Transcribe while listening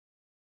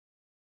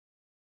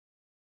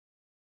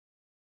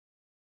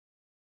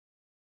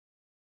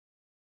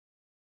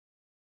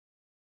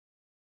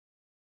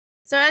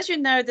So as you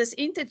know, this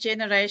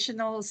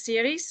intergenerational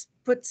series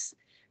puts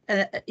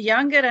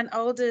younger and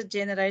older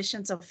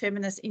generations of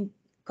feminists in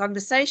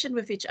conversation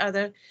with each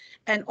other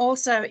and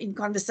also in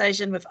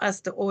conversation with us,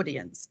 the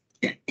audience.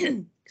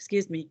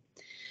 Excuse me.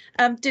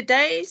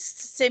 Today's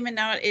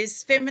seminar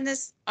is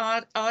Feminist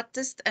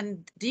Artists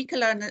and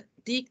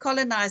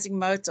Decolonizing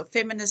Modes of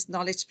Feminist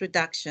Knowledge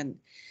Production.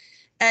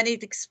 And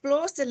it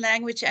explores the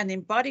language and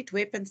embodied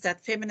weapons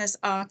that feminist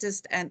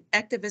artists and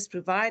activists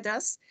provide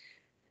us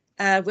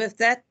with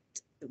that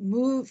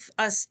move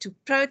us to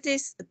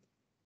protest,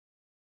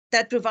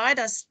 that provide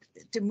us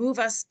to move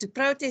us to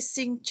protest,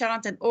 sing,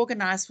 chant, and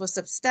organize for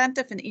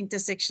substantive and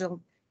intersectional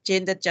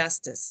gender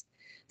justice.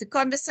 The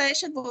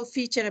conversation will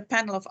feature a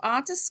panel of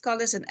artists,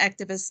 scholars, and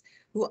activists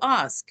who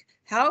ask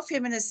how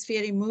feminist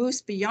theory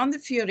moves beyond the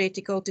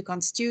theoretical to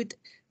constitute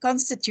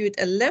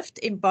a lived,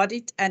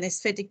 embodied, and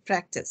aesthetic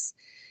practice,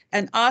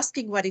 and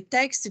asking what it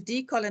takes to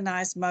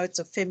decolonize modes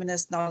of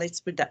feminist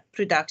knowledge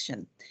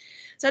production.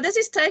 So this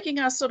is taking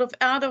us sort of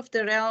out of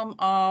the realm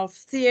of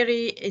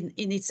theory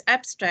in its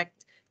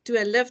abstract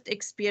to a lived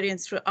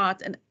experience through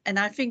art. And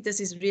I think this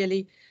is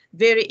really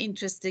very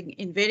interesting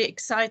and very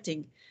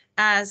exciting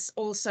as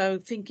also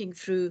thinking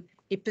through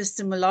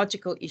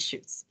epistemological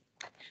issues.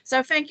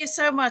 So thank you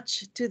so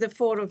much to the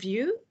four of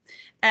you.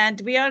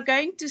 And we are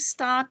going to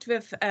start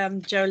with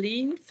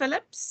Jolyn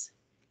Phillips.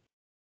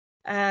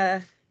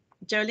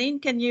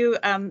 Jolyn, can you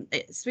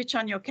switch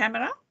on your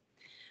camera?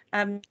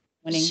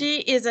 She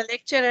is a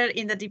lecturer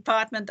in the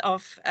Department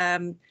of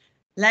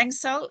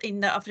Langsal in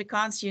the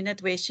Afrikaans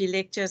unit, where she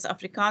lectures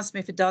Afrikaans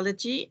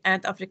methodology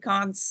and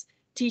Afrikaans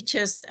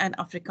teachers and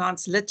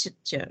Afrikaans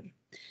literature.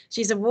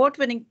 She's an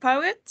award-winning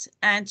poet,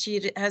 and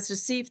she has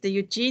received the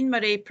Eugene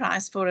Marais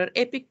Prize for her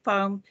epic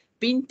poem,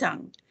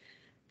 Bintang,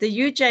 the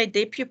UJ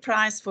Depew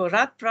Prize for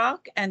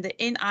Radbraak, and the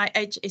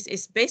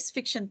NIHSS Best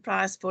Fiction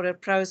Prize for her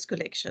prose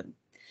collection,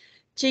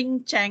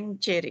 Ching Chang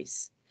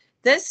Cherries.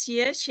 This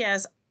year, she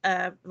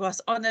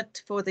was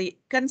honored for the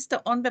Kunste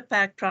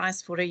Onbeperkt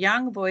Prize for a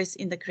young voice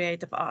in the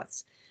creative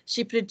arts.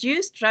 She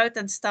produced, wrote,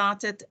 and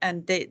started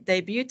and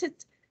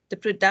debuted the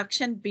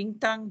production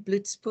Bintang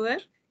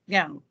Bloedspoor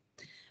Young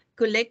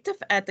Collective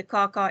at the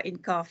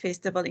KAKA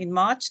Festival in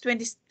March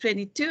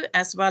 2022,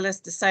 as well as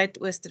the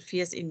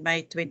Suidoosterfees in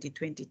May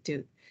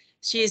 2022.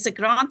 She is a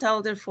grant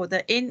holder for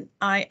the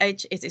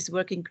NIHSS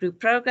Working Group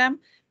Program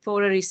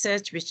for a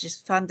research which has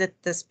funded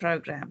this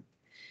program.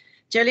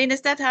 Jolyn,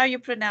 is that how you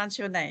pronounce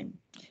your name?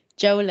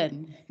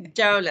 Jolyn.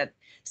 Jolyn.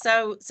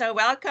 So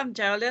welcome,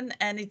 Jolyn,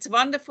 and it's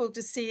wonderful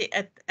to see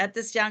at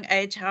this young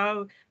age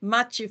how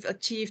much you've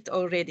achieved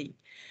already.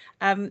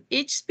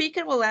 Each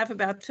speaker will have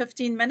about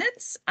 15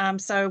 minutes,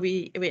 and I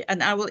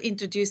will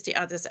introduce the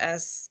others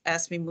as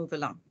we move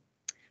along.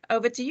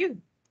 Over to you.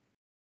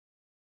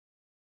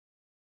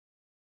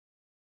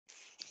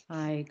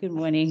 Hi, good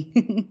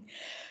morning.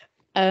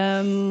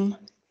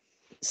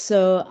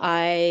 So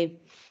I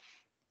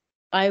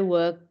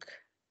work.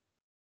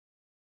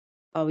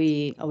 Are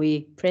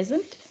we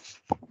present?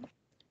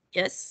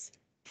 Yes.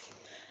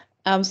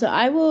 So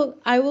I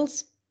will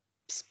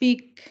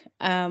speak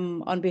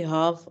on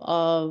behalf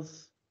of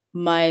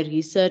my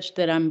research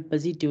that I'm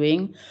busy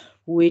doing,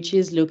 which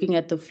is looking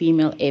at the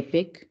female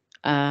epic,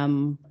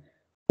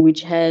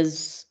 which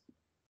has,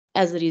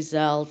 as a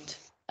result,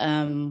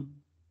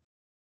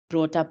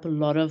 brought up a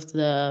lot of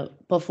the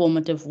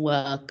performative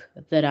work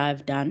that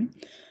I've done.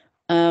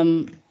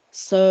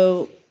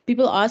 So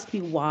people ask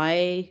me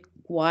why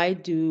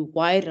write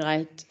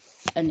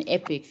an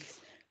epic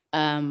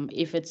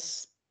if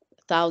it's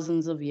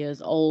thousands of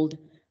years old?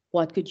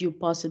 What could you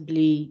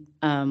possibly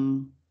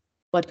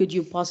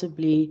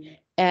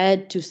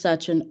add to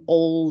such an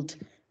old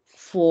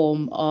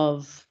form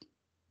of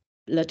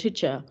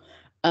literature?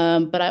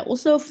 But I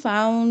also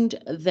found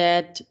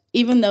that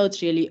even though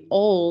it's really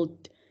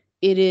old,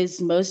 it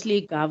is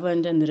mostly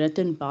governed and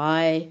written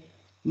by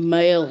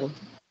male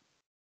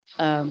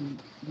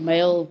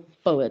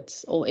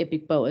poets or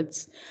epic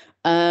poets.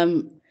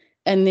 And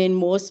then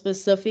more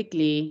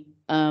specifically,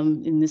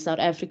 in the South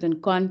African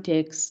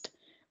context,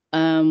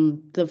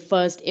 the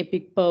first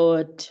epic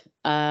poet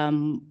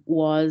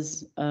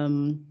was,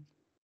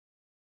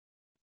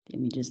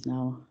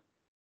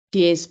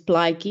 T.S.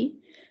 Plaatjie.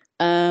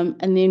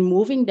 And then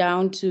moving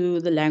down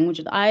to the language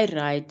that I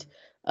write,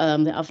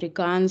 the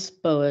Afrikaans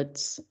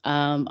poets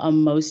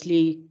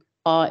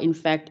are in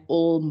fact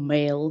all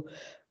male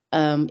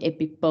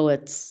epic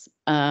poets.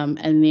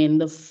 And then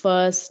the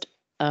first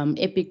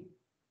epic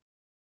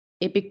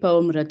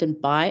poem written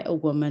by a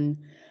woman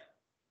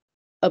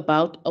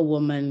about a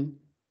woman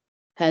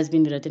has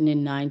been written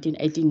in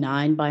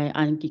 1989 by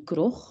Antjie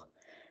Krog.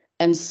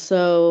 And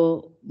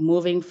so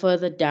moving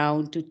further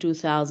down to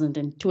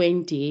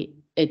 2020,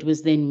 it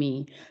was then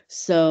me.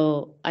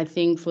 So I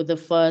think for the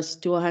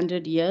first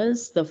 200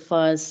 years, the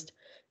first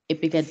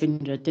epic had been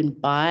written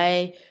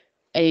by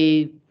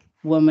a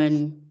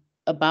woman,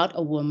 about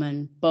a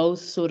woman, both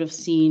sort of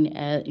seen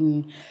as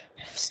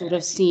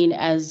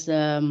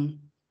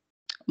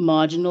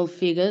marginal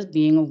figures,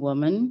 being a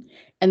woman,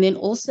 And then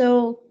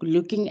also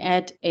looking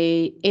at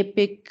a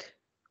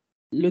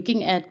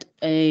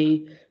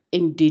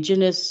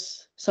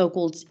indigenous,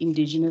 so-called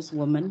indigenous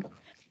woman.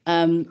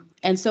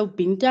 And so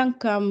Bintang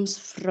comes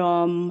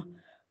from,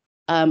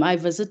 I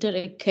visited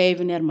a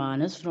cave in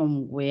Hermanus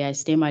from where I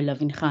stay. I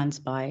live in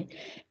Gansbaai.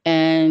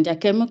 And I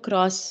came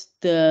across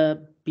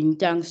the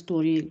Bintang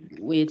story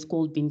where it's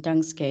called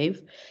Bintang's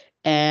Cave.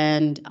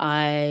 And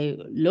I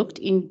looked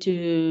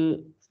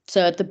into,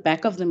 so at the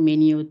back of the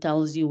menu, it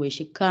tells you where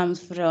she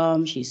comes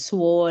from. She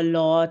swore a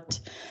lot.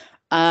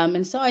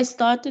 And so I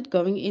started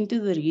going into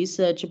the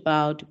research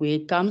about where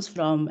it comes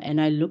from,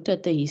 and I looked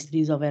at the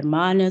histories of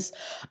Hermanus.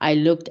 I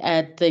looked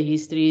at the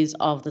histories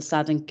of the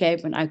Southern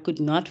Cape, and I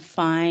could not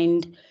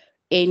find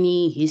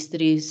any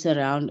histories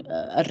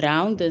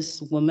around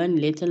this woman,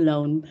 let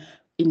alone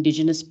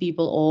indigenous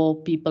people or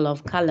people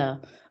of color.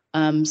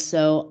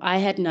 So I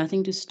had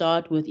nothing to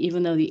start with,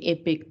 even though the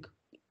epic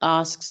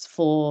asks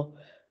for,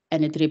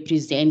 and it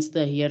represents,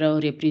 the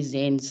hero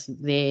represents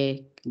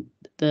the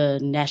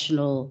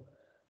national,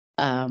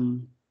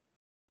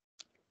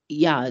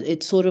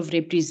 it sort of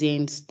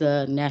represents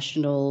the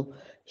national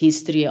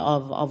history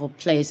of a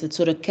place. It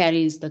sort of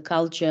carries the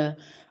culture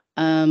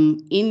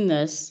in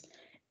this.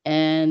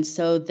 And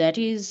so that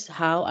is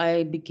how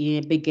I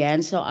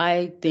began. So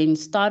I then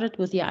started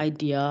with the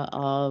idea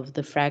of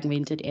the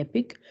fragmented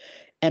epic.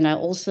 And I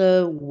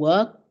also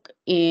work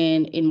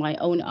in my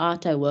own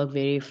art. I work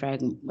very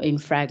in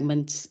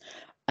fragments,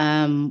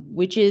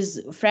 which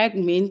is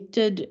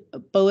fragmented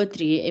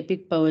poetry,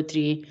 epic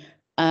poetry,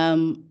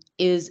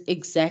 is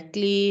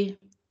exactly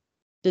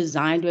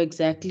designed or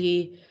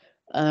exactly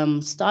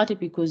started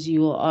because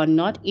you are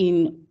not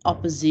in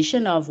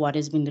opposition of what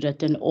has been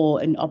written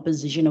or in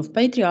opposition of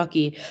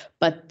patriarchy,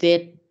 but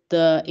that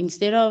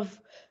instead of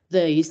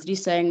the history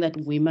saying that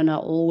women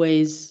are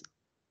always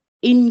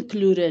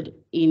included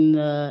in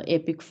the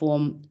epic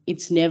form,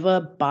 it's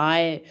never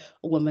by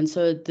a woman.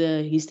 So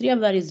the history of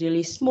that is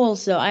really small.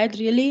 So I had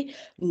really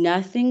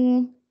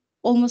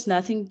almost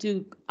nothing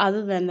to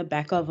other than the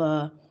back of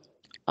a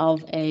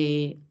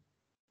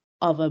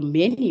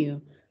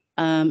menu,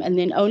 and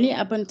then only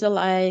up until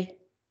I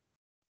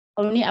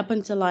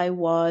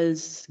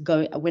was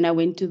when I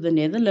went to the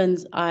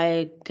Netherlands,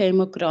 I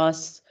came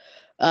across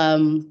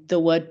the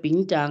word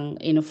bintang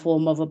in a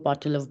form of a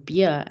bottle of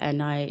beer,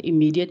 and I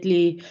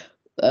immediately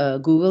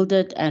Googled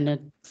it, and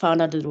it found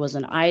out it was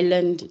an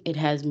island. It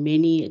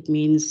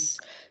means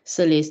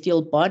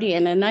celestial body.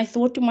 And then I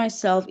thought to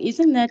myself,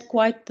 isn't that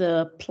quite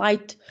the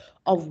plight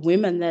of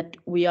women, that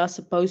we are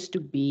supposed to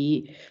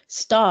be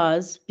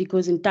stars?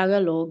 Because in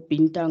Tagalog,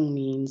 bintang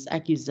means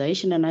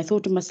accusation. And I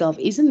thought to myself,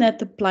 isn't that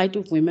the plight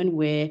of women,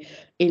 where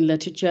in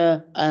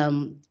literature,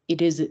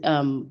 it is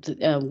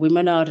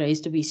women are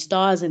raised to be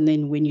stars, and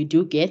then when you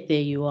do get there,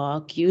 you are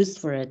accused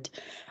for it.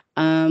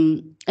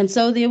 And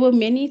so there were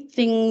many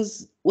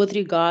things with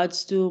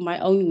regards to my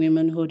own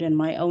womanhood and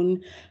my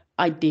own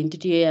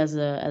identity as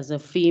a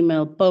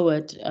female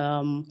poet,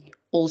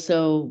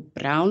 also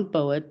brown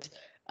poet,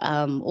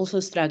 also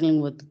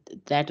struggling with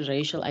that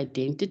racial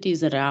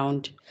identities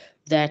around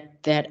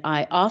that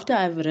after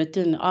I wrote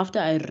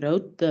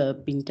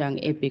the Bintang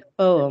epic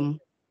poem,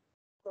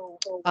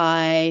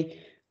 I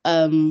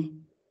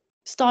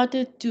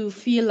started to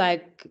feel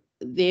like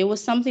there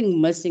was something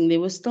missing.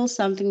 There was still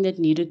something that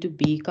needed to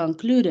be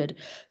concluded.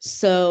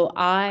 So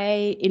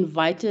I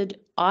invited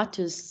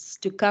artists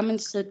to come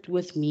and sit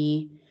with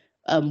me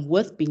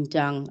with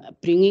Bintang,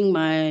 bringing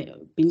my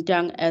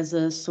Bintang as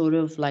a sort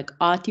of like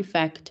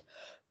artifact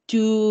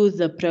to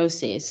the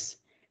process.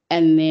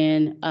 And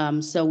then,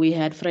 so we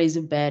had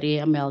Fraser Barry,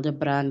 Amelda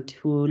Brandt,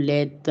 who's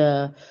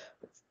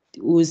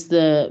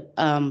the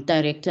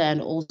director and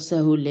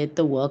also who led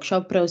the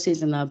workshop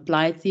process in the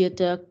applied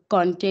theatre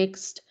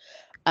context.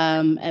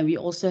 And we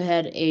also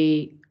had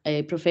a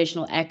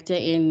professional actor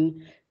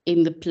in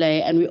the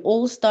play, and we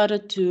all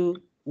started to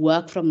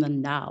work from the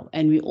now,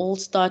 and we all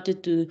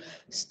started to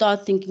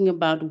thinking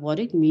about what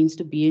it means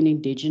to be an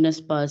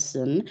Indigenous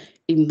person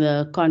in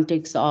the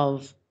context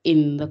of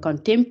in the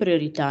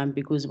contemporary time,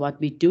 because what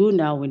we do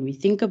now when we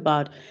think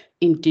about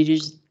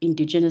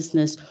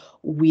indigenousness,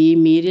 we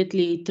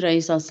immediately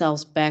trace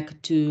ourselves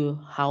back to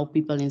how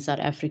people in South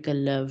Africa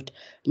lived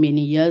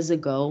many years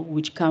ago,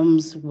 which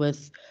comes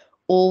with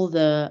all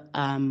the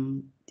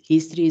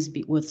histories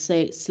with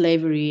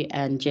slavery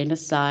and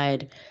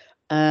genocide,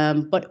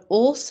 but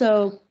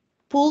also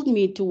pulled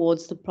me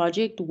towards the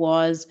project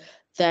was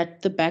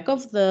that the back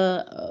of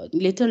the,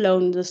 let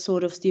alone the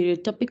sort of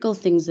stereotypical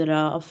things that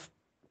are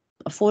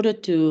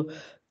afforded to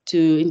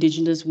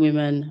Indigenous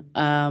women,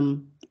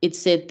 it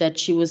said that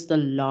she was the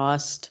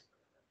last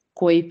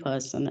Khoi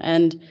person.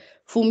 And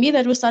for me,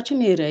 that was such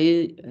an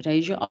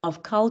erasure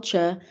of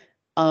culture,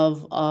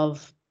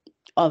 of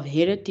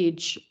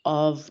heritage,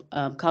 of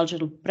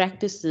cultural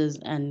practices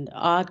and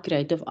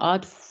creative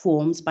art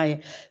forms,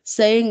 by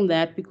saying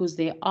that, because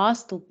there are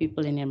still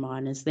people in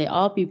Hermanus, there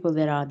are people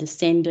that are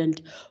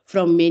descendant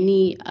from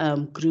many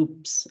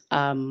groups,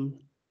 from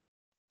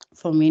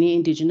many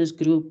Indigenous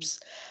groups.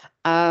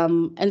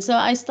 And so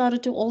I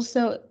started to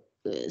also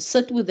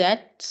sit with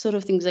that sort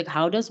of things, like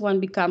how does one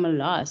become a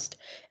last?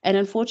 And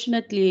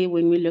unfortunately,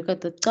 when we look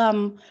at the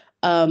Gam,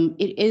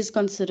 it is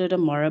considered a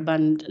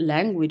moribund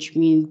language,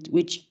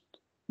 which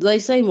they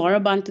say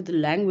moribund to the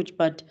language,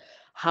 but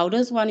how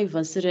does one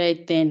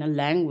eviscerate then a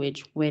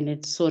language when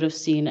it's sort of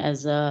seen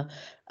as a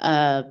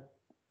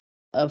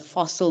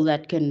fossil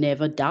that can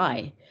never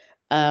die?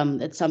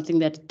 It's something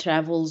that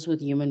travels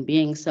with human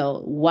beings. So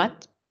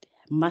what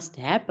must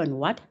happen?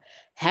 What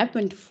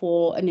happened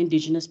for an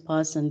Indigenous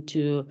person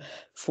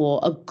for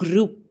a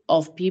group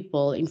of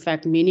people, in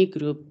fact, many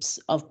groups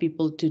of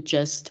people, to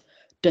just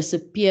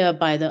disappear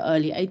by the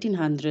early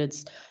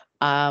 1800s?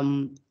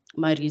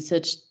 My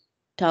research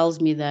tells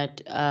me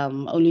that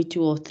only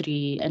 2 or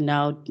 3, and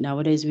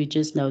nowadays we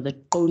just know the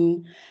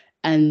Kun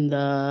and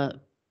the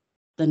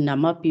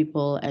Nama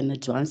people and the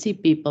Zwansi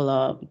people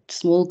are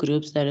small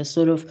groups that are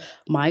sort of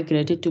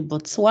migrated to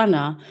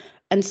Botswana.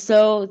 And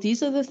so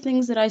these are the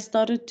things that I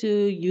started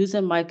to use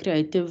in my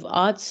creative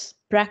arts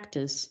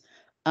practice,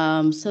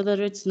 so that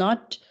it's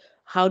not,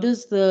 how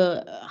does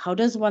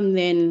one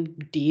then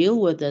deal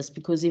with this?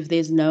 Because if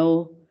there's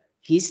no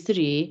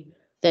history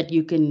that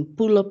you can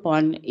pull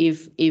upon,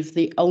 if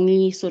the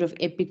only sort of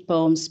epic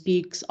poem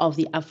speaks of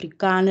the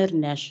Afrikaner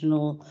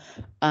national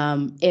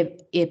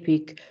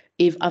epic,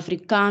 if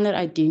Afrikaner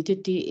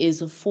identity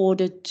is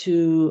afforded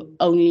to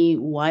only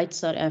white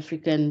South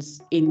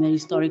Africans in the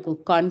historical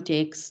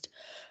context,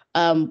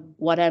 calling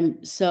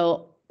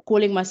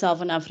myself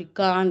an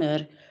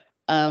Afrikaner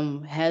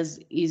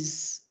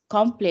is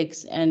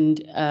complex,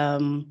 and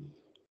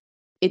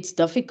it's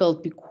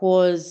difficult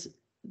because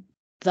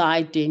the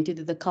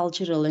identity, the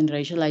cultural and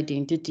racial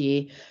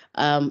identity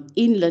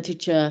in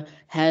literature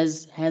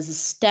has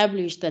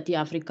established that the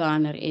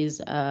Afrikaner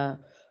is a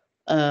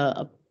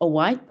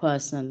white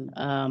person.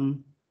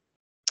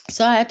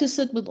 So I had to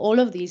sit with all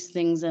of these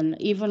things, and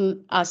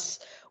even us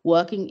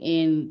working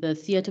in the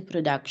theater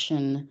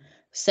production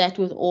sat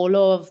with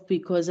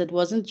because it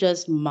wasn't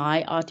just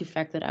my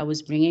artifact that I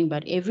was bringing,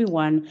 but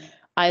everyone,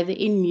 either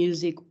in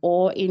music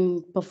or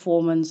in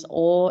performance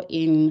or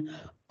in,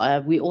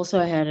 we also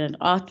had an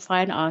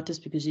fine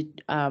artist because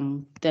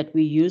that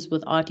we use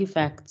with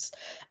artifacts.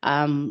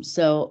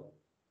 So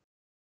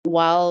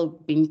while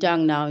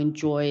Bintang now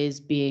enjoys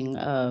being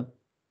a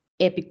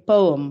epic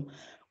poem,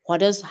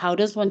 how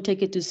does one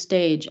take it to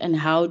stage, and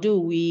how do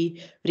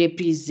we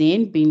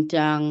represent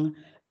Bintang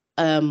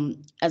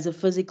as a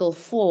physical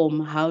form?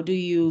 How do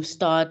you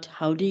start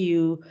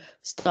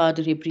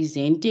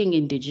representing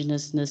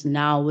Indigenousness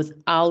now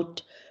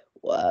without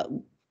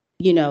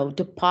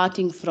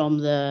departing from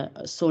the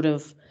sort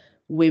of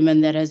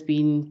women that has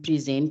been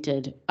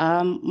presented?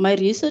 My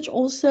research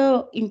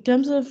also, in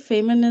terms of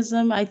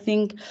feminism, I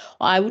think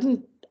I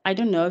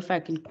don't know if I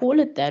can call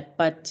it that,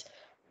 but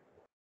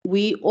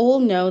we all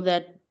know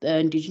that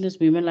Indigenous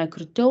women like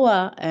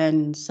Pretoria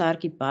and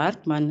SARChI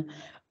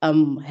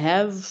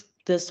have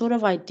the sort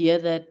of idea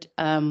that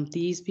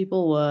these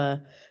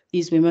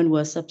women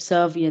were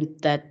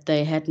subservient, that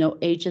they had no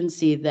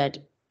agency, that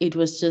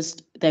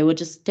they were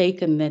just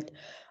taken, that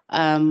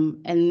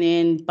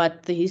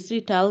but the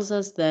history tells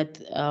us that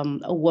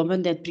a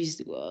woman that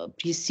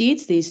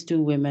precedes these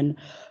 2 women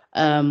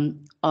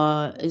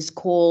is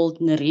called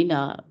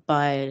Nerina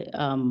by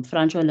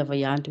Francois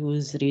Levaillant,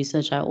 whose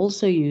research I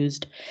also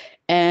used.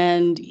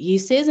 And he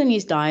says in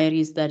his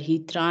diaries that he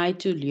tried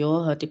to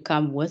lure her to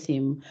come with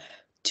him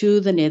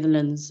to the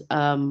Netherlands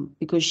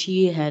because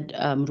she had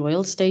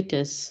royal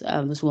status,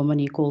 this woman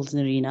he calls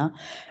Nerina.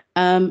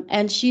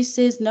 And she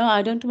says, no,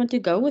 I don't want to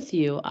go with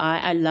you.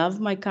 I love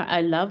my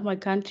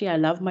country. I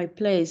love my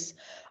place.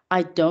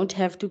 I don't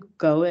have to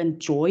go and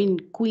join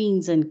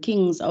queens and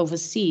kings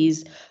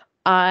overseas.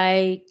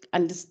 I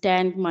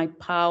understand my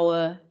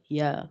power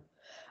here.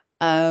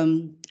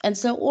 And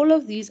so all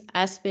of these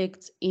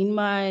aspects in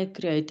my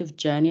creative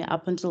journey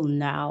up until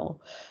now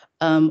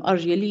are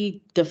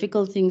really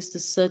difficult things to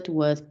sit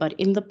with. But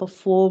in the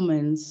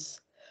performance,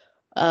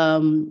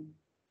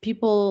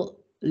 people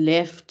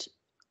left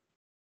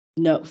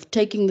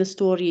taking the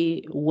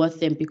story with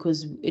them,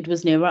 because it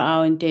was never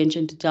our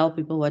intention to tell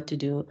people what to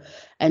do.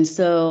 And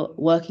so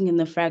working in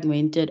the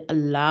fragmented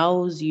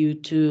allows you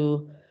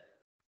to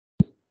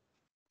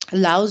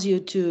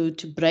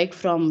break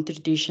from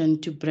tradition,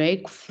 to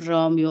break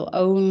from your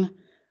own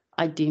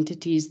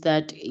identities,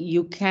 that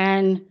you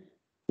can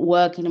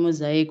work in a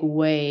mosaic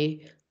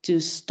way to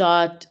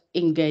start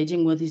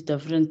engaging with these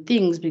different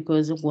things,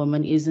 because a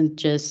woman isn't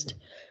just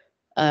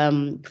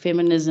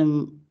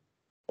feminism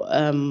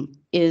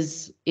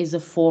is a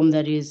form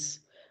that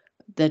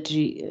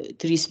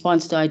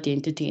responds to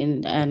identity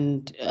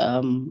and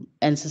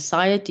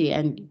society,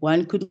 and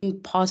one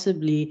couldn't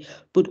possibly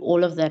put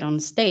all of that on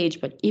stage.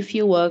 But if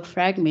you work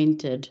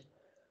fragmented,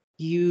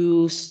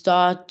 you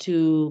start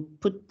to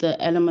put the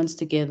elements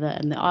together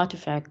and the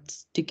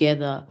artifacts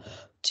together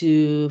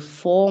to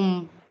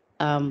form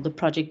the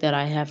project that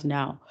I have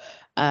now,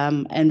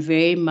 and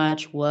very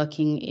much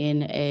working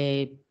in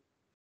a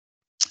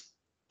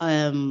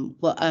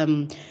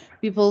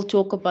people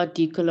talk about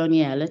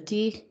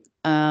decoloniality,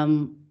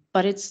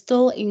 but it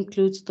still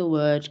includes the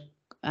word,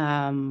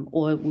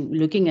 or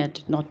looking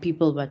at not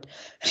people, but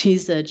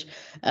research,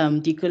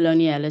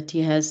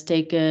 decoloniality has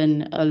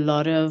taken a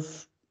lot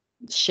of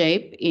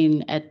shape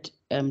at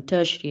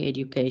tertiary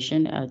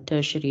education,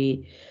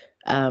 tertiary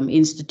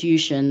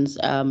institutions.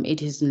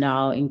 It is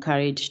now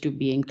encouraged to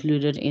be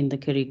included in the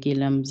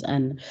curriculums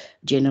and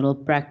general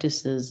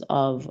practices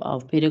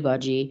of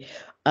pedagogy.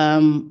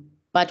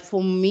 But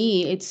for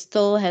me, it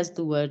still has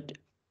the word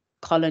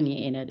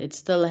colony in it. It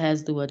still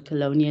has the word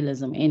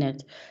colonialism in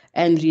it.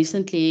 And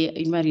recently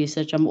in my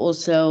research, I'm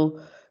also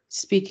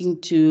speaking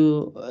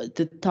to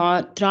the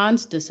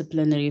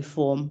transdisciplinary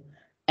form,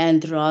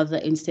 and rather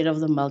instead of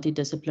the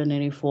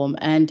multidisciplinary form,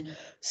 and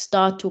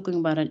start talking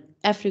about an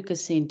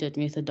Africa-centered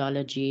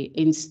methodology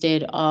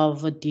instead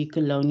of a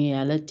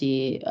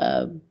decoloniality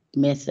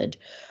method.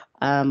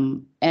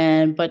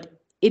 But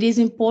it is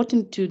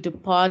important to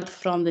depart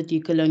from the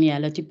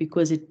decoloniality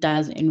because it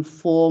does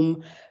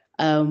inform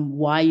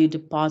why you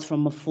depart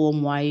from a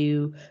form, why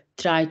you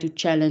try to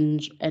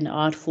challenge an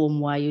art form,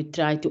 why you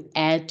try to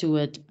add to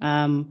it,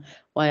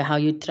 how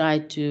you try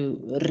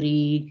to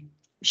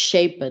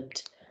reshape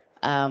it.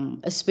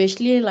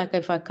 Especially like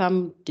if I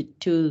come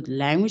to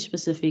language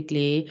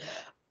specifically,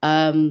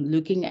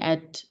 looking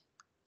at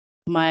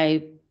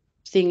my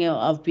thing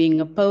of being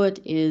a poet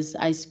is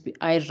I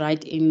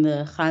write in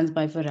the chant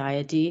by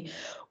variety,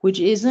 which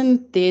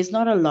there's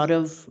not a lot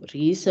of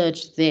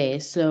research there.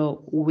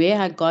 So where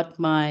I got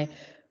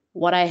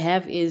what I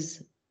have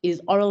is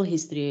oral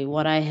history.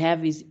 What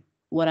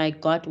I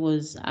got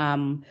was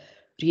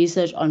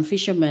research on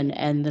fishermen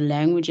and the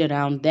language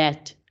around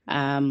that.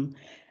 And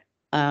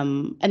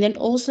then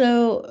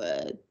also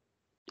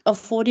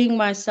affording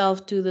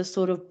myself to the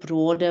sort of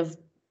broader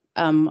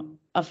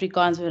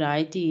Afrikaans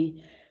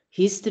variety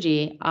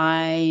history,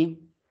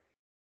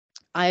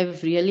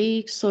 I've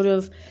really sort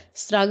of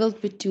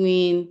struggled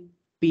between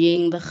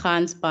being the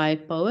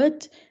Gansbaai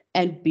poet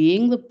and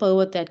being the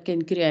poet that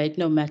can create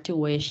no matter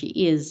where she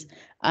is.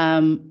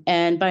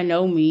 And by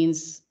no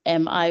means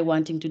am I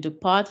wanting to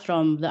depart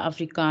from the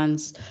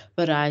Afrikaans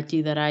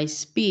variety that I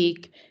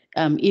speak,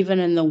 even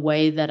in the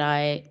way that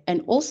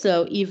and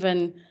also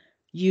even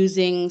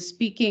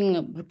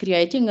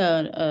creating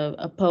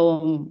a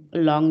poem, a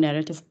long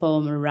narrative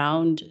poem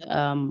around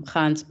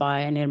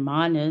Gansbaai and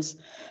Hermanus.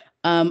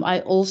 I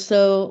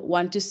also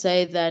want to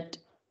say that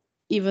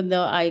even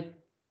though I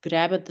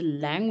grab at the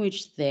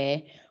language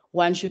there,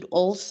 one should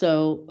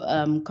also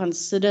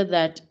consider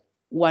that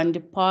one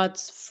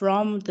departs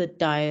from the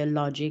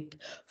dialogic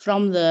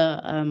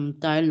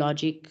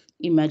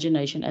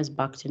imagination, as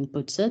Bakhtin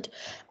puts it.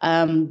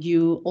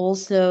 You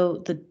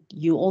also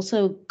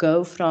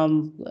go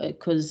from,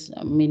 because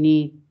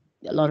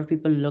a lot of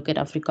people look at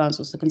Afrikaans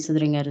also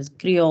considering it as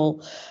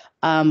Creole,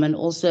 and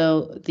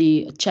also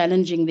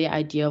challenging the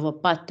idea of a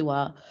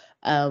patois,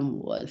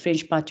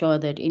 French patois,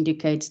 that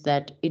indicates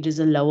that it is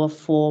a lower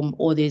form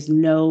or there's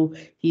no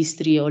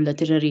history or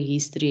literary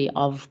history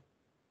of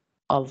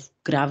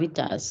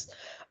gravitas.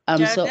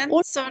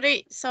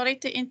 Jolyn, sorry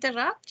to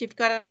interrupt. You've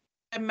got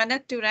a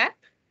minute to wrap.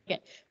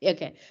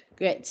 Okay,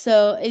 great.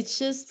 So it's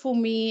just, for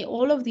me,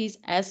 all of these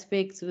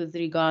aspects with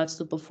regards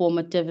to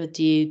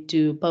performativity,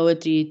 to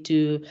poetry,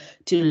 to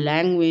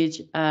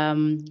language,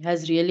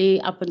 has really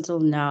up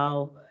until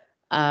now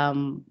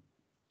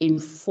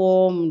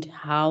informed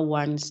how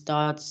one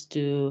starts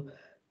to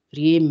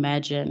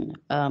reimagine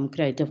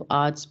creative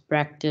arts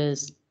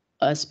practice,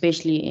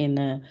 especially in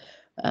a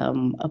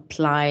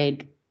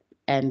applied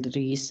and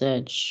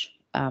research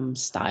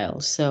style.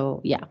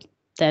 So yeah,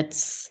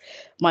 that's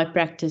my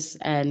practice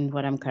and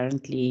what I'm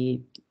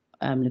currently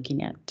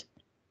looking at.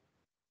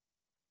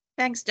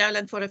 Thanks,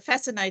 Jolyn, for a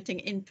fascinating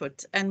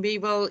input, and we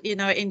will,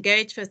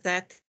 engage with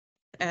that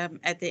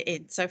at the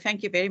end. So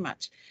thank you very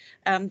much.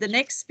 The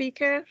next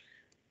speaker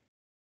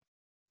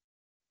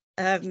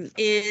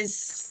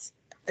is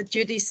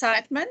Judy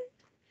Seidman.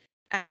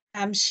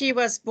 She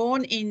was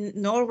born in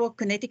Norwalk,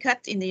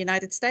 Connecticut in the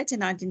United States in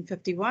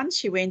 1951.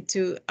 She went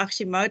to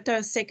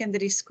Hashimoto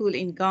Secondary School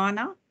in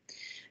Ghana,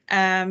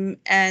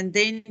 and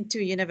then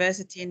to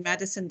University in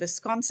Madison,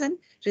 Wisconsin,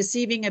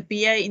 receiving a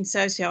BA in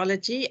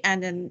Sociology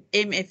and an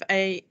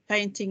MFA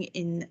painting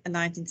in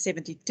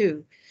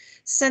 1972.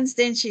 Since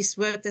then, she's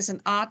worked as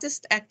an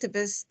artist,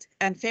 activist,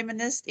 and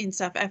feminist in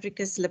South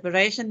Africa's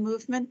liberation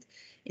movement,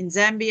 in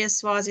Zambia,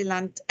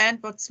 Swaziland,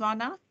 and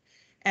Botswana.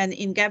 And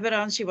in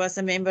Gaborone, she was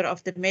a member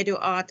of the Meadow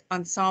Art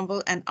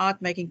Ensemble and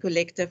art-making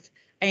collective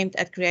aimed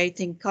at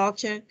creating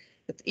culture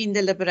within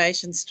the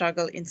liberation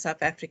struggle in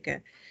South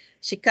Africa.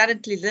 She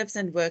currently lives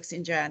and works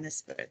in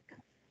Johannesburg.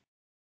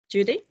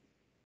 Judy?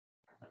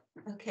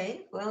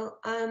 Okay, well,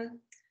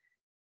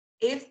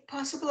 if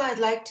possible, I'd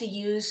like to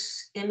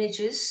use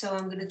images, so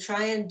I'm going to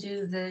try and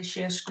do the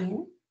share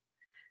screen.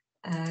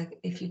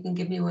 If you can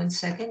give me 1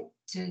 second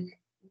to...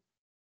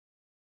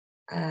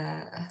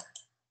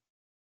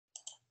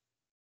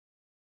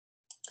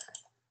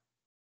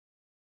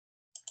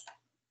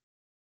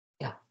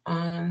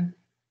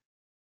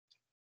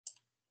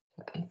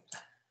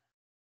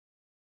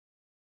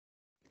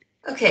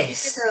 Okay,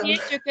 so you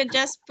can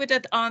just put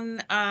it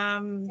on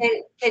can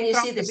you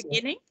from see the this?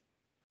 beginning.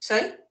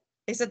 Sorry?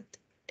 Is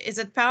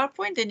it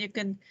PowerPoint? And you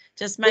can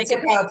just make It's a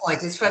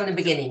PowerPoint. It's from the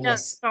beginning,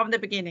 yes. From the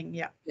beginning,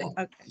 yeah.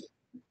 Okay.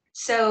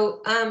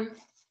 So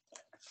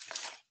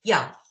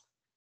yeah,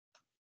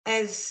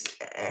 as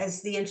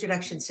the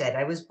introduction said,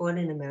 I was born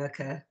in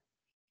America,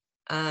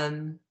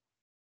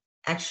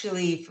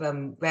 actually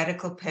from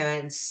radical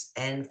parents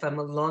and from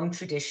a long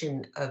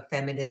tradition of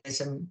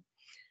feminism.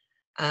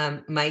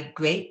 My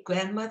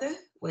great-grandmother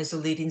was a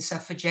leading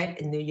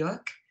suffragette in New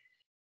York.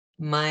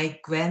 My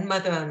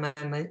grandmother on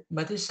my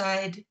mother's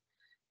side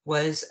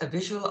was a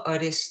visual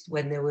artist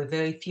when there were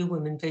very few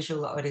women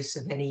visual artists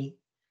of any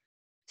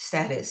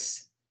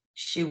status.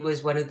 She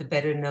was one of the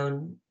better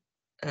known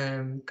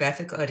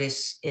graphic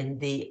artists in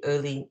the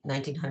early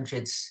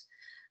 1900s,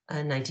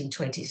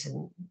 1920s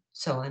and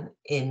so on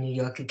in New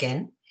York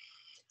again.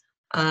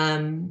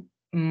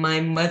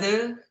 My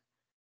mother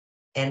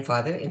and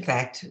father, in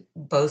fact,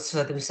 both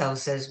saw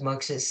themselves as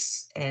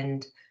Marxists.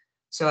 And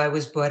so I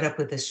was brought up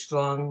with a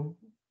strong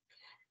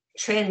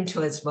trend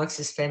towards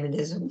Marxist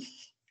feminism,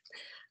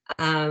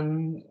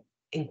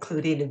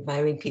 including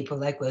admiring people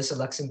like Rosa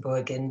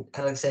Luxemburg and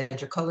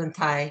Alexandra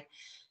Kollontai,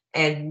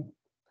 and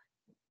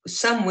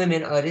some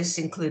women artists,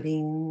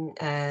 including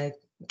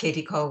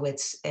Katie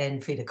Kollwitz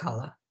and Frida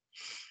Kahlo.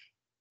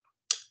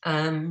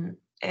 And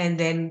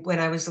then when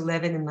I was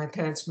 11 and my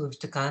parents moved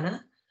to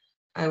Ghana,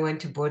 I went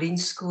to boarding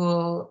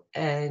school,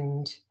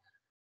 and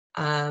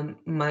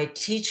my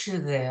teacher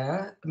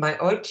there, my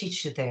art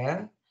teacher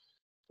there,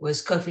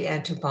 was Kofi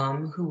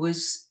Antobaum, who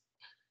was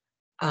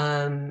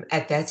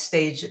at that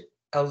stage,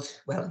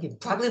 well, he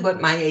probably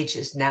what my age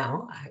is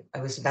now. I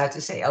was about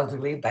to say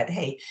elderly, but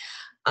hey.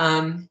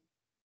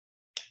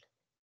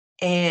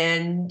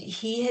 And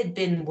he had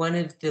been one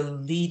of the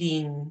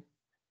leading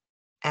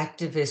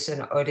activists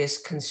and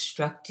artists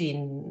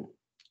constructing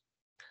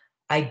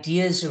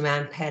ideas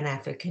around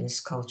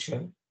Pan-Africanist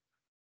culture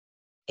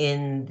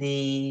in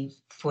the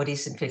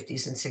 40s and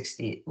 50s and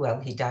 60s. Well,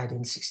 he died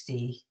in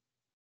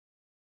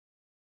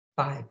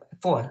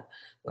 4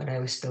 when I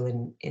was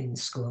still in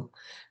school.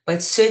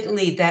 But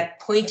certainly that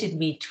pointed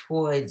me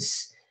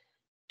towards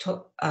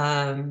the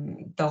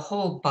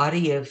whole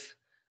body of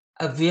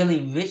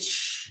really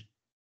rich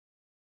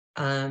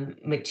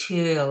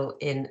material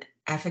in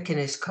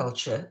Africanist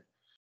culture,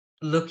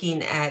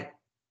 looking at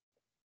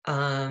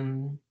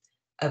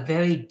a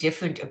very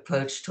different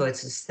approach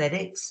towards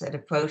aesthetics, an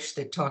approach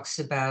that talks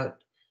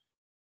about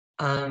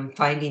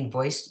finding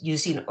voice,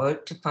 using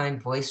art to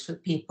find voice for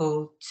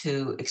people,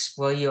 to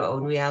explore your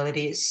own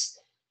realities,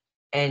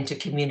 and to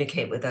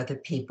communicate with other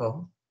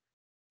people.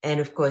 And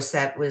of course,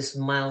 that was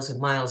miles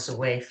and miles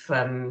away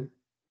from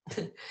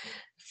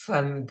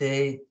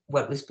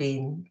what was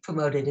being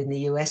promoted in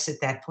the US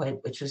at that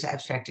point, which was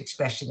abstract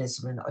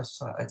expressionism and art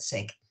for art's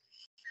sake.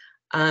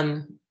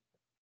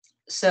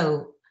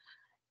 So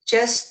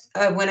just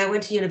when I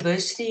went to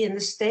university in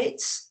the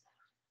States,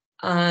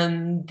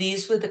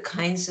 these were the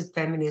kinds of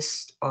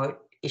feminist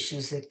art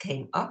issues that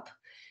came up.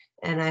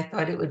 And I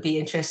thought it would be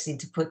interesting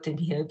to put them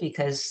here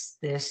because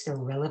they're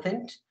still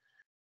relevant.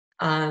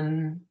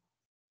 The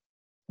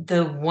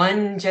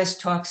one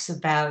just talks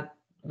about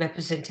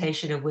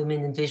representation of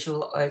women in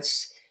visual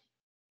arts,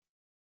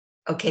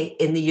 okay,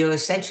 in the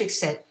Eurocentric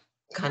set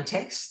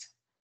context,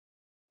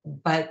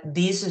 but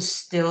these are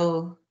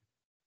still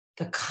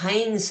the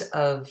kinds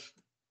of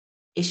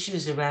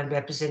issues around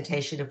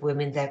representation of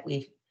women that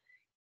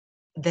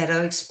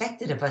are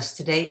expected of us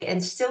today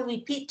and still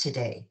repeat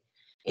today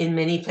in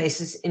many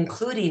places,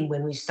 including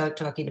when we start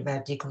talking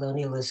about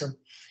decolonialism.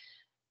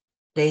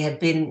 They have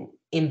been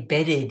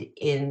embedded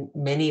in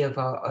many of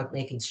our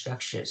art-making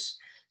structures.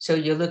 So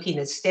you're looking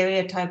at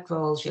stereotyped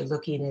roles, you're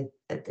looking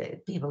at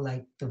the people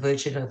like the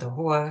virgin or the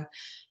whore,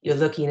 you're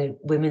looking at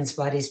women's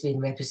bodies being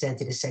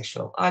represented as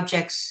sexual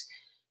objects,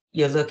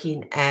 you're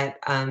looking at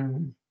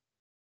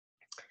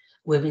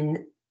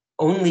women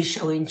only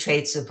showing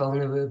traits of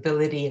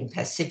vulnerability and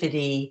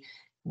passivity,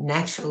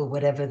 natural,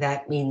 whatever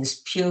that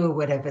means, pure,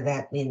 whatever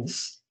that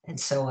means, and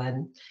so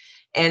on.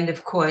 And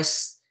of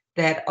course,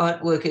 that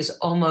artwork is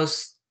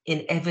almost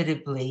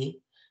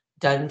inevitably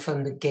done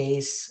from the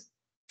gaze,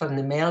 from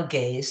the male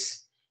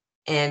gaze.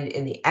 And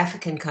in the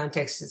African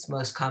context, it's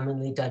most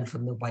commonly done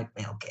from the white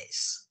male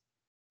gaze.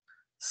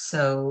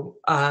 So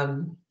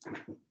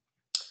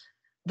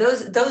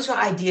those are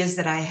ideas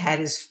that I had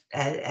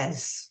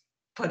as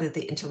part of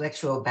the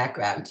intellectual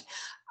background.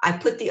 I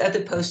put the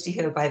other poster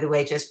here, by the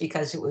way, just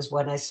because it was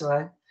one I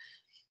saw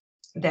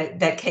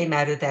that came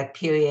out of that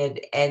period.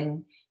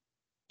 And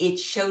it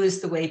shows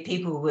the way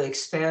people were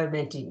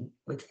experimenting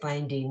with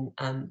finding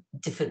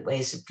different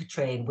ways of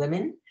portraying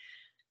women.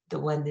 The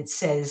one that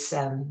says,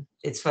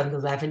 it's from the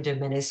Lavender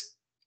Menace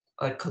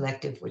Art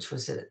Collective, which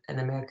was an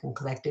American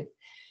collective.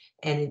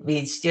 And it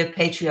reads, "Dear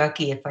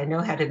patriarchy, if I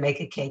know how to make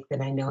a cake,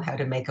 then I know how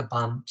to make a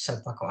bomb, so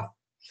fuck off."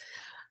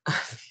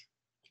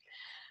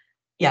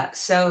 Yeah,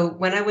 so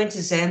when I went to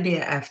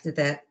Zambia after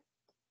that,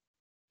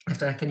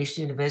 after I finished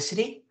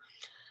university,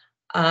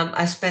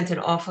 I spent an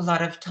awful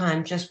lot of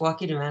time just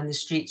walking around the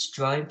streets,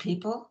 drawing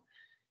people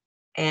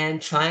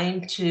and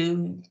trying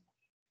to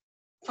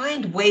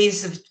find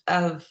ways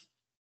of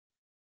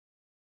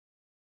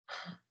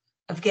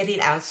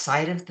getting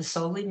outside of the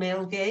solely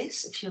male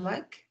gaze, if you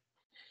like,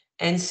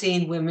 and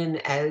seeing women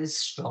as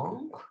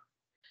strong,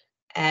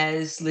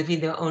 as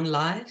living their own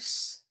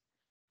lives,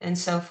 and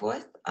so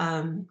forth.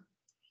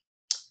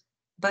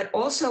 But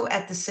also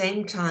at the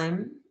same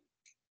time,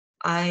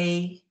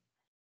 I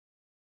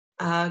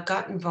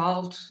got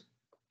involved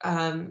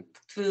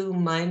through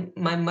my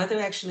mother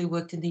actually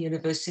worked in the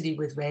university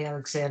with Ray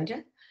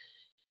Alexander,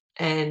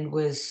 and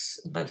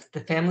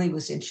the family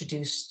was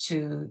introduced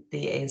to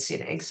the ANC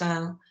in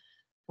exile.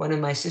 One of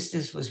my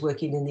sisters was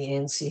working in the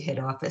ANC head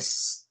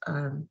office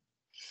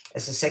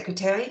as a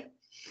secretary.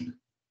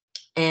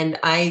 And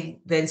I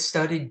then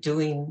started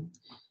doing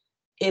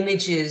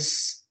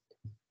images,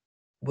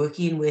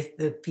 working with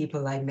the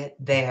people I met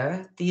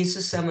there. These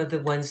are some of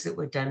the ones that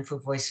were done for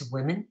Voice of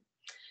Women,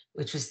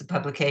 which was the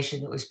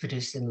publication that was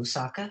produced in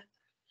Lusaka.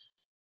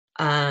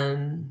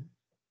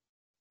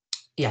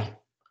 Yeah.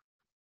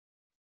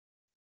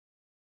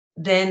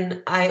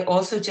 Then I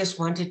also just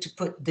wanted to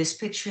put this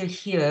picture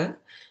here.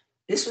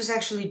 This was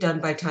actually done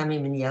by Tommy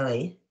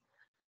Manyele,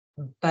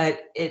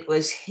 but it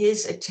was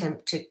his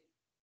attempt to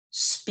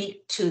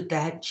speak to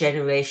that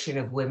generation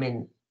of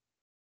women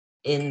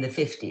in the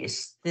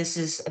 50s. This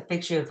is a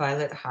picture of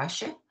Violet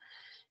Harsha.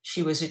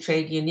 She was a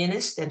trade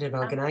unionist and an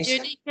organizer.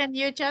 Judy, can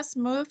you just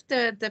move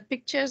the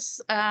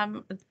pictures,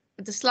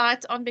 the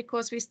slides on,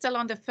 because we're still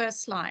on the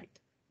first slide.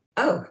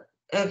 Oh,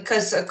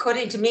 because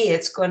according to me,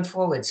 it's gone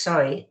forward.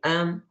 Sorry.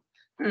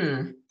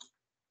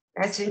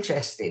 That's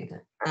interesting.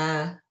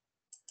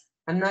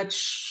 I'm not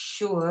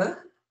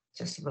sure.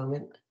 Just a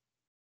moment.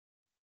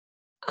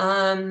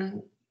 Let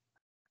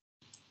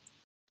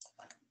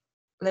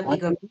me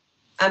go.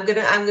 I'm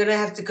gonna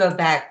have to go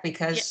back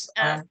because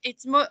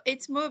it's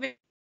moving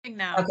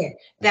now. Okay,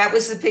 that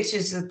was the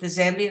pictures of the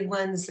Zambian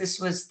ones. This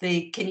was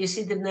the. Can you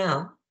see them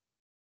now?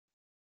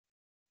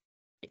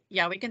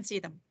 Yeah, we can see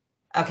them.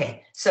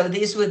 Okay, so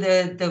these were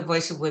the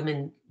Voice of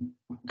Women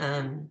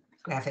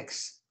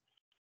graphics.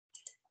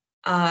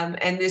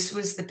 And this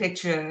was the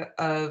picture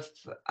of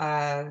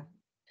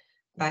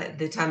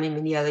the Tommy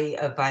Manyele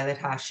of Violet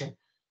Harsha,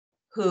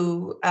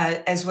 who,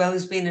 as well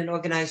as being an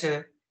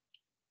organizer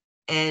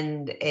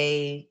and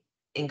a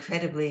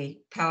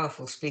incredibly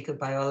powerful speaker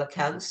by all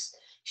accounts,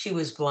 she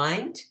was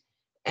blind.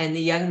 And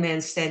the young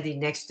man standing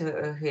next to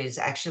her is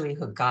actually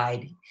her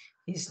guide.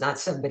 He's not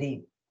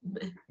somebody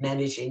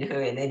managing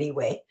her in any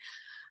way.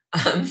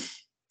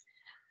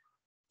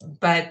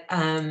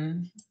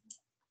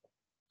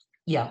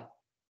 Yeah.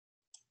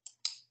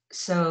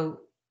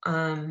 So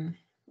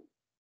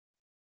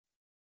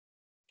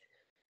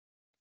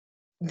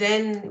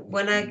then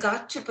when I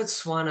got to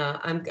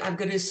Botswana, I'm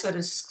going to sort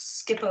of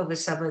skip over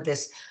some of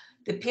this.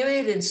 The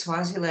period in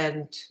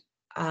Swaziland,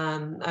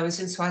 I was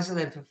in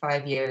Swaziland for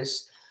 5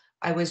 years.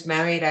 I was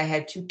married, I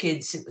had 2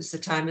 kids. It was the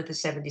time of the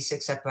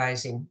 76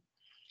 uprising.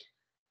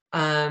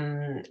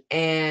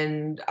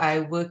 And I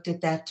worked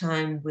at that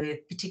time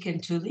with Pitika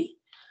Ntuli,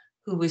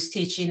 who was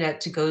teaching at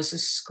Gouws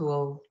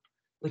school,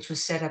 which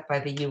was set up by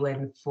the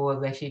UN for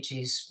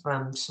refugees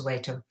from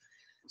Soweto.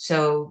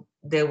 So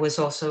there was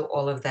also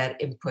all of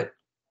that input.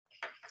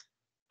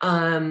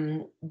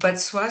 But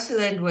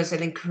Swaziland was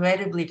an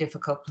incredibly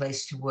difficult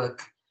place to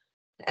work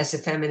as a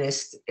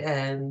feminist.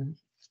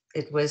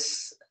 It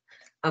was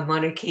a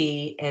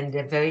monarchy and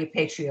a very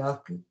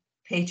patriarchal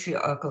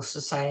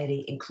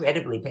society,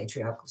 incredibly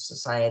patriarchal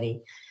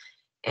society.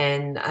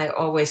 And I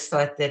always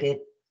thought that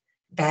it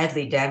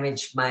badly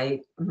damaged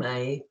my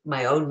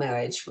own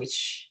marriage,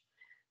 which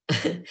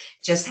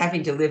just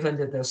having to live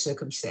under those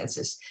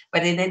circumstances.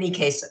 But in any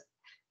case,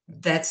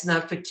 that's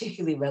not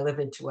particularly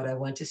relevant to what I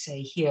want to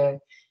say here,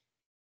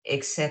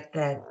 except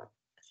that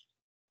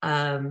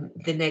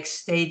the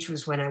next stage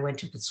was when I went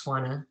to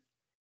Botswana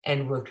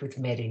and worked with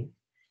Medu.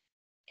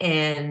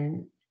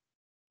 And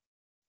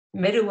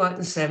Medu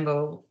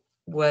Ensemble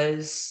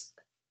was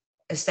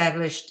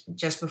established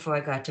just before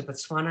I got to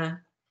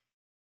Botswana.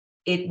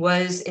 It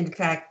was, in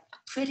fact,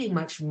 pretty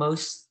much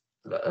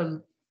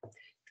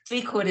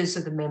 3/4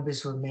 of the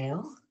members were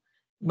male.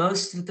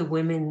 Most of the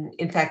women,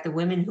 in fact, the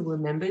women who were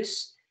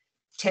members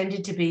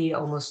tended to be,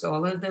 almost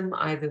all of them,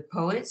 either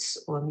poets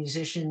or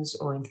musicians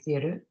or in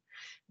theater.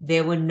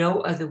 There were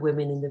no other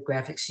women in the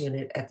graphics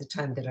unit at the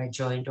time that I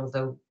joined,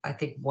 although I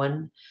think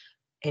one,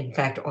 in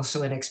fact,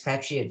 also an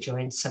expatriate,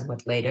 joined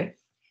somewhat later.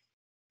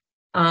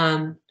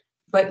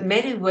 But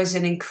Medu was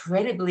an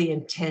incredibly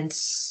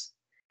intense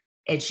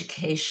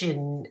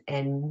education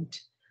and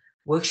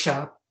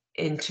workshop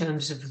in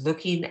terms of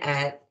looking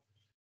at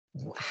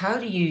how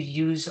do you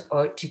use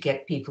art to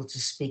get people to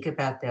speak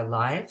about their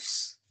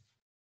lives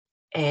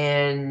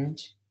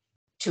and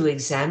to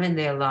examine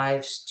their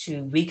lives,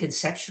 to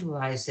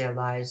reconceptualize their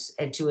lives,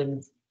 and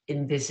to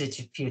envisage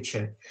a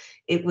future.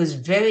 It was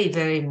very,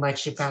 very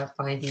much about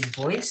finding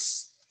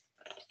voice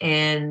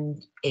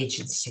and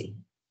agency.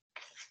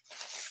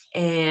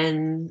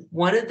 And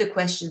one of the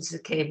questions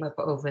that came up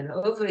over and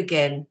over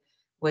again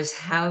was,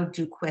 how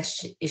do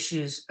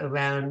issues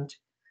around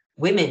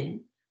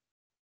women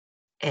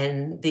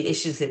and the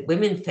issues that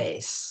women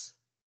face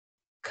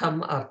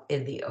come up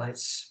in the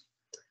arts?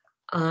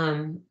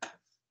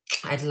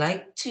 I'd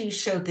like to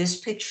show this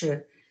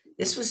picture.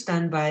 This was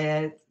done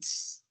by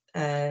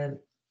a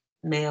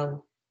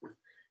male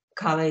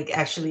colleague,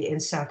 actually in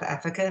South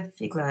Africa,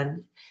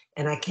 Fiklan,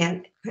 and I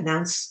can't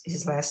pronounce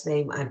his last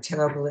name. I'm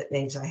terrible at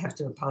names. I have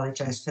to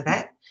apologize for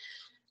that.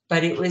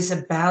 But it was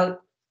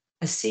about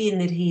a scene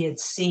that he had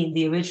seen.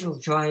 The original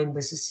drawing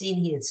was a scene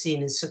he had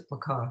seen in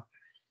Soekmekaar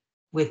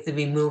with the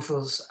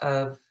removals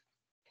of.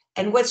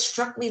 And what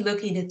struck me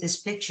looking at this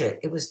picture,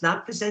 it was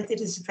not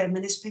presented as a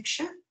feminist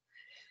picture,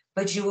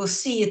 but you will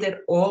see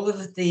that all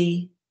of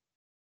the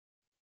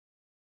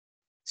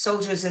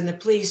soldiers and the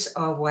police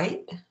are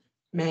white,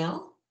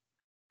 male,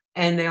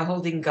 and they're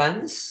holding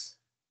guns.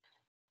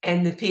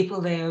 And the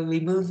people they are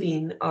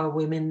removing are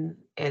women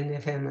and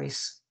their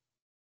families.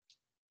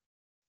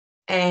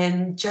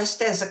 And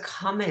just as a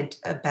comment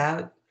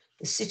about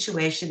the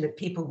situation that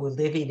people were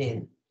living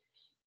in,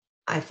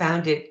 I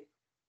found it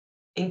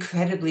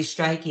incredibly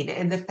striking.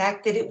 And the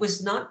fact that it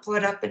was not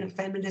brought up in a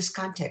feminist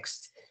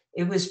context,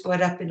 it was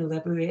brought up in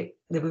a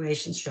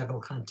liberation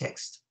struggle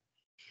context.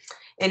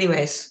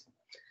 Anyways,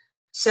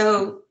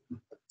 so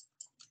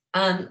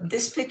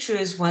this picture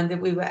is one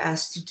that we were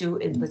asked to do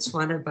in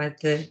Botswana by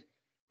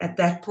at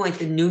that point,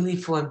 the newly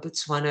formed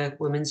Botswana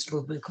women's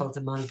movement called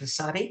the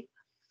Mangosadi.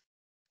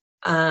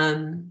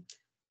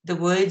 The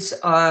words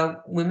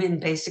are, women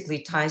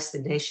basically ties the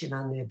nation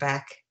on their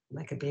back,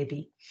 like a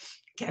baby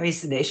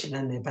carries the nation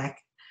on their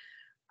back.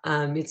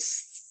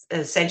 It's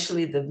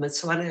essentially the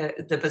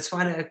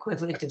Botswana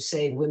equivalent of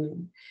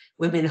saying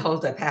women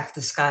hold up half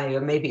the sky,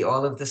 or maybe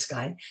all of the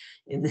sky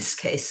in this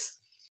case.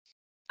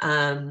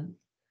 Again,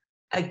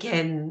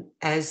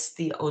 as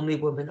the only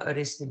woman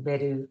artist in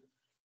Meru,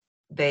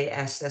 they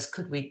asked us,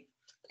 could we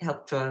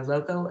help draw a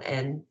logo?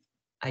 And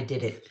I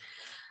did it.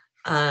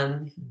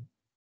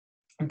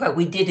 But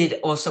we did it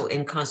also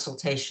in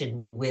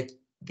consultation with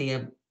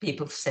the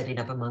people setting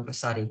up a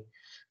Mangosadi.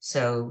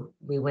 So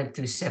we went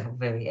through several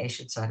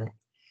variations on it.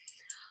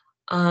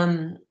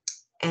 And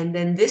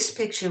then this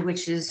picture,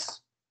 which is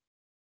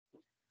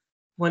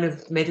one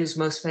of Meru's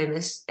most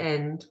famous,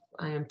 and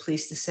I am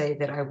pleased to say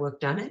that I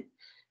worked on it,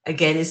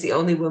 again, is the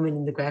only woman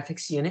in the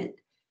graphics unit.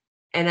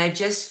 And I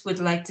just would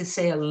like to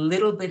say a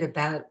little bit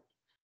about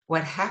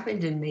what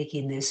happened in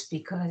making this,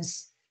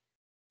 because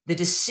the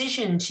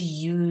decision to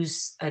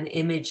use an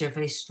image of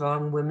a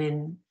strong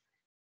woman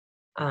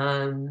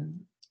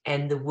and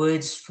the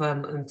words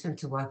from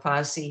Umthuntu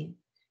Wafazi,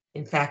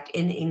 in fact,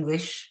 in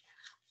English,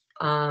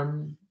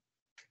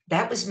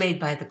 that was made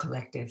by the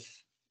collective,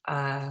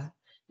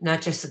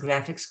 not just the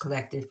graphics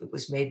collective, it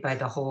was made by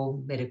the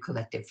whole Meru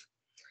collective.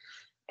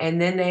 And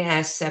then they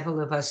asked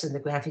several of us in the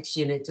graphics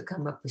unit to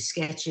come up with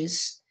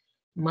sketches.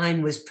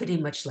 Mine was pretty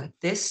much like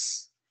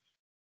this.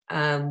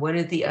 One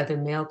of the other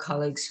male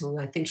colleagues, who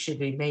I think should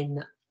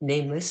remain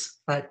nameless,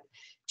 but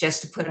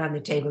just to put on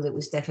the table, it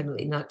was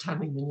definitely not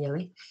Tommy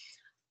Mignelli.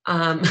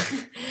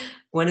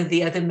 One of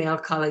the other male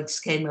colleagues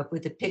came up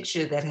with a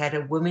picture that had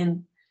a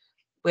woman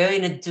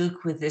wearing a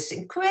doek with this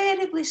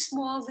incredibly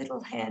small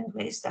little hand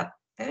raised up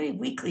very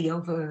weakly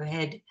over her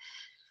head,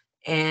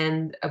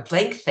 and a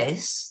blank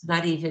face,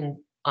 not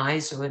even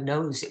eyes or a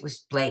nose, it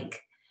was blank,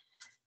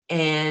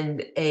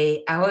 and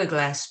a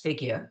hourglass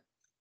figure.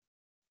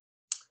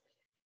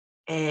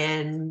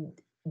 And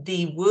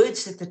the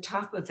words at the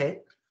top of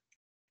it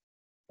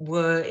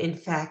were, in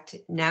fact,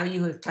 now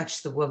you have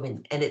touched the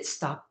woman, and it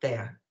stopped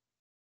there.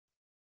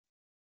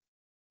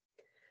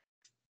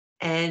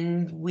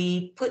 And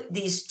we put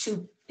these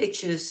two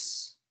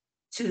pictures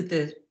to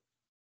the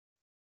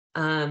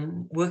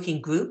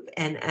working group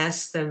and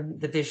asked them,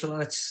 the visual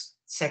arts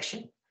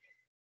section,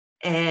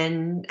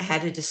 and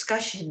had a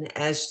discussion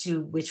as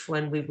to which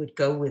one we would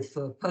go with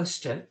for a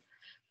poster.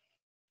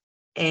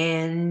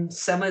 And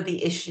some of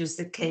the issues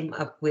that came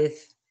up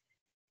with,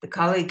 the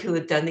colleague who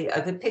had done the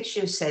other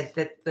picture said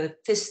that the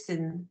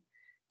piston,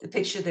 the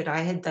picture that I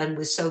had done,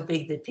 was so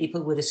big that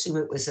people would assume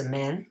it was a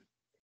man.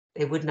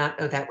 They would not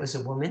know that was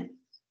a woman.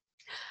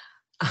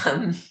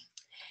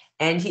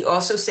 And he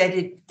also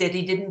said that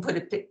he didn't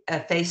put a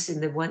face in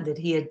the one that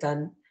he had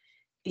done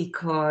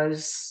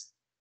because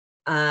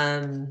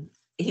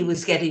he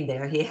was getting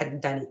there. He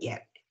hadn't done it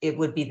yet. It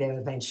would be there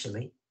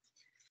eventually.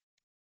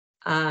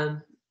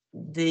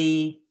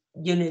 The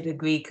unit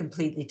agreed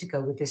completely to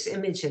go with this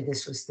image, and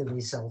this was the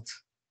result.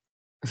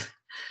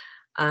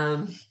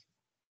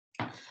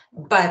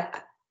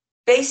 But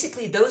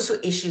basically, those were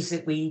issues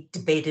that we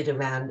debated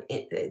around.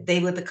 They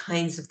were the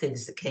kinds of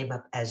things that came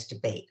up as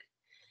debate.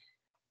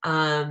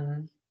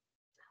 I'm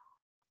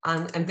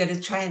going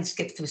to try and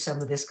skip through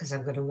some of this because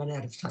I'm going to run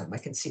out of time. I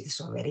can see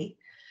this already.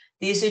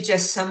 These are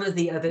just some of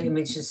the other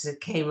images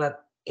that came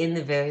up in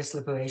the various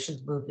liberation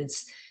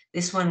movements.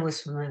 This one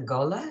was from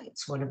Angola.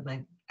 It's one of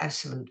my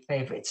absolute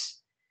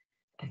favorites.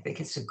 I think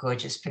it's a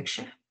gorgeous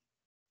picture.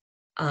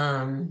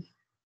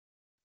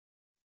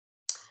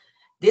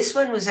 This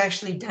one was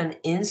actually done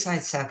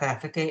inside South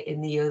Africa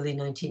in the early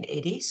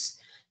 1980s.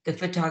 The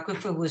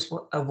photographer was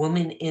a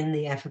woman in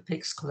the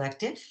Afropix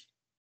collective.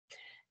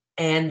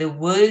 And the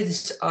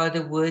words are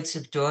the words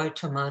of Dora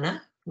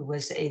Tamana, who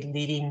was a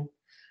leading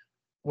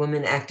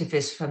woman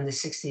activist from the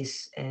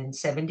 60s and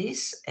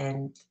 70s,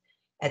 and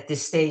at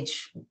this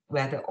stage,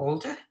 rather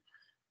older.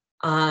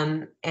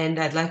 And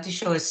I'd like to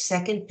show a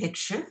second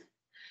picture.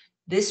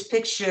 This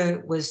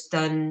picture was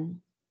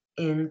done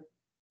in,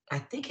 I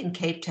think, in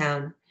Cape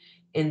Town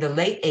in the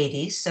late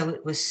 80s, so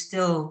it was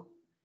still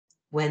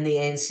when the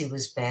ANC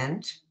was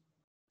banned.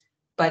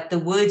 But the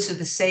words are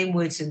the same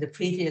words in the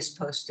previous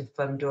poster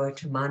from Dora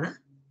Tamana.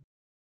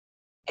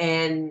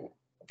 And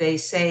they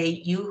say,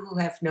 you who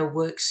have no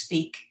work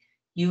speak,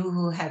 you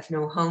who have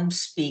no home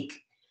speak,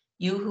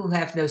 you who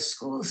have no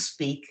school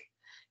speak,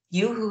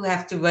 you who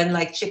have to run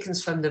like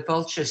chickens from the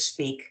vultures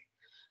speak.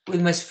 We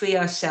must free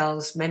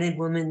ourselves. Men and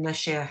women must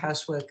share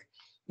housework.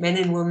 Men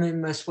and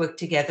women must work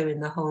together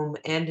in the home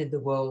and in the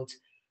world.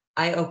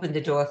 I open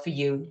the door for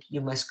you.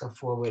 You must go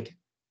forward.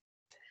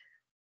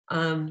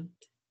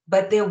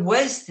 But there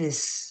was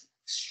this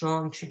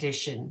strong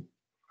tradition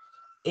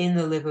in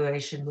the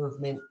liberation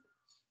movement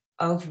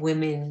of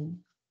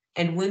women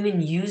and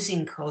women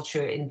using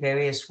culture in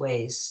various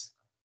ways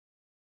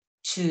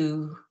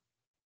to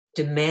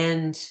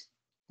demand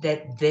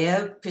that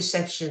their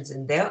perceptions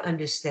and their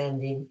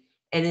understanding,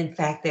 and in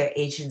fact their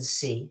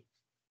agency,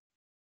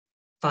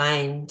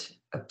 find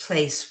a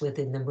place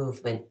within the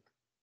movement.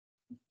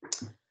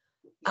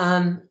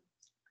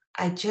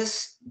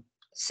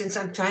 Since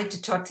I'm trying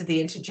to talk to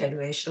the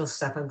intergenerational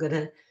stuff, I'm going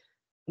to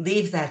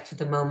leave that for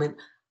the moment.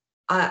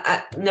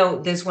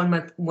 No, there's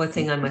one more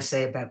thing I must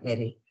say about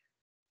Mary.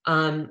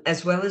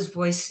 As well as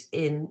voice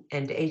and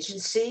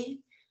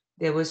agency,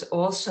 there was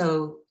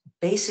also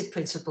basic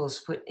principles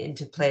put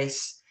into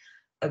place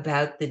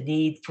about the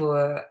need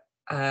for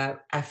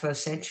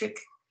Afrocentric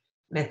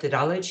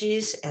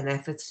methodologies and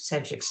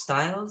Afrocentric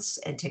styles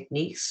and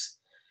techniques.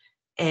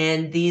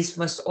 And these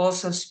must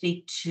also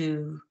speak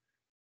to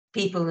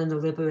people in the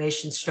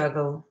liberation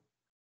struggle,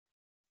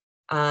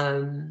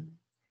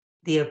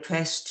 the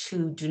oppressed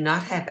who do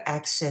not have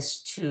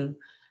access to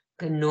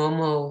the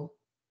normal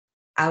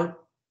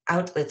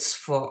outlets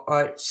for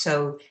art.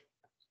 So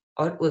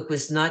artwork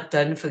was not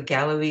done for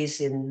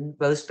galleries in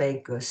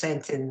Rosebank or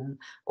Santon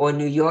or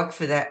New York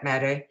for that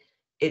matter.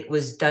 It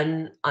was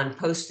done on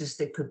posters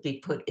that could be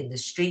put in the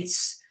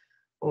streets,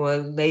 or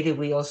later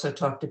we also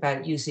talked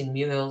about using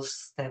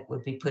murals that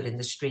would be put in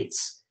the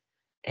streets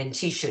and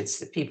t-shirts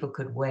that people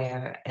could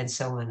wear and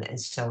so on and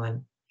so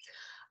on.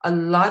 A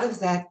lot of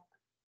that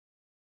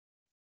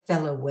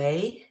fell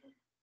away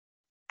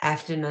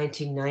after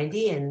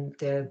 1990, and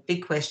there are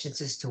big questions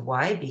as to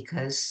why,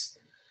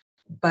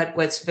 but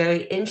what's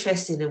very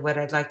interesting and what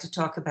I'd like to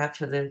talk about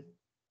for the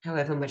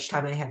however much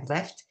time I have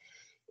left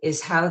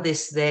is how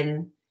this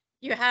then...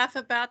 You have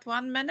about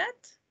 1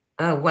 minute.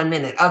 Oh, 1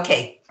 minute.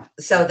 Okay.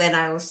 So then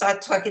I will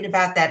start talking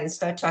about that and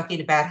start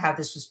talking about how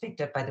this was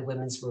picked up by the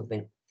women's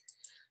movement.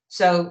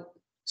 So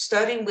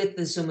starting with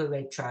the Zuma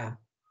rape trial.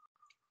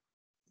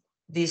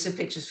 These are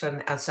pictures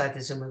from outside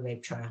the Zuma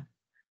rape trial.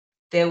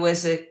 There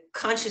was a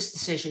conscious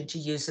decision to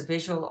use the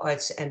visual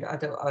arts and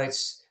other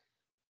arts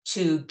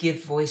to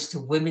give voice to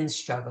women's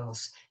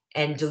struggles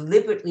and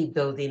deliberately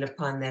building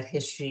upon that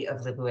history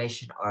of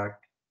liberation art.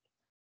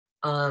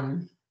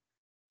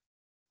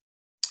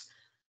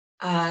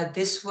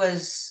 This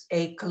was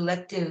a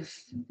collective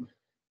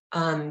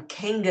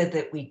Kenga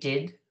that we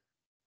did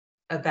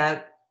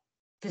about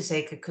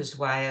Fezeka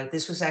Kuzwayo.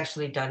 This was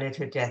actually done at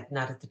her death,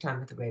 not at the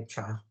time of the rape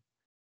trial.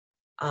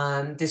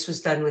 This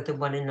was done with the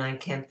 1 in 9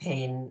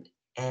 campaign,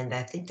 and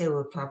I think there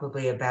were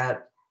probably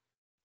about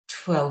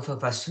 12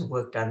 of us who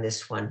worked on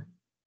this one.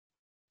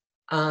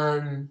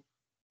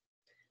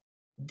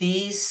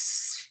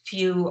 These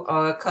few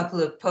are a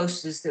couple of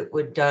posters that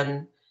were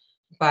done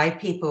by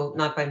people,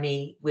 not by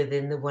me,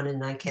 within the 1 in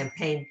 9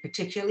 campaign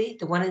particularly.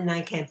 The 1 in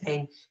 9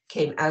 campaign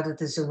came out of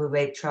the Zuma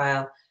rape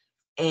trial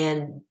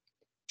and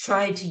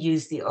tried to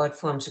use the art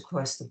forms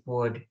across the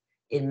board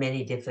in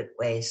many different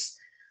ways.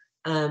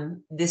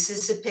 This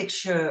is a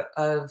picture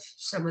of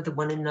some of the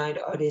 1 in 9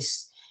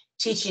 artists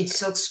teaching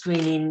silk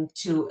screening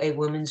to a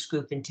women's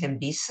group in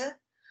Tembisa.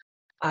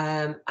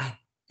 I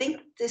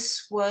think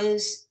this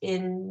was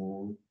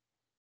in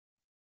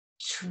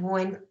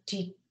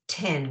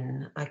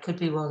 2010. I could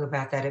be wrong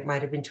about that. It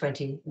might have been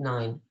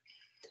 29.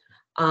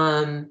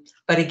 But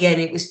again,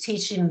 it was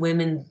teaching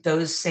women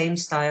those same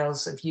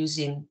styles of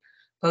using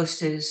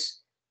posters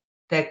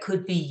that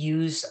could be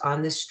used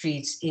on the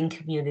streets in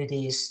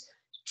communities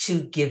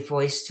to give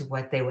voice to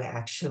what they were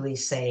actually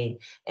saying.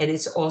 And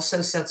it's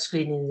also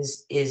self-screening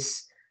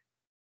is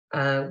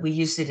we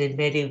used it in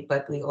Meru,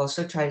 but we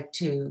also try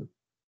to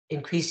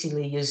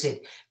increasingly use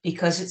it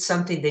because it's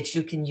something that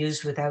you can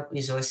use without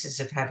resources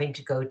of having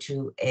to go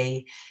to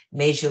a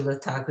major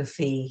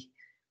lithography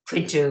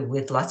printer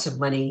with lots of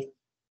money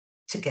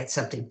to get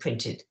something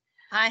printed.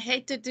 I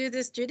hate to do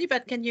this, Judy,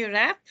 but can you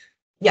wrap?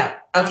 Yeah,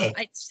 okay.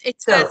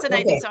 It's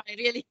fascinating, okay. So I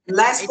really...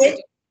 Last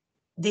bit,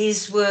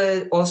 These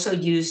were also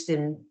used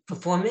in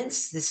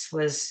performance. This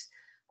was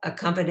a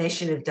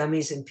combination of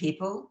dummies and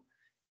people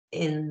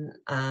in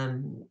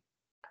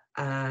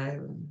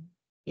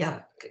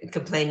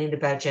complaining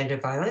about gender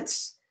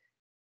violence.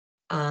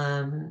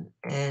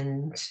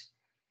 And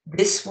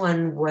this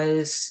one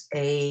was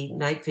a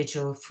night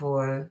vigil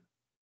for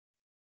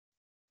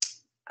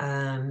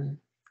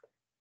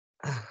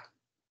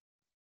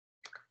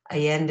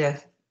Allende,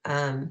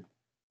 and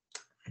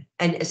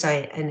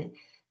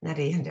not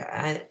Allende.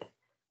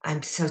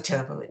 I'm so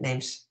terrible with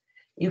names.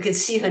 You can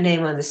see her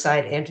name on the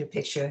side and her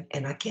picture,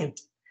 and I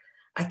can't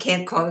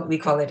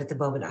recall it at the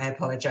moment. I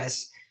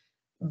apologize.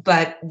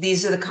 But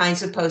these are the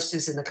kinds of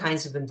posters and the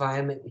kinds of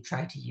environment we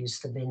try to use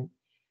them in.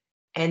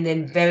 And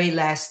then very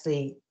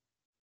lastly,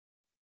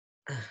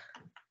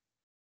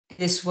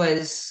 this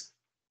was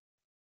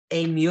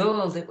a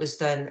mural that was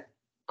done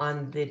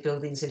on the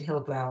buildings at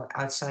Hillbrow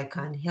outside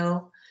Con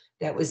Hill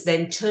that was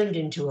then turned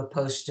into a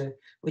poster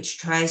which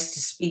tries to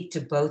speak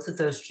to both of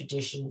those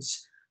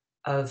traditions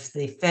of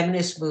the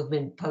feminist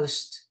movement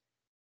post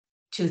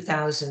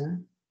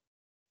 2000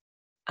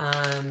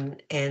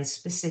 and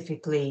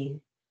specifically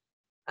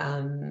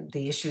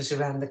the issues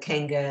around the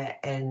Kenga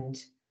and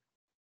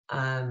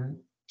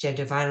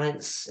gender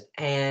violence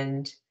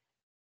and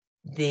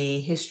the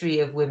history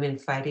of women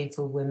fighting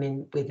for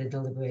women within the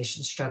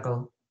liberation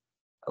struggle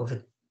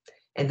over,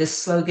 and this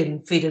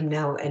slogan, freedom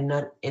now and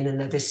not in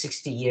another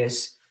 60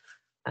 years,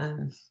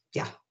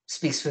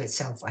 speaks for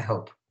itself, I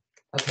hope.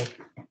 Okay,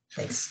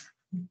 thanks.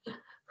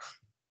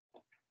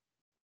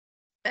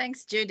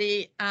 Thanks,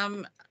 Judy.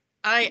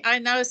 I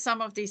know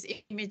some of these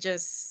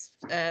images,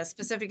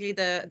 specifically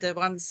the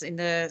ones in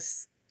the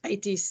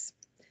 80s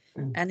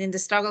and in the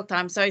struggle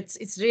time. So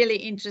it's really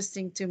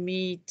interesting to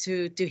me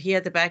to hear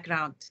the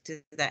background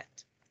to that.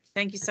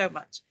 Thank you so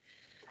much.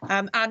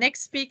 Our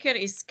next speaker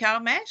is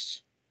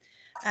Gouws.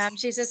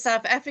 She's a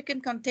South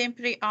African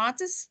contemporary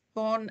artist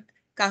born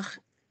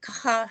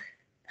Kahaogelo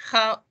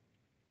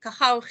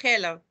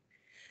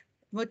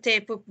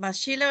Mutepu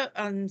Mashilo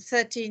on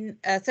 30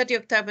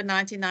 October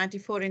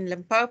 1994 in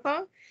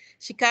Limpopo.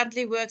 She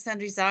currently works and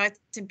resides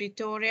in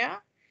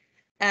Pretoria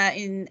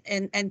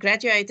and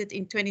graduated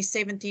in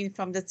 2017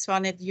 from the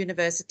Tshwane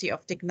University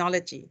of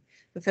Technology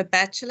with a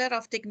Bachelor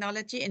of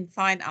Technology in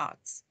Fine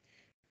Arts,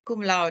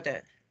 cum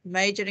laude,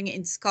 majoring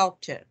in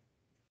sculpture.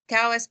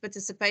 Gouws has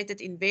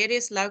participated in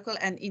various local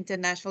and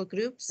international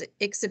groups,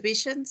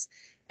 exhibitions,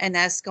 and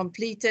has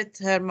completed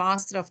her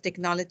Master of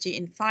Technology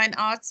in Fine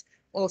Arts,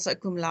 also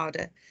cum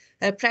laude.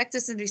 Her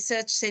practice and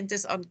research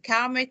centers on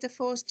cow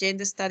metaphors,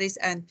 gender studies,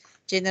 and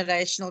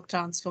generational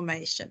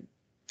transformation.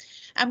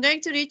 I'm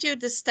going to read you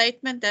the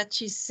statement that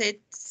she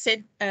sent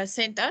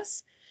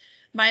us.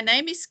 My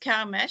name is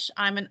Gouws.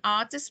 I'm an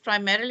artist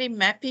primarily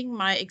mapping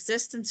my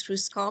existence through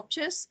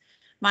sculptures.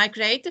 My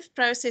creative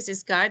process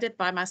is guided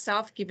by my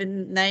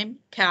self-given name,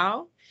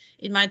 Cow.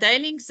 In my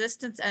daily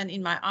existence and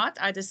in my art,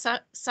 I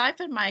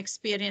decipher my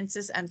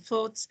experiences and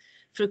thoughts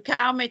through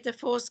cow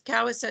metaphors,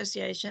 cow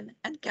association,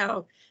 and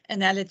cow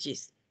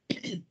analogies.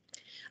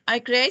 I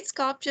create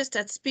sculptures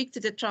that speak to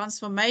the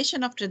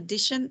transformation of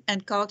tradition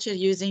and culture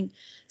using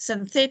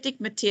synthetic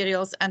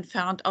materials and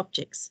found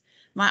objects.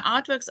 My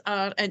artworks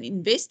are an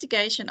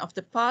investigation of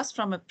the past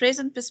from a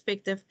present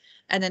perspective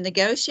and a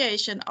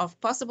negotiation of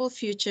possible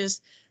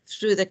futures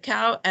through the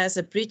cow as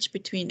a bridge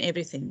between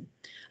everything.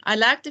 I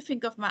like to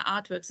think of my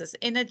artworks as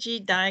energy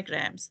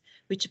diagrams,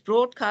 which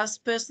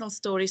broadcast personal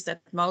stories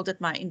that molded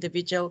my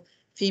individual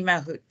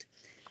femalehood.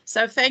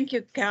 So thank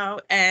you, Cow,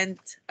 and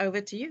over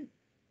to you.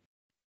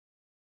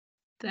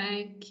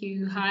 Thank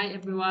you. Hi,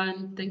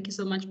 everyone. Thank you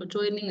so much for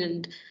joining,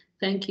 and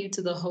thank you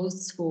to the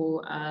hosts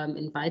for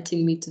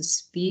inviting me to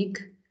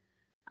speak.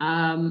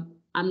 I'm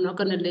not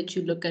going to let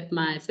you look at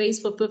my face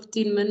for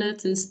 15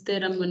 minutes.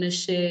 Instead, I'm going to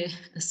share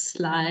a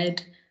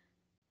slide.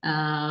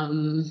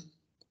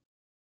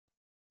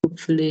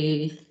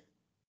 Hopefully,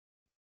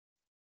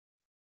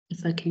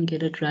 if I can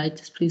get it right,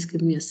 just please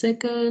give me a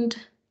second.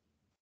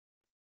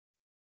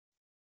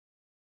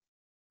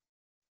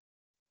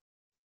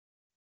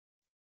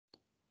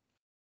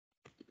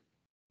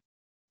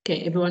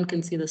 Okay, everyone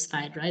can see the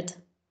slide, right?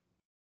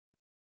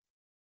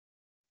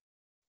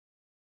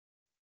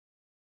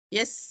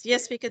 Yes,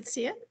 we can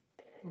see it.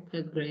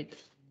 Okay, great.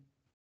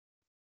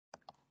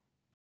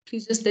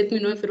 Please just let me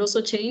know if it also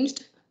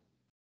changed.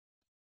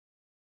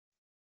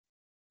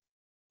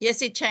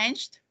 Yes, it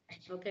changed.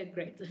 Okay,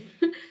 great.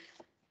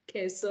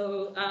 Okay,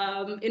 so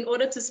in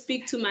order to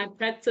speak to my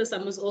practice, I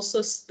must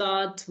also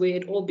start where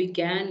it all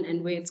began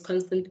and where it's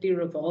constantly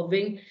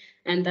revolving,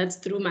 and that's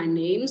through my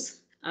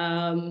names.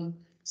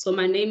 So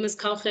my name is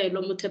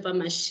Kaogelo Mutepa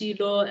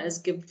Mashilo,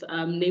 as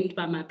named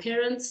by my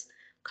parents.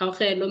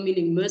 Kaogelo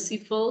meaning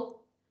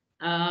merciful.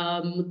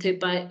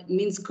 Mutepa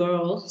means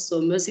girl, so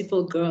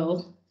merciful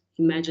girl,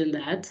 imagine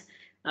that.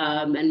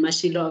 And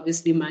Mashilo,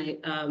 obviously my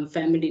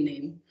family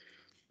name.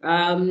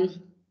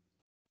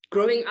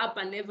 Growing up,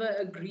 I never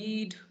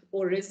agreed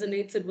or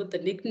resonated with the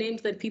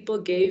nicknames that people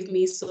gave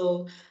me,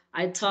 so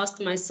I tasked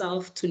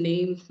myself to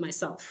name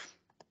myself.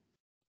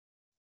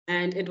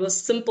 And it was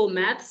simple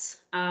maths.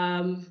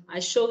 I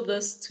show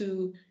this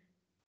to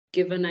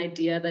give an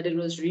idea that it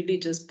was really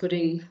just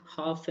putting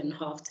half and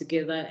half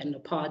together and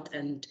apart,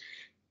 and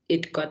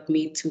it got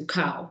me to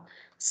cow.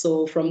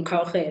 So from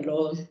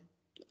Kaugelo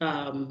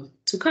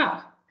to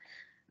cow.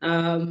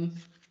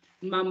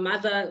 My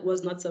mother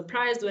was not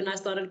surprised when I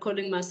started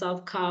calling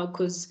myself cow,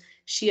 because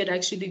she had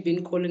actually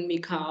been calling me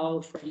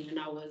cow from when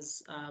I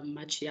was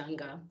much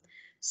younger.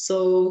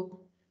 So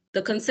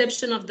the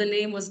conception of the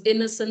name was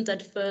innocent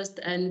at first,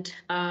 and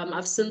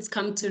I've since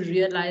come to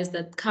realize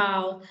that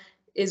cow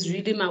is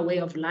really my way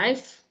of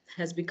life,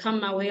 has become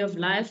my way of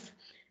life.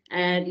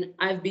 And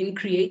I've been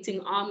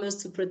creating armors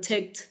to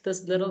protect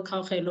this little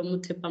Kaugelo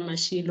Mutepa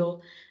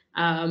Mashilo.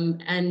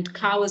 And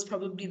cow is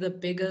probably the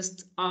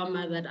biggest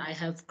armor that I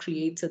have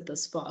created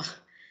thus far.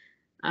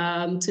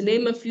 To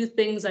name a few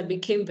things, I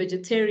became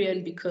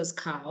vegetarian because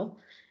cow.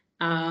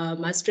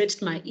 I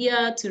stretched my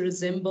ear to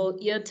resemble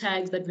ear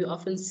tags that we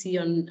often see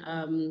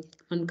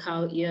on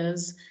cow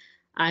ears.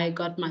 I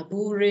got my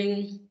bull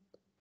ring.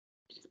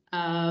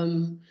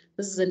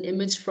 This is an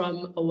image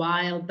from a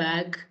while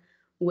back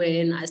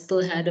when I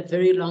still had a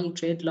very long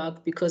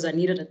dreadlock because I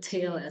needed a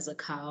tail as a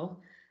cow.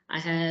 I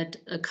had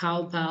a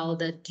cow bell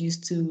that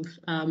used to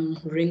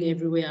ring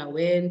everywhere I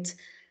went.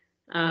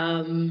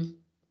 I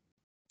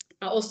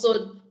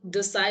also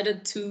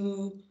decided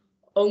to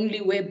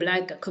only wear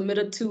black. I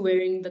committed to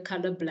wearing the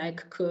color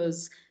black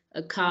because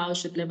a cow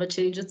should never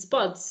change its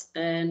spots.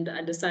 And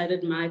I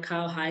decided my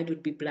cow hide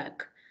would be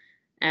black.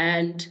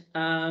 And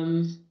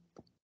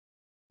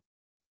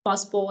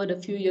fast forward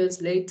a few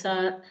years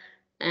later,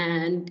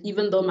 and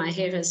even though my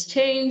hair has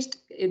changed,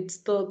 it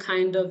still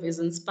kind of is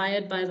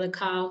inspired by the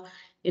cow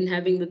in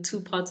having the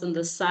two parts on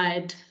the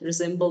side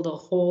resemble the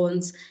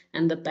horns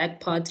and the back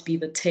part be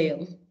the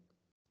tail.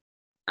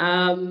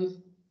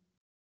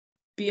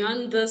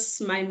 Beyond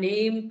this, my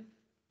name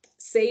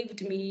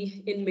saved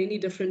me in many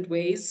different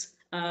ways.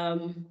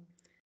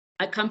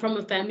 I come from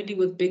a family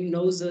with big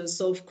noses,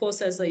 so of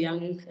course, as a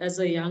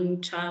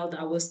young child,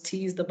 I was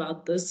teased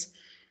about this.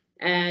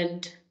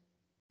 And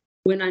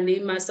when I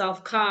named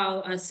myself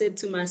Cow, I said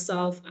to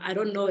myself, I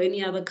don't know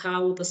any other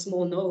cow with a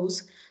small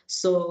nose,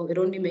 so it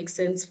only makes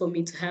sense for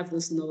me to have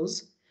this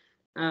nose.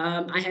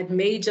 I had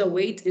major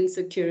weight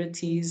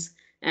insecurities,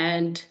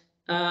 and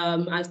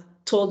I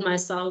told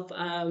myself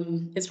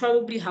it's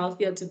probably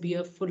healthier to be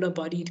a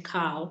fuller-bodied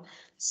cow,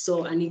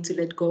 so I need to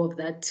let go of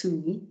that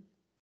too.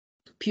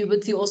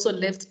 Puberty also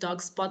left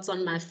dark spots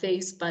on my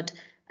face, but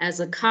as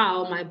a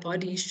cow, my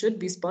body should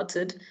be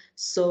spotted.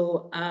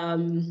 So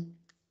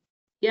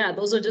yeah,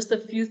 those are just a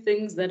few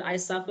things that I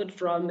suffered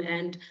from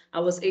and I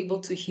was able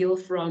to heal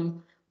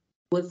from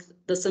with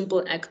the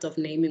simple act of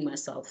naming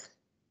myself.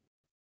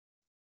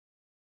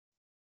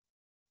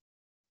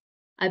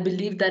 I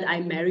believe that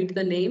I married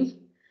the name,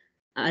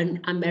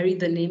 and I married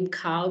the name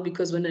Cow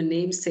because when a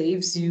name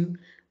saves you,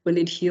 when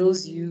it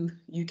heals you,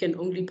 you can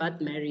only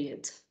but marry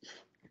it.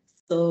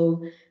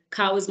 So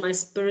Cow is my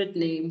spirit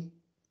name.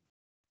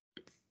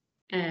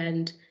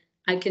 And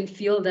I can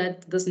feel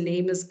that this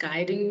name is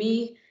guiding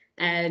me.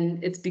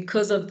 And it's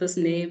because of this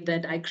name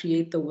that I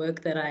create the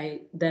work that I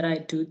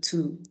do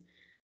too.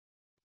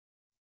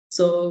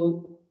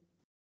 So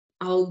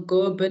I'll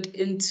go a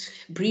bit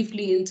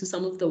briefly into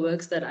some of the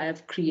works that I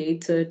have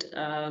created,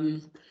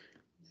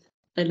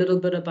 a little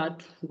bit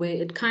about where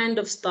it kind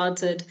of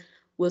started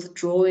with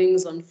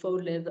drawings on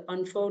faux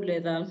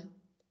leather.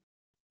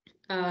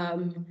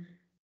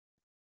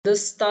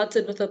 This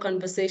started with a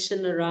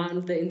conversation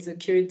around the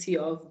insecurity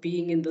of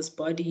being in this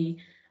body.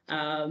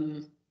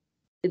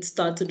 It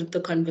started with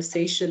the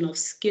conversation of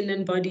skin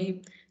and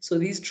body. So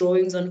these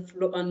drawings on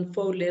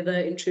faux leather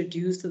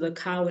introduced the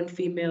cow and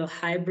female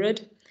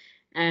hybrid.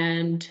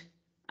 And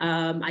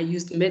I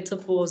used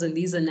metaphors and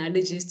these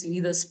analogies to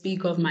either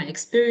speak of my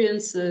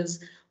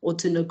experiences or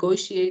to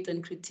negotiate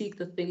and critique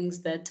the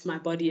things that my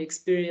body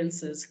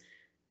experiences,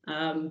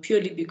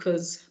 purely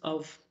because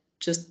of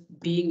just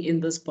being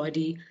in this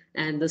body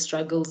and the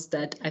struggles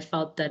that I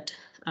felt that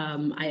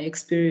I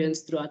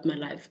experienced throughout my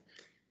life.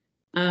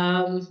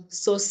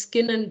 So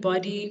skin and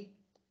body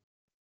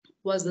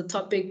was the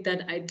topic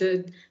that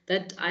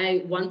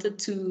I wanted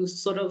to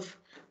sort of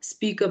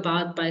speak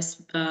about by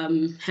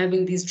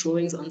having these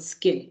drawings on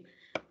skin.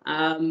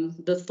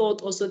 The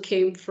thought also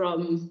came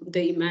from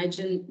the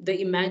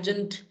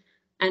imagined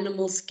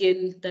animal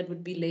skin that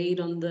would be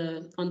laid on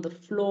the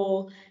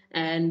floor,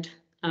 and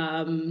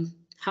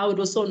how it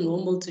was so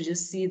normal to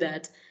just see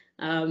that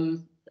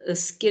the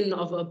skin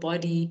of a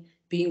body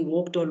being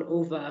walked all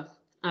over.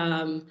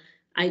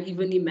 I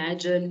even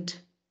imagined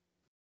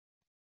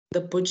the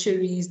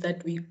butcheries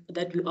that we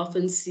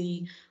often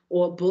see,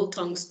 or a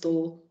biltong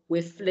store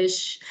where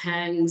flesh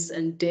hangs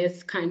and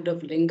death kind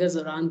of lingers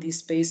around these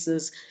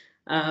spaces.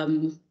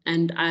 And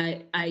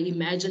I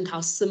imagined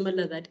how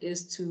similar that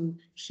is to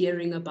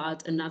hearing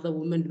about another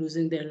woman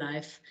losing their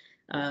life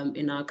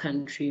in our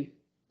country.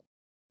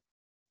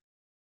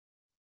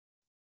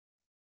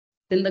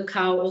 Then the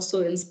cow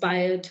also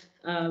inspired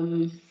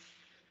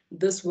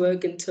this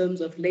work in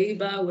terms of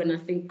labor, when I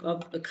think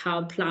of the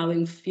cow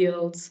plowing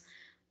fields,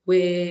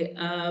 where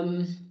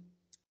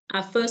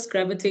I first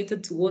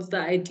gravitated towards the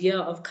idea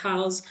of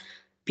cows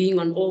being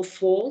on all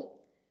four.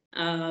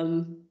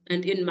 And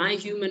in my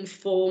human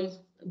form,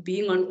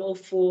 being on all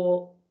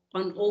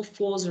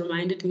fours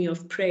reminded me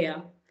of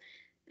prayer.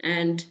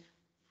 And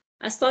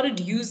I started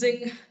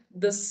using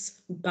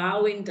this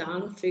bowing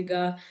down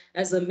figure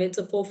as a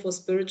metaphor for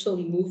spiritual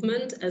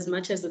movement, as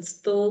much as it's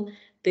still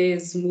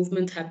there's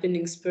movement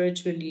happening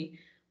spiritually.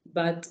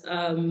 But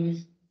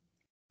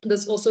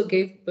this also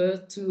gave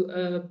birth to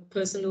a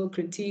personal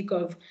critique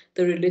of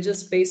the religious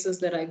spaces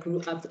that I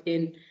grew up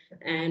in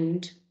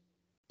and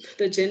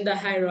the gender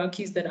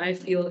hierarchies that I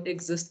feel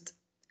exist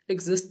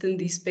in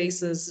these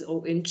spaces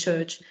or in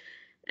church,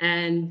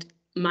 and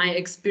my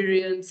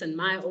experience and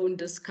my own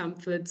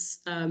discomforts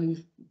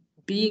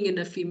being in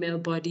a female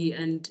body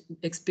and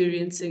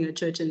experiencing a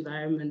church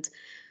environment.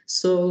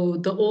 So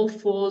the All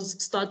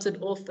Fours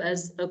started off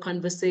as a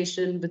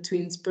conversation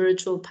between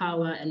spiritual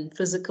power and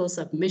physical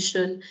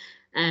submission,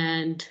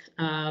 and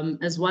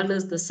as well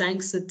as the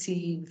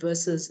sanctity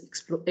versus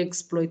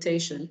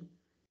exploitation.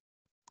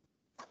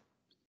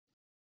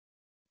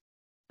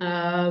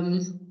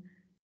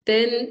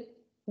 Then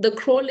the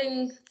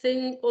crawling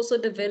thing also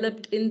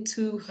developed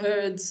into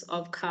herds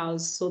of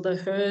cows. So the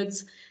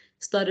herds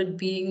started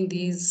being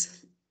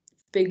these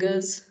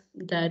figures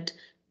that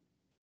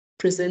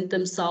present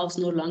themselves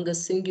no longer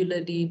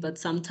singularly, but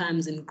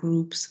sometimes in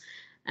groups.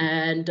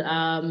 And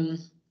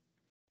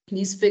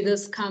these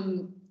figures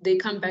come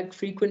back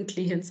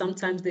frequently, and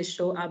sometimes they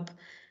show up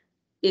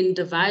in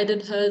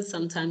divided herds,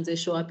 sometimes they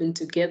show up in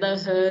together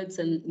herds,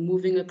 and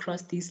moving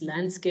across these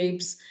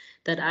landscapes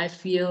that I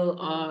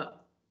feel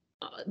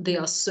they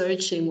are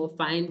searching or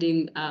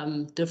finding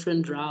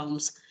different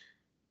realms.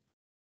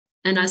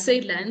 And I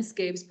say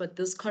landscapes, but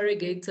this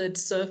corrugated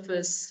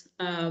surface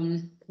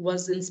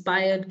was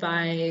inspired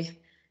by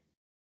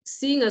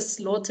seeing a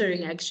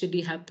slaughtering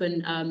actually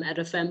happen at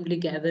a family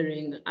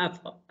gathering.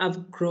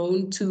 I've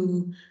grown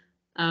to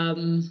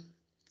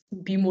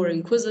be more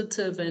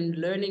inquisitive and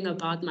learning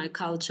about my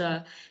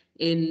culture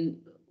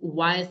in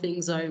why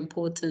things are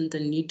important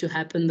and need to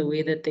happen the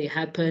way that they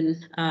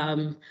happen.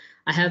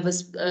 I have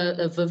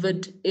a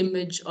vivid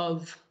image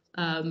of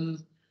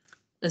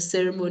a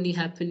ceremony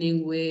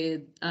happening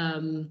where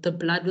the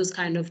blood was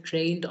kind of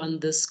drained on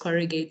this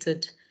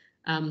corrugated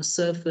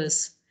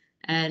surface.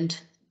 And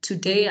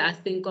today I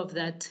think of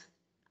that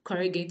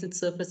corrugated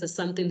surface as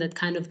something that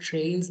kind of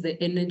drains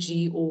the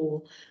energy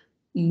or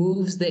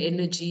moves the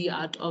energy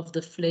out of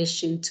the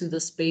flesh into the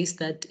space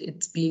that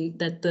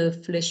that the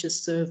flesh is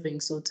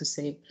serving, so to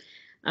say.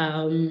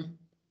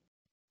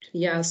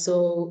 Yeah,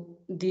 so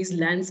these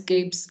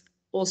landscapes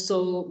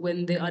also,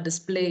 when they are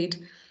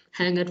displayed,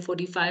 hang at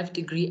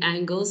 45-degree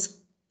angles.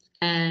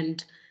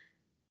 And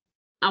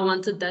I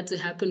wanted that to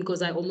happen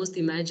because I almost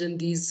imagine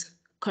these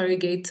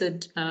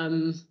corrugated,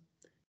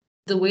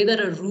 the way that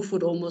a roof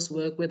would almost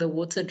work, where the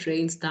water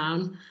drains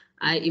down.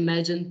 I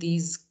imagine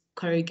these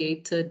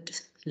corrugated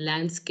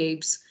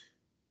landscapes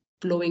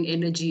flowing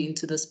energy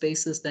into the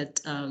spaces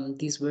that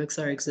these works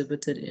are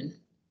exhibited in.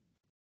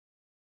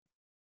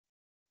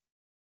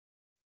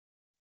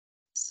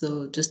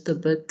 So just a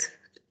bit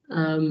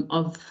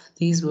of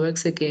these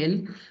works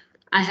again.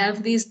 I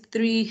have these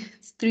three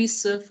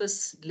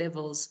surface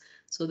levels.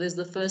 So there's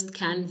the first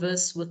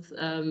canvas with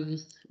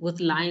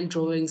line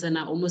drawings, and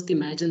I almost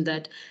imagine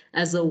that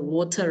as a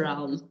water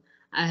realm.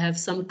 I have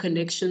some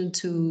connection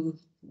to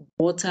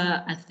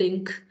water. I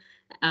think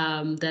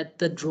that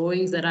the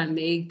drawings that I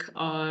make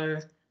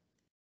are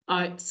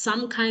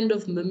some kind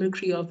of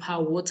mimicry of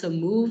how water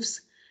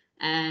moves.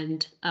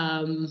 And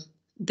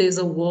there's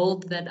a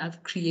world that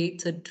I've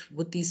created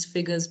with these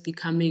figures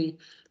becoming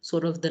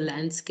sort of the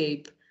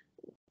landscape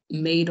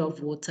made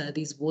of water,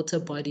 these water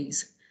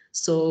bodies.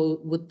 So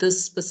with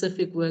this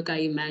specific work, I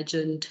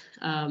imagined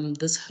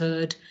this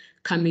herd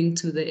coming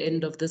to the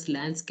end of this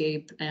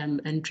landscape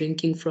and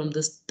drinking from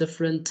this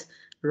different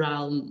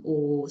realm,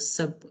 or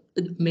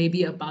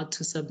maybe about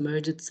to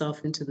submerge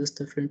itself into this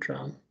different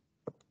realm.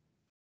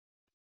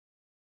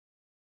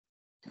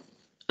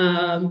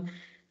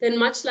 Then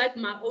much like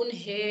my own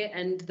hair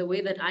and the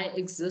way that I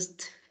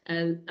exist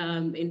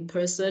in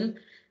person,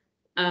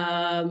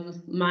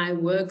 my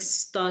works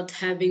start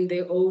having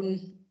their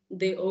own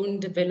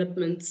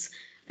developments,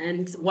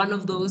 and one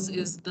of those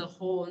is the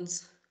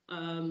horns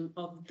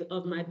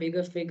of my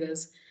bigger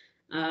figures.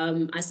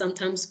 I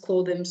sometimes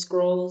call them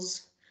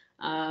scrolls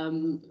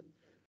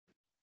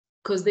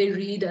because they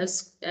read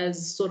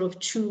as sort of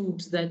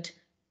tubes that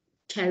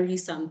carry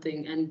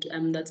something,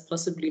 and that's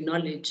possibly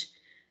knowledge.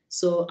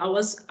 So I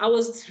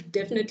was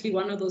definitely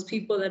one of those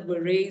people that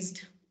were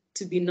raised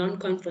to be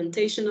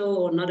non-confrontational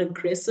or not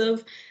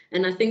aggressive.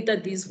 And I think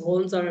that these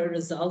horns are a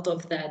result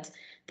of that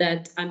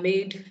I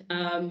made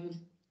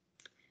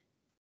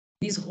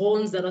these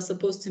horns that are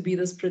supposed to be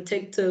this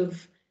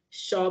protective,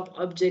 sharp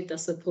object, I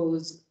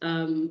suppose,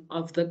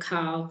 of the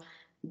cow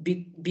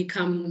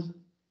become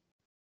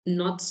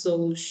not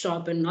so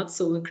sharp and not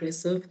so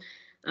aggressive.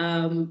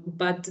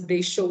 but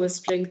they show a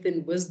strength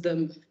in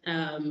wisdom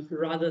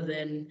rather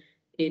than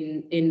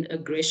in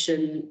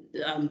aggression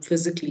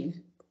physically.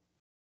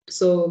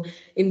 So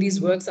in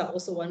these works, I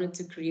also wanted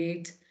to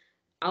create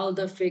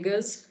elder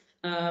figures,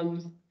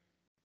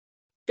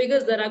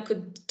 figures that I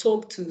could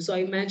talk to. So I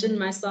imagine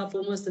myself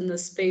almost in the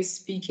space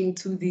speaking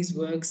to these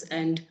works,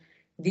 and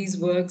these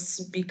works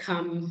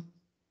become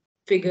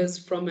figures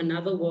from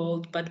another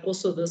world, but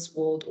also this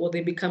world, or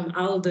they become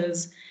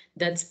elders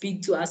that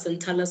speak to us and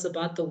tell us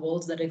about the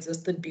worlds that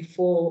existed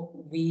before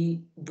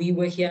we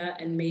were here,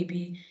 and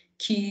maybe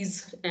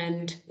keys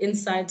and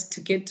insights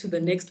to get to the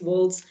next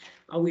worlds.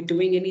 Are we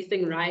doing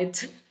anything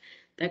right?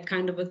 That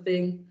kind of a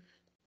thing.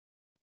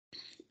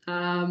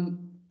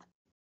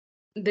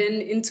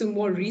 Then into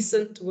more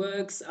recent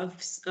works,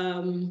 I've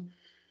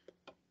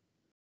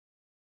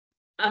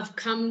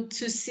come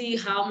to see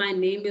how my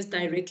name is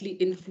directly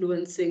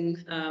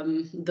influencing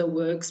the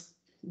works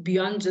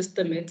beyond just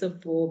the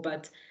metaphor,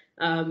 but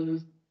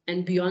and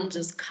beyond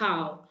just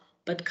cow.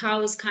 But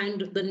cow is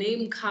kind of, the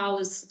name cow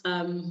is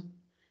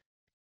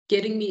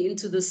getting me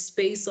into the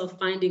space of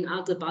finding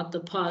out about the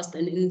past,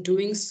 and in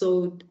doing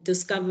so,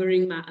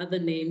 discovering my other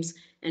names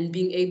and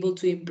being able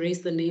to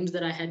embrace the names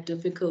that I had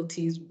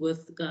difficulties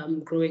with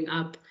growing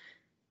up.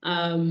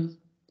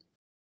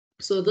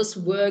 So this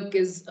work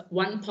is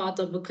one part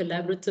of a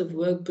collaborative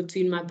work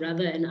between my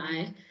brother and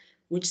I,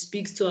 which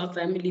speaks to our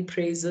family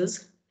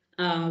praises.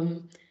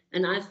 And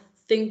I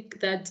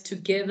think that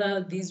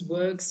together, these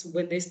works,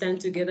 when they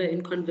stand together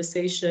in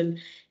conversation,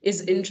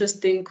 is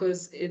interesting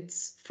because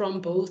it's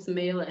from both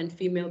male and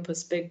female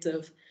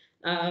perspective.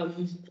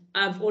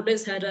 I've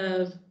always had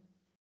a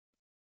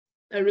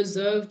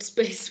reserved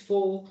space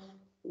for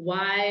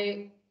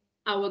why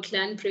our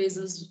clan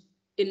praises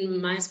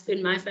in my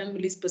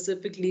family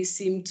specifically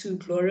seem to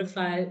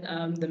glorify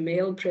the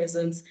male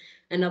presence,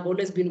 and I've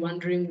always been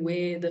wondering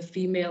where the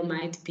female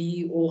might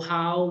be, or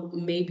how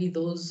maybe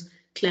those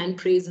clan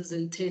praises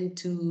intend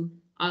to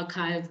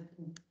archive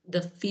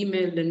the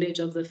female lineage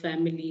of the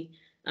family.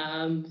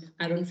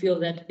 I don't feel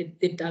that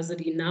it does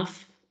it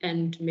enough,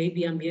 and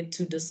maybe I'm yet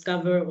to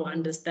discover or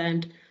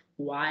understand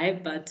why,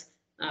 but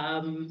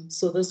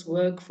so this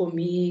work for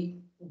me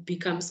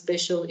becomes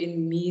special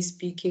in me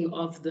speaking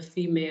of the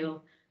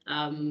female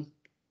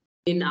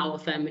in our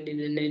family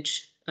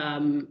lineage,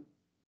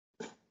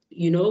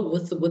 you know,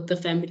 with the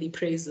family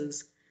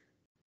praises.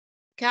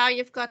 Cow,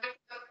 you've got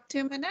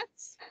 2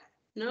 minutes?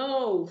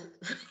 No.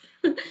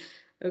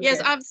 Okay.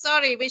 Yes, I'm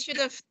sorry. We should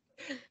have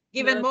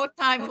given more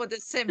time for the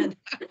seminar.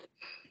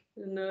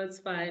 No, it's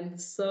fine.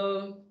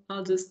 So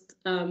I'll just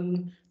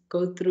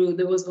go through.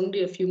 There was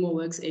only a few more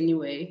works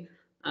anyway.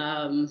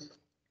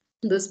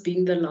 This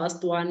being the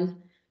last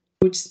one,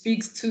 which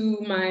speaks to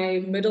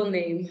my middle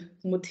name,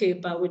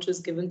 Mutepa, which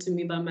was given to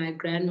me by my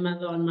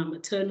grandmother on my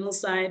maternal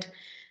side.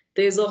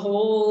 There's a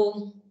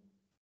whole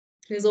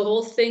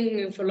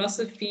thing, a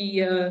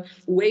philosophy,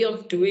 way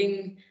of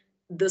doing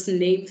this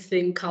name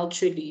thing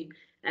culturally.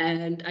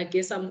 And I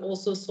guess I'm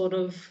also sort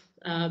of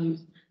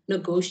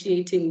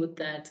negotiating with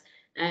that.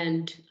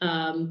 And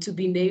to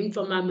be named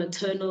from my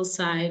maternal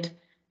side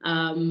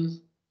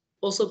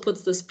also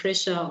puts this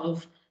pressure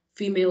of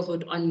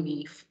femalehood on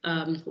me,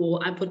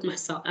 or I put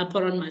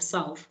on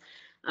myself.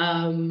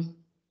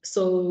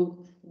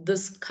 So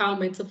this cow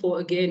metaphor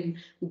again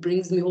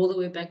brings me all the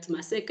way back to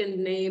my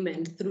second name,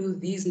 and through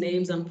these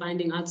names I'm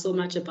finding out so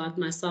much about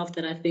myself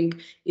that I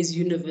think is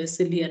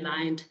universally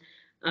aligned.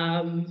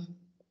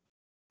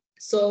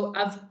 So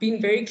I've been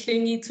very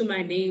clingy to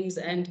my names,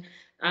 and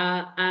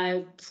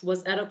I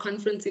was at a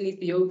conference in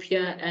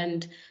Ethiopia,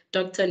 and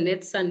Dr.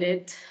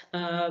 Netsanet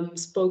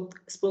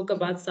spoke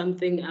about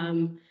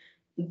something.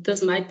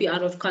 This might be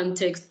out of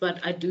context, but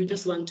I do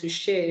just want to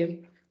share.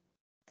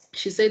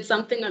 She said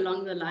something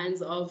along the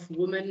lines of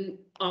women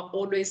are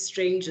always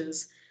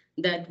strangers,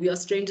 that we are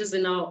strangers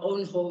in our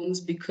own homes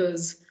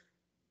because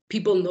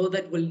people know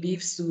that we'll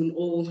leave soon,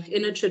 or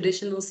in a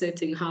traditional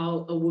setting,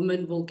 how a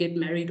woman will get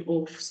married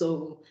off.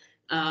 So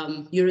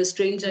you're a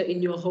stranger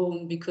in your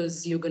home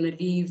because you're going to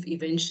leave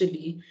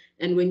eventually.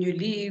 And when you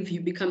leave,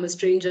 you become a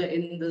stranger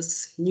in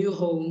this new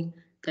home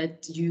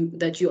that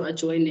you are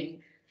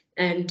joining.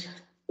 And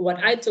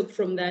what I took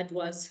from that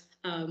was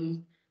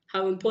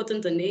how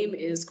important the name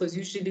is, because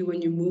usually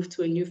when you move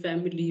to a new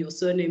family, your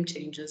surname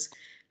changes.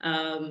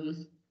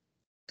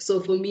 So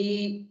for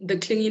me, the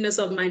clinginess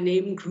of my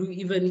name grew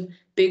even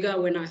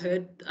bigger when I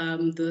heard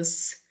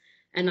this.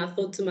 And I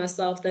thought to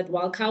myself that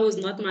while Cow is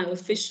not my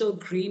official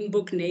Green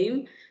Book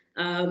name,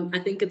 I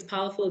think it's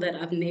powerful that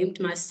I've named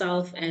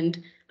myself,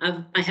 and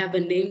I have a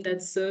name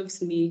that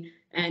serves me,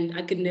 and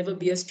I could never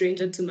be a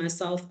stranger to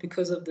myself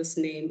because of this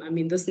name. I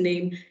mean, this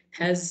name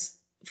has,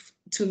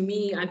 to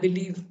me, I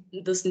believe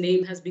this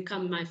name has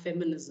become my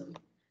feminism.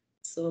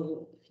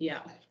 So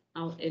yeah,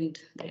 I'll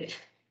end there.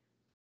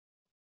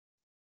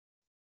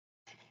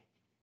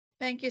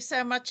 Thank you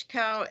so much,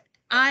 Cow.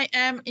 I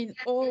am in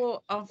awe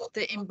of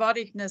the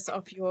embodiedness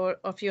of your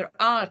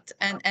art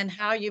and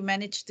how you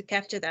managed to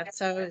capture that.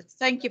 So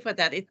thank you for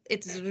that.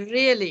 It's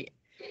really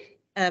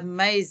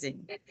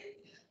amazing.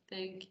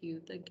 Thank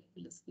you for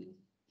listening.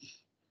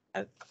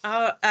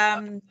 Our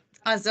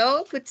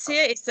Azille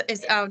Coetzee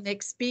is our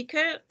next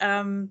speaker.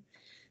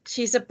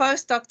 She's a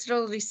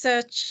postdoctoral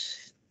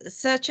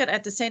researcher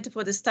at the Center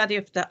for the Study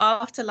of the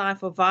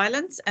Afterlife of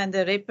Violence and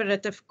the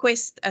Reparative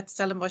Quest at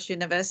Stellenbosch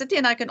University.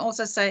 And I can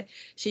also say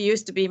she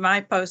used to be my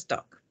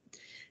postdoc.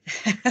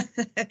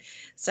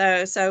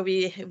 so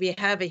we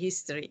have a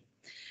history.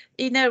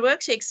 In her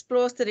work, she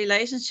explores the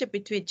relationship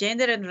between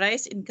gender and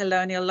race in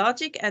colonial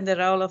logic and the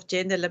role of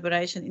gender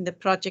liberation in the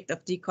project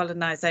of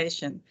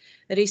decolonization.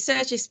 The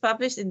research is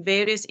published in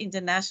various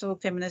international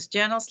feminist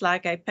journals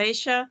like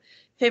Hypatia,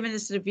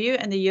 Feminist Review,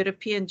 and the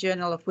European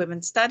Journal of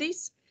Women's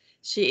Studies.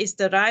 She is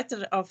the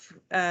writer of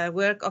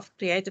work of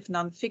creative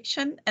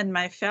nonfiction and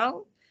My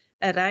Vel,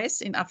 A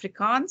Reis in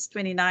Afrikaans,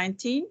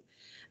 2019,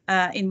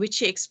 in which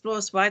she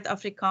explores white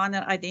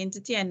Afrikaner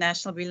identity and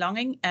national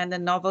belonging, and the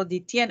novel Die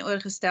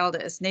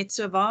Teenoorgestelde is Net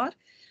So Waar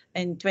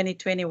in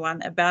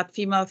 2021 about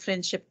female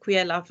friendship,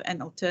 queer love,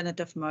 and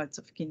alternative modes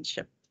of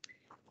kinship.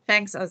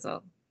 Thanks,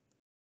 Azille.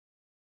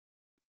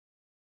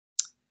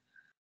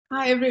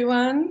 Hi,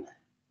 everyone.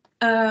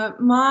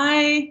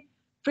 My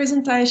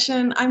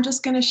presentation, I'm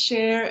just going to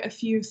share a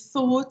few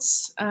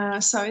thoughts,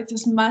 so it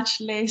is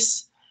much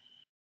less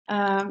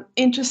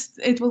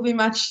it will be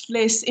much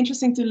less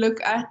interesting to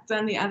look at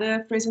than the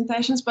other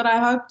presentations, but I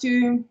hope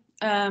to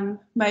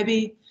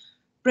maybe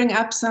bring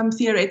up some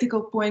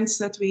theoretical points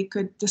that we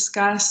could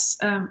discuss.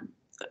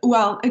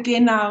 Well,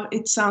 again, now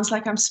it sounds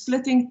like I'm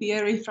splitting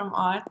theory from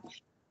art,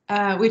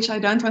 which I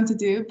don't want to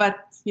do, but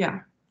yeah,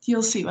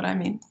 you'll see what I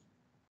mean.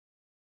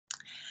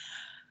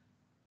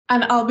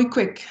 And I'll be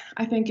quick.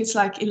 I think it's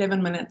like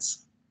 11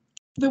 minutes.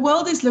 The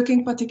world is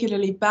looking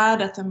particularly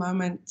bad at the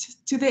moment,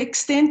 to the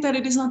extent that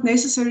it is not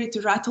necessary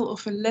to rattle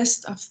off a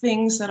list of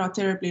things that are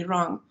terribly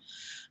wrong.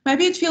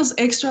 Maybe it feels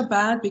extra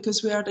bad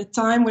because we are at a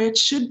time where it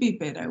should be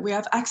better. We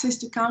have access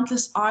to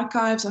countless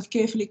archives of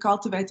carefully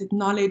cultivated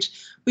knowledge.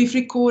 We've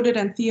recorded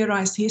and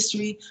theorized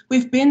history.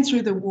 We've been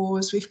through the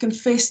wars. We've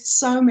confessed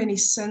so many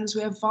sins.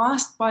 We have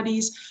vast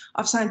bodies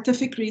of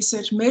scientific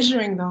research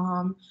measuring the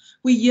harm.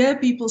 We hear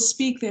people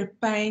speak their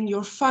pain.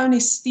 Your phone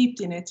is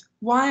steeped in it.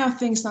 Why are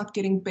things not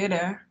getting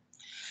better?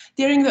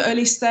 During the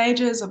early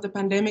stages of the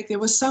pandemic, there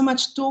was so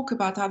much talk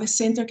about how the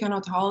center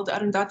cannot hold.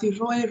 Arundhati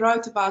Roy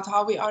wrote about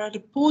how we are at a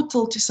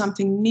portal to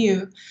something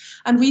new.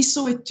 And we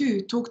saw it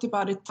too, talked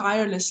about it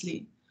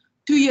tirelessly.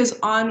 2 years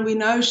on, we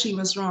know she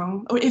was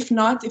wrong. Or if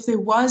not, if there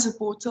was a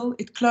portal,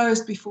 it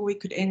closed before we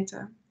could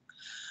enter.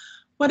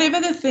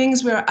 Whatever the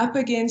things we're up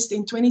against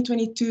in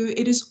 2022,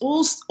 it is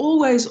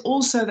always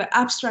also the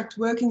abstract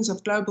workings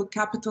of global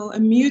capital, a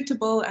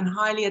mutable and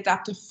highly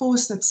adaptive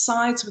force that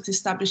sides with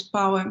established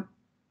power,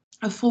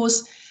 a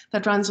force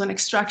that runs on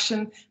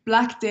extraction,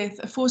 Black Death,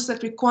 a force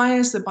that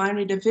requires the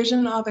binary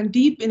division of and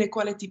deep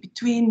inequality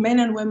between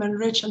men and women,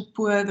 rich and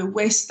poor, the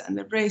West and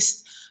the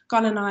rest,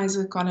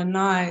 colonizer,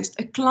 colonized,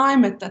 a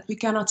climate that we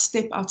cannot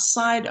step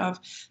outside of,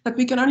 that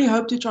we can only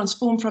hope to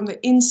transform from the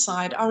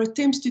inside, our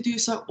attempts to do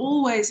so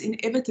always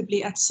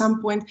inevitably at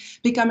some point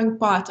becoming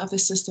part of the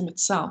system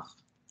itself.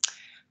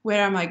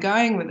 Where am I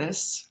going with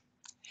this?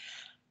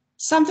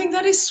 Something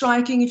that is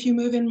striking if you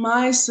move in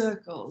my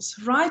circles,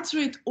 right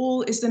through it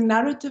all, is the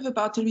narrative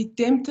about the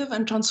redemptive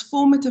and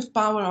transformative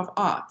power of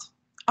art.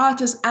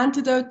 Art as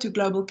antidote to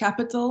global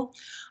capital,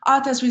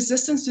 art as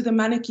resistance to the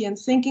Manichaean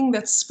thinking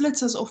that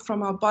splits us off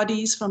from our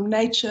bodies, from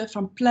nature,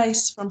 from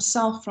place, from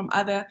self, from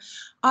other,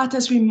 art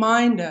as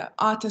reminder,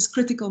 art as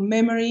critical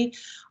memory,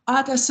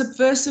 art as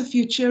subversive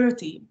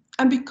futurity.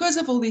 And because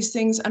of all these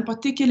things, and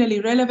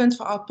particularly relevant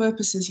for our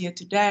purposes here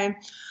today,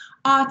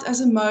 art as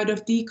a mode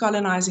of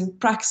decolonizing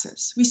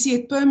praxis. We see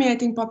it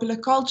permeating popular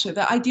culture,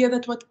 the idea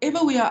that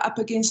whatever we are up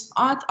against,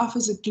 art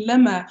offers a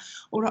glimmer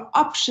or an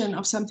option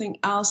of something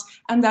else,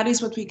 and that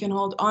is what we can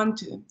hold on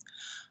to.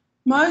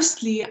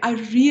 Mostly, I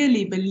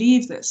really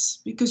believe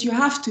this, because you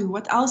have to,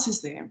 what else is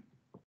there?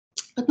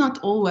 But not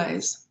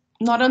always.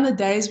 Not on the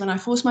days when I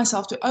force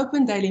myself to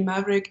open Daily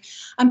Maverick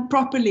and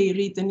properly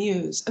read the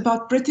news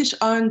about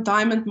British-owned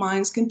diamond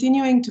mines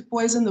continuing to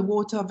poison the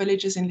water of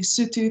villages in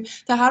Lesotho,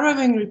 the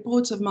harrowing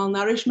reports of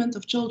malnourishment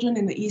of children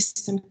in the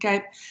Eastern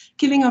Cape,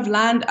 killing of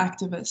land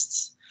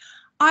activists.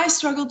 I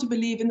struggle to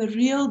believe in the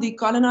real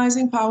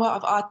decolonizing power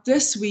of art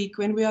this week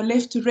when we are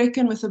left to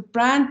reckon with a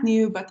brand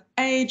new but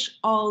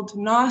age-old,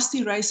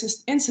 nasty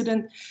racist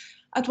incident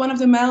at one of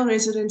the male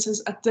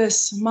residences at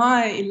this,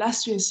 my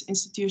illustrious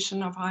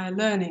institution of higher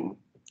learning.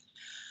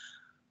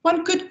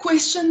 One could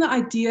question the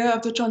idea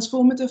of the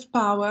transformative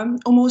power,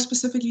 or more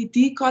specifically,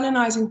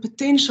 decolonizing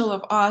potential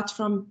of art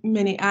from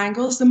many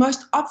angles. The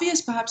most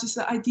obvious, perhaps, is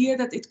the idea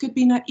that it could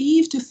be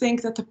naive to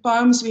think that the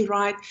poems we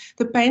write,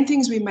 the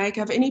paintings we make,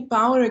 have any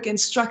power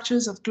against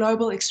structures of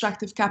global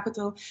extractive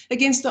capital,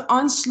 against the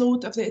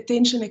onslaught of the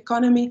attention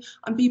economy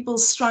on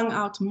people's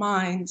strung-out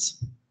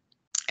minds,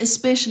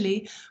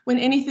 especially when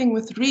anything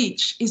with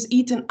reach is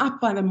eaten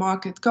up by the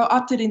market,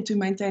 co-opted into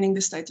maintaining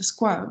the status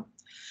quo.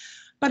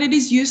 But it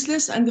is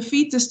useless and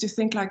defeatist to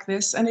think like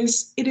this, and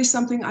it is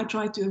something I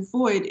try to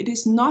avoid. It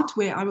is not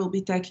where I will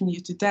be taking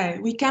you today.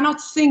 We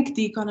cannot think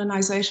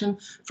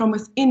decolonization from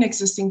within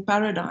existing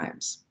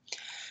paradigms.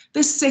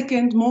 The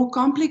second, more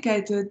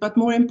complicated but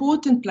more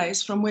important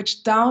place from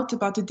which doubt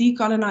about the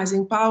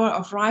decolonizing power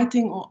of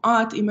writing or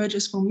art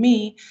emerges for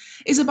me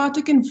is about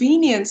the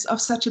convenience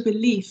of such a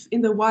belief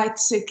in the white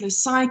settler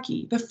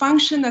psyche, the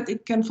function that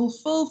it can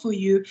fulfill for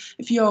you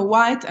if you are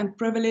white and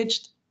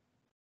privileged,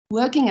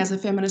 working as a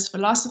feminist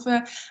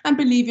philosopher, and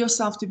believe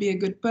yourself to be a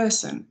good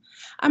person.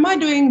 Am I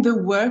doing the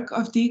work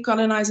of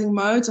decolonizing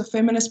modes of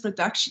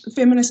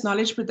feminist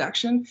knowledge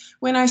production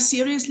when I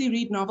seriously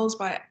read novels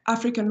by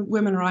African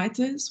women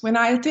writers, when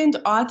I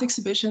attend art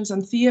exhibitions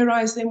and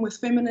theorize them with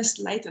feminists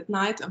late at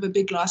night over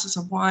big glasses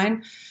of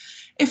wine,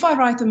 if I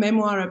write a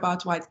memoir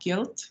about white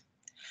guilt,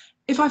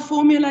 if I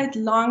formulate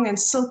long and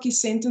silky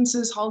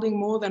sentences holding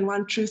more than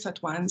one truth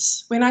at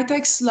once, when I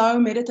take slow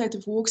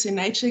meditative walks in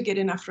nature, get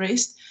enough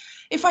rest,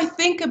 if I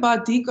think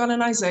about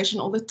decolonization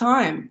all the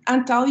time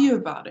and tell you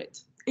about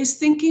it, is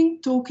thinking,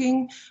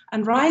 talking,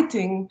 and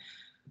writing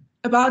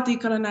about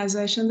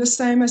decolonization the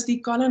same as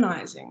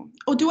decolonizing?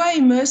 Or do I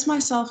immerse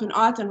myself in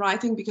art and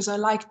writing because I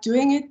like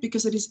doing it,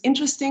 because it is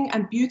interesting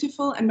and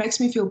beautiful and makes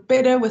me feel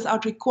better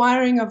without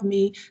requiring of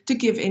me to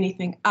give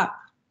anything up?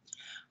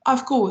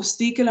 Of course,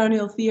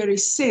 decolonial theory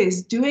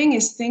says doing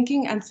is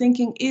thinking and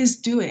thinking is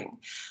doing.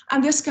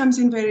 And this comes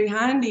in very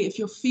handy if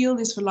your field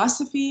is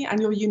philosophy and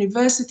your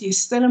university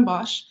is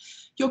Stellenbosch,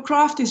 your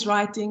craft is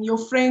writing, your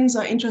friends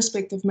are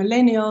introspective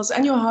millennials,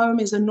 and your home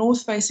is a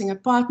north-facing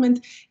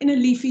apartment in a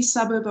leafy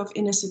suburb of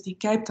inner city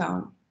Cape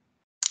Town.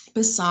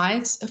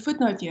 Besides, a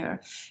footnote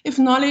here, if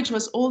knowledge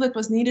was all that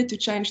was needed to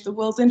change the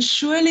world, then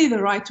surely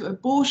the right to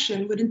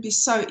abortion wouldn't be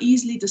so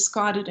easily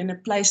discarded in a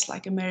place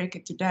like America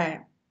today.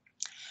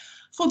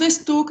 For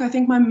this talk, I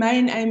think my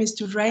main aim is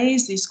to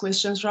raise these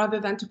questions rather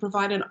than to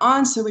provide an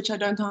answer, which I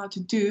don't know how to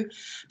do.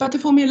 But in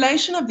the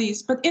formulation of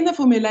these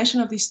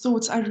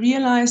thoughts, I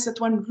realized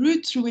that one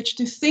route through which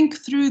to think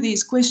through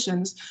these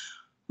questions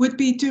would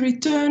be to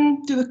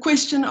return to the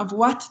question of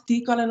what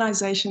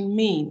decolonization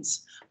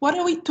means. What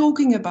are we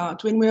talking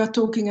about when we are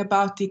talking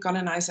about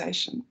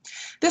decolonization?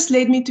 This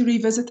led me to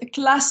revisit a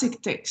classic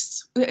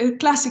text,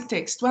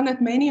 one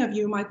that many of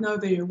you might know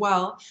very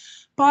well,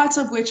 parts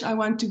of which I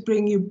want to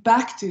bring you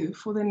back to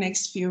for the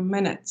next few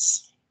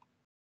minutes.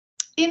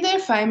 In their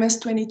famous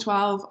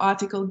 2012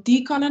 article,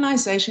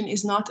 Decolonization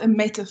is Not a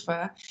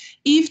Metaphor,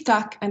 Eve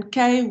Tuck and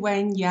Kay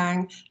Wayne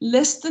Yang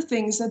list the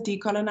things that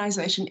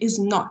decolonization is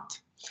not.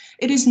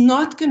 It is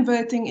not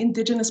converting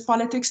indigenous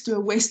politics to a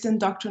Western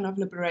doctrine of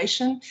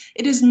liberation.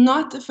 It is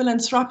not a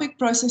philanthropic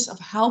process of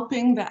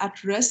helping the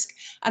at-risk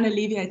and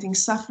alleviating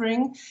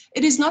suffering.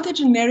 It is not a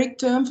generic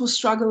term for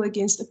struggle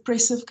against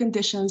oppressive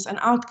conditions and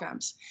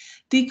outcomes.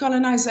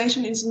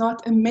 Decolonization is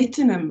not a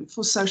metonym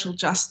for social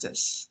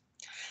justice.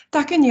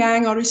 Tuck and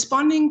Yang are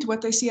responding to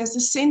what they see as the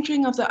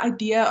centering of the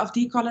idea of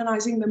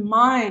decolonizing the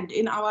mind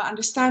in our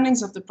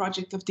understandings of the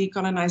project of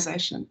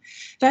decolonization.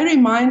 They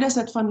remind us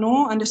that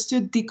Fanon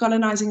understood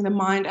decolonizing the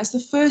mind as the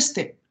first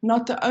step,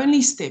 not the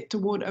only step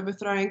toward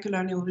overthrowing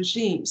colonial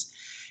regimes.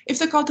 If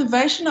the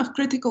cultivation of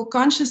critical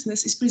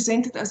consciousness is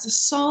presented as the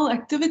sole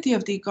activity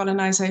of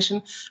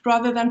decolonization,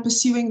 rather than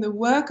pursuing the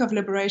work of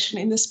liberation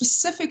in the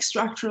specific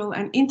structural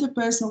and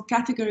interpersonal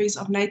categories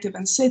of native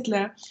and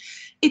settler,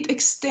 it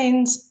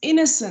extends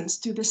innocence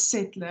to the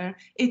settler.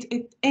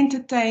 It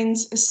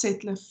entertains a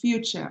settler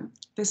future.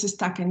 This is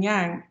Tuck and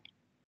Yang.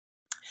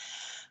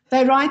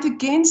 They write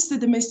against the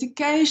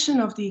domestication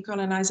of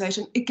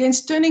decolonization,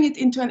 against turning it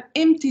into an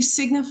empty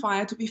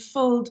signifier to be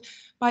filled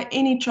by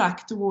any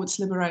track towards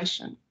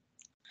liberation.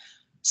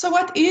 So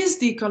what is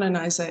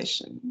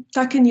decolonization?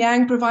 Tuck and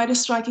Yang provide a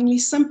strikingly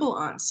simple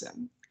answer.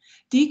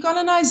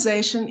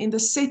 Decolonization in the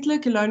settler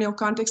colonial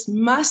context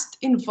must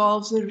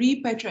involve the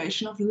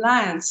repatriation of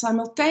land,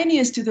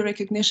 simultaneous to the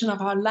recognition of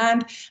how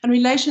land and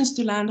relations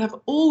to land have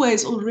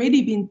always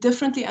already been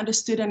differently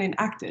understood and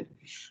enacted.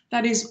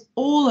 That is,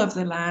 all of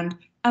the land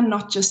and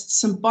not just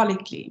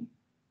symbolically.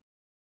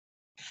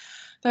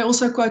 They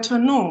also quote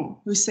Fanon,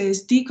 who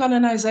says,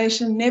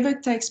 decolonization never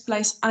takes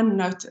place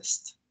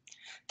unnoticed.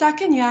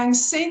 Tuck and Yang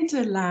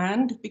center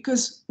land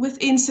because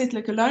within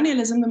settler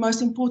colonialism, the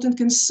most important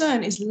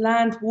concern is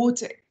land,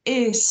 water,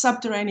 air,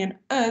 subterranean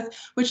earth,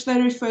 which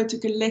they refer to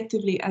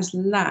collectively as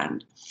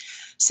land.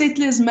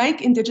 Settlers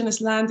make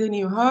indigenous land their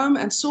new home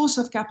and source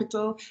of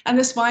capital, and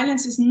this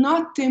violence is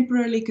not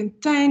temporarily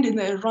contained in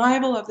the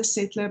arrival of the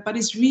settler, but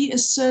is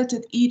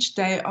reasserted each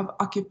day of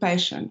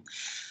occupation.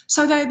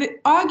 So they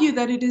argue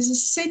that it is a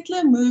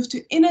settler move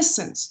to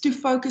innocence to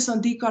focus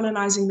on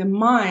decolonizing the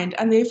mind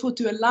and therefore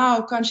to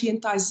allow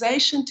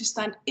conscientization to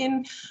stand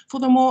in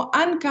for the more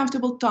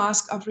uncomfortable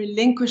task of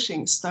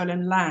relinquishing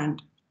stolen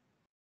land.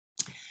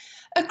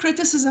 A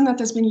criticism that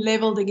has been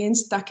leveled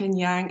against Tak and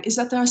Yang is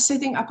that they are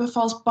setting up a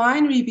false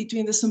binary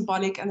between the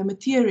symbolic and the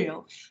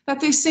material, that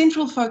their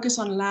central focus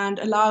on land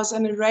allows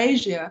an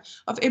erasure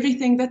of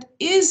everything that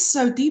is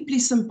so deeply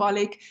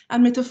symbolic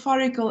and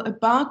metaphorical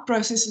about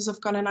processes of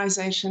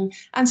colonization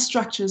and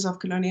structures of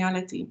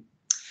coloniality.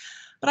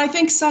 But I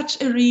think such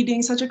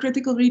a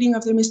critical reading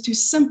of them is too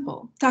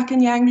simple. Tak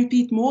and Yang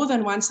repeat more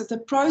than once that the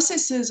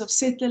processes of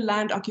settler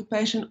land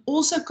occupation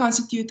also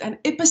constitute an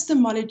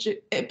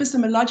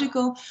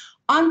epistemological,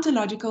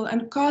 ontological,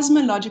 and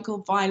cosmological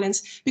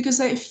violence because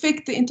they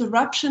affect the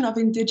interruption of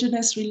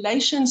indigenous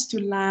relations to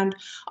land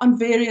on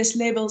various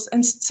levels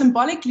and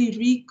symbolically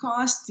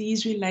recast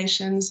these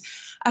relations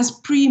as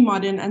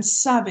pre-modern and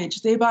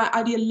savage, thereby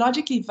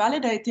ideologically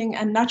validating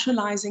and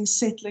naturalizing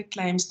settler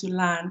claims to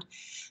land.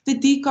 The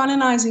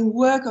decolonizing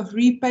work of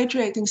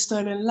repatriating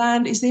stolen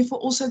land is therefore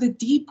also the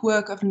deep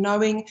work of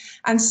knowing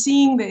and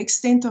seeing the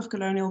extent of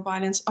colonial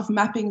violence, of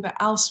mapping the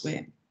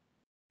elsewhere.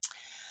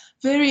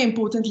 Very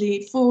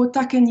importantly, for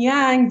Tak and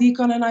Yang,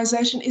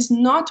 decolonization is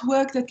not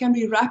work that can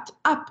be wrapped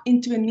up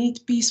into a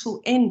neat,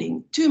 peaceful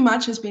ending. Too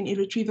much has been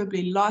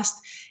irretrievably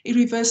lost,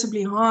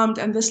 irreversibly harmed,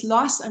 and this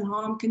loss and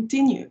harm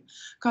continue.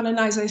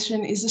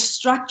 Colonization is a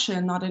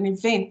structure, not an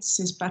event,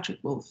 says Patrick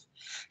Wolf.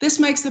 This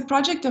makes the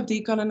project of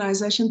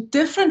decolonization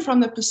different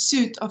from the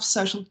pursuit of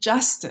social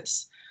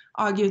justice,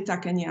 argued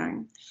Tak and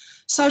Yang.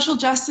 Social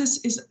justice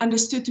is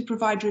understood to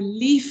provide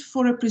relief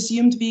for a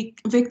presumed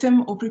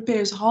victim or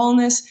prepares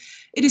wholeness.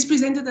 It is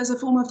presented as a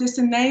form of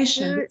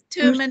destination.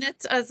 Two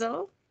minutes,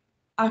 Azille.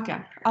 Okay,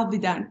 I'll be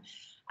done.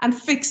 And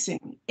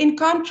fixing. In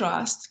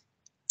contrast,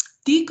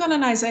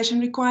 decolonization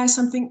requires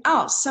something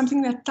else,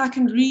 something that Tak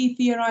and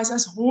re-theorize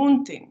as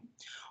haunting.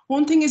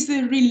 Haunting is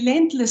the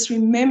relentless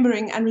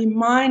remembering and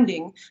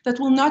reminding that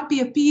will not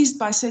be appeased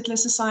by settler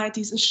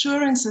society's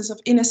assurances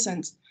of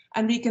innocence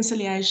and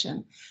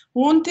reconciliation.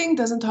 Haunting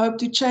doesn't hope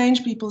to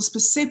change people's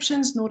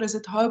perceptions, nor does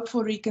it hope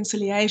for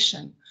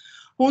reconciliation.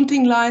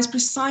 Haunting lies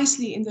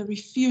precisely in the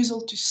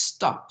refusal to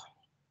stop.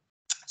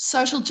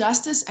 Social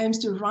justice aims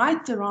to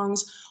right the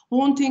wrongs.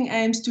 Haunting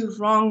aims to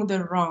wrong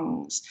the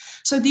wrongs.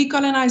 So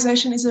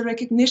decolonization is a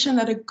recognition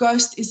that a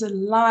ghost is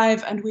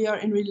alive and we are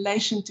in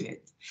relation to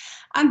it.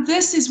 And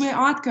this is where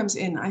art comes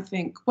in, I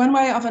think, one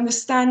way of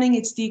understanding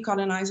its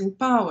decolonizing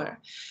power.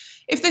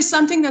 If there's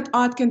something that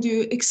art can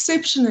do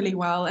exceptionally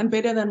well and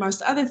better than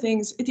most other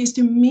things, it is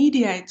to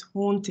mediate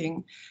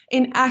haunting,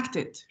 enact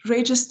it,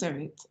 register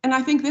it. And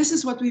I think this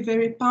is what we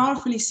very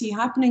powerfully see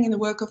happening in the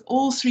work of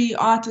all three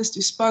artists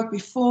who spoke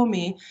before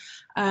me.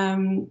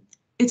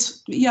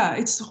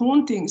 It's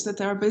hauntings that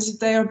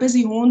they are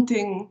busy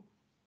haunting,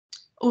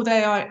 or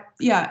they are,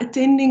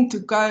 attending to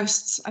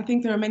ghosts. I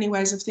think there are many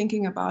ways of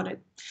thinking about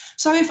it.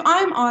 So if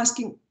I'm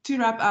asking, to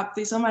wrap up,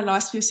 these are my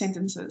last few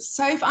sentences.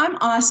 So if I'm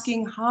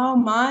asking how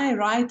my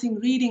writing,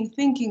 reading,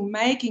 thinking,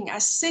 making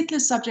as settler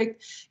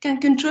subject can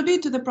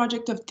contribute to the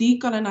project of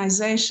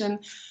decolonization,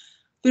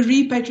 the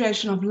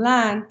repatriation of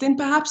land, then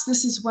perhaps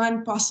this is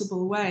one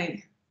possible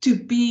way: to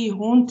be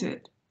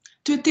haunted.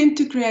 To attempt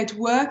to create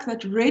work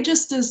that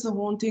registers the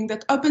haunting,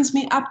 that opens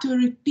me up to a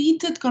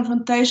repeated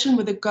confrontation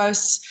with the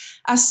ghosts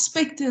as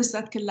specters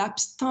that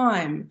collapse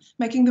time,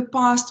 making the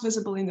past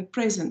visible in the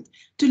present.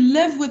 To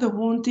live with the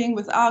haunting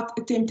without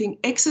attempting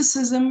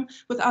exorcism,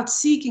 without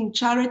seeking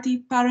charity,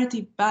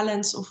 parity,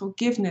 balance, or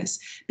forgiveness,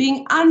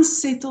 being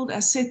unsettled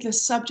as settler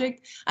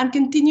subject and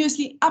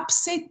continuously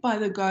upset by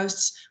the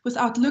ghosts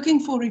without looking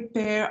for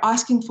repair,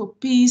 asking for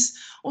peace,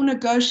 or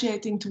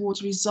negotiating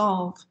towards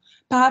resolve.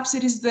 Perhaps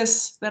it is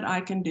this that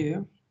I can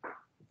do.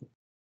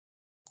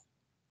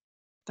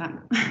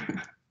 Done.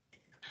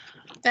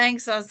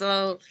 Thanks,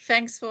 Azille.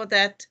 Thanks for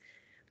that.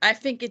 I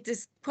think it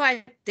is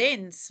quite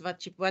dense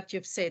what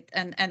you've said,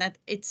 and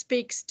it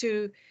speaks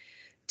to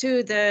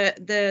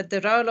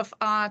the role of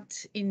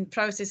art in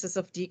processes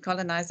of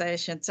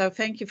decolonization. So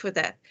thank you for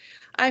that.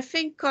 I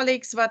think,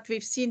 colleagues, what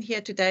we've seen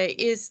here today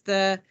is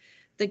the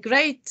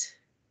great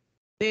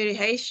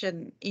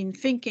variation in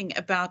thinking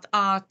about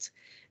art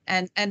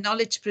and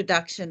knowledge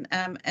production,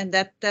 and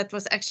that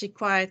was actually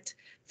quite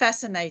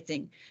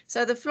fascinating.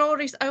 So the floor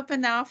is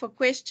open now for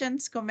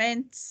questions,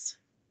 comments.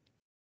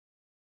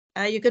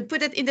 You can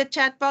put it in the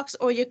chat box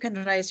or you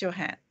can raise your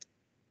hand.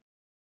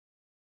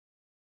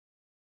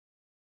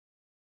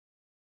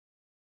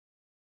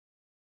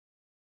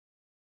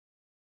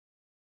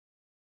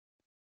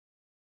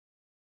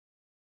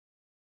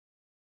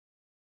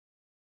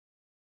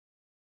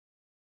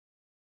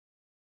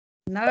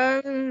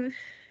 No,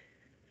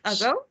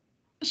 Azille?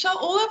 Shall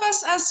all of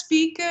us as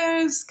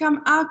speakers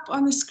come up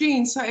on the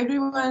screen so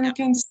everyone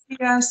can see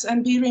us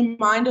and be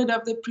reminded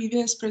of the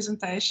previous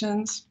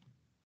presentations?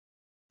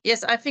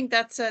 Yes, I think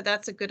that's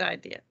a good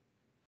idea.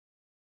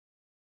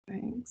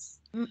 Thanks.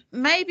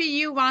 Maybe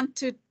you want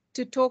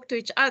to talk to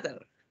each other.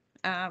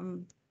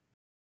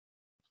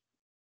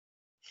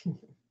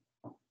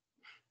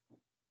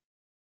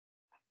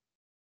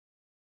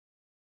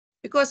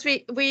 Because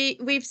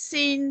we've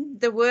seen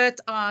the word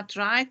art,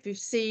 right? We've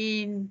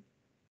seen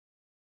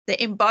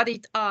the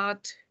embodied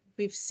art,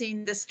 we've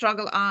seen the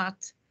struggle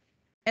art,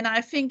 And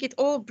I think it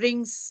all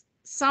brings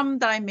some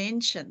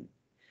dimension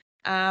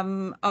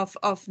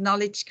of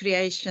knowledge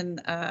creation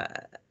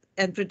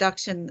and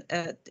production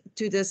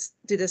to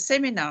the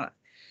seminar.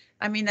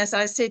 I mean, as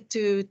I said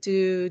to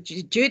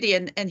Judy,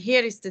 and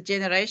here is the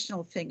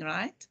generational thing,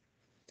 right?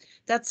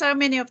 That so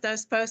many of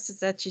those posters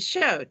that she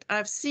showed,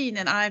 I've seen,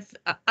 and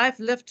I've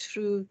lived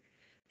through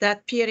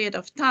that period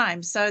of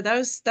time. So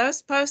those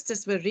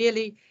posters were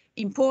really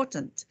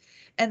important,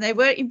 and they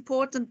were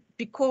important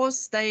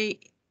because they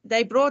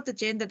brought the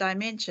gender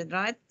dimension,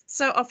 right?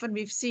 So often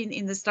we've seen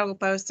in the struggle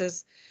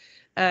posters,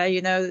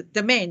 you know,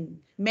 the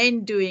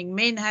men doing,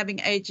 men having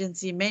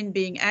agency, men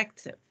being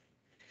active.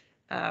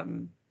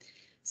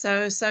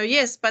 So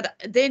yes, but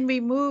then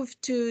we move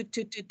to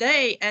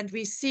today, and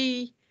we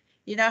see,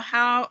 you know,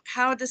 how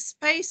the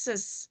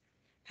spaces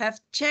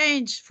have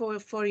changed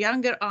for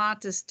younger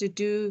artists to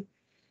do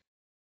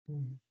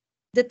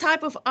the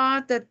type of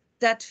art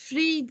that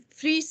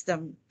frees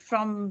them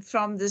from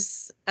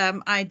this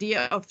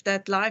idea of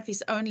that life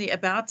is only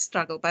about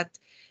struggle. But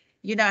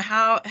you know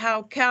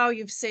how Cow,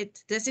 you've said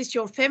this is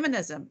your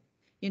feminism,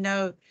 you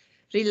know,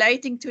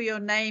 relating to your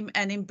name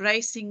and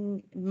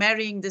embracing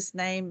marrying this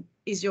name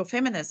is your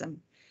feminism.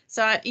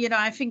 So you know,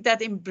 I think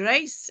that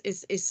embrace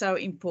is so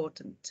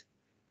important.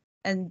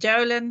 And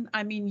Jolyn,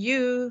 I mean,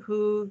 you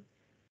who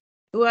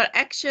are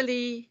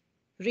actually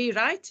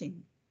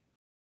rewriting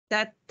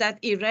that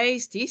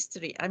erased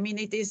history. I mean,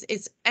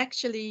 it's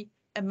actually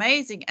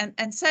amazing.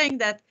 And saying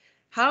that,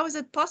 how is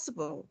it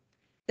possible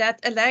that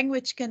a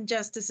language can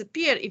just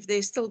disappear if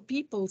there's still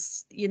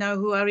peoples, you know,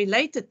 who are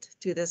related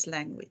to this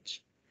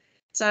language?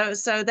 So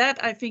that,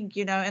 I think,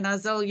 you know, and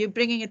Azille, you're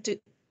bringing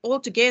it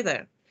all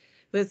together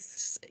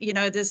with, you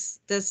know,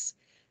 the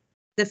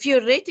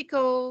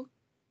theoretical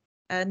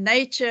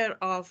nature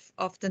of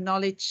the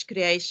knowledge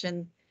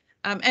creation.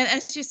 And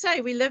as you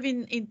say, we live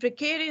in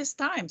precarious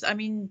times. I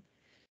mean,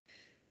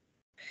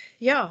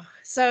 yeah,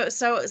 so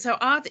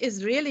art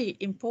is really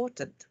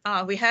important.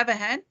 We have a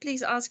hand.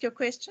 Please ask your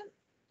question.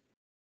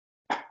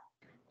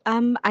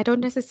 I don't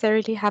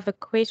necessarily have a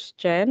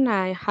question.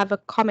 I have a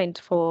comment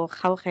for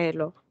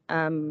Gaugelo.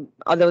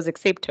 Are those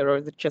accepted, or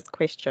is it just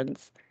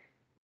questions?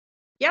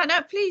 Yeah,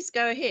 no, please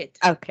go ahead.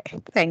 Okay,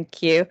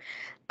 thank you.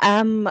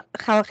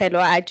 Gaugelo,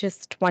 I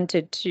just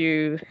wanted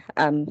to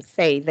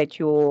say that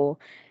your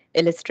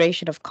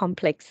illustration of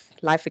complex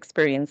life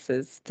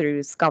experiences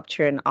through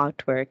sculpture and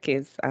artwork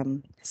is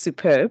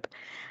superb.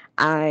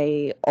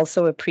 I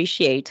also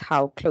appreciate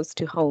how close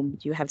to home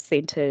you have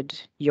centered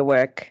your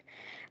work.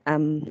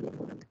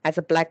 As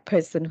a Black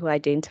person who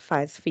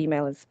identifies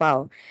female as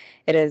well,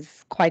 it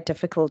is quite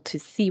difficult to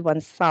see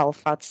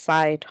oneself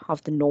outside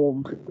of the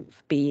norm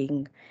of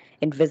being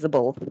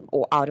invisible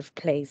or out of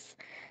place.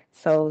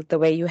 So the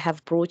way you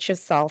have brought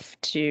yourself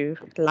to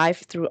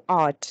life through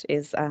art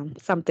is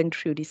something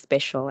truly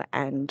special.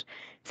 And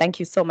thank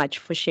you so much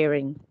for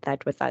sharing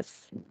that with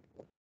us.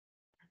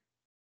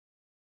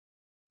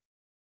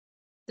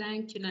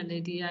 Thank you,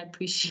 Naledi. I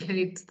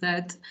appreciate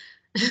that.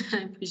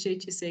 I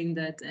appreciate you saying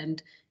that.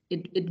 And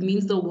it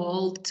means the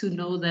world to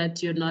know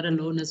that you're not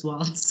alone as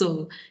well.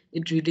 So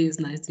it really is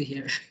nice to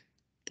hear.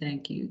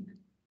 Thank you.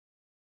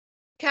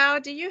 Cow,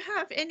 do you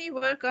have any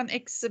work on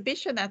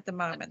exhibition at the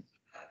moment?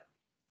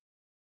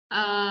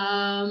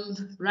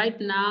 Right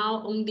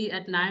now, only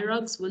at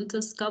NIROC's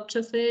Winter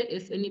Sculpture Fair.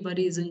 If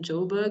anybody is in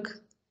Joburg,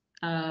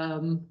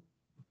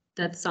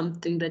 that's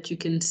something that you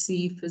can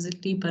see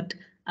physically. But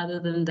other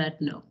than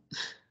that, no.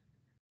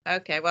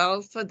 Okay,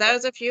 well, for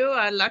those of you who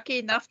are lucky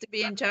enough to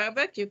be in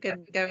Joburg, you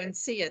can go and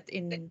see it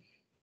in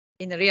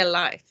real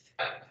life.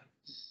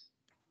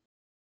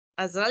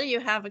 Azille, you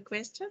have a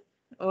question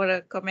or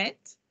a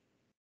comment?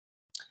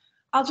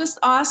 I'll just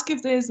ask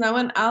if there's no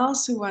one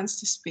else who wants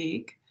to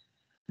speak.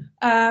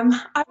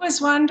 I was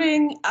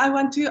wondering, I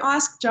want to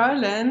ask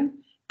Jolyn,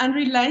 and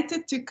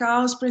related to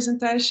Carl's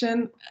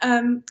presentation,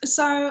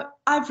 so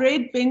I've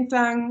read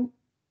Bentang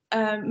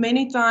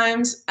many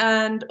times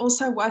and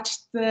also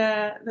watched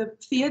the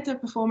theatre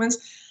performance,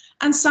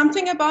 and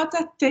something about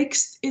that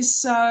text is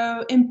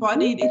so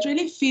embodied. It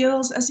really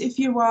feels as if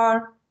you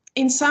are,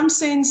 in some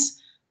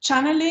sense,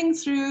 channeling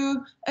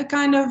through a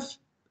kind of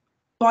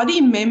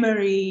body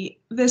memory,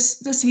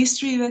 this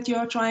history that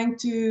you're trying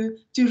to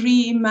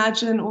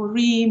reimagine or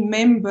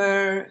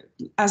remember,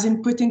 as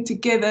in putting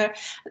together.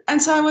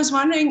 And so I was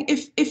wondering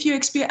if you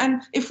experience,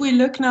 and if we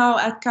look now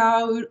at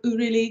Cow, who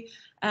really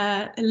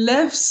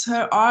lives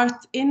her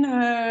art in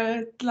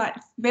her like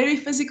very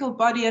physical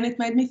body, and it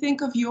made me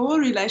think of your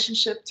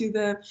relationship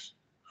to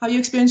how you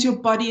experience your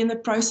body in the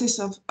process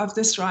of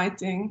this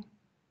writing.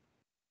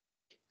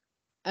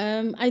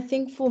 I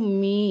think for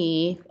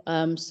me,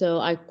 so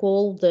I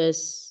call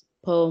this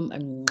poem a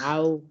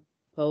Ngau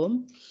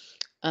poem,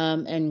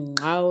 and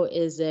Ngau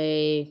is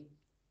a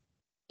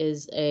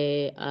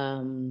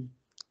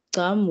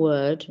Gam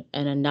word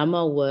and a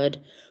Nama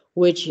word,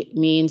 which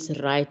means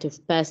rite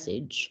of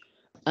passage.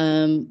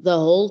 The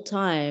whole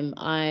time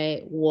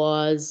I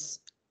was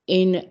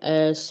in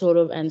a sort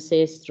of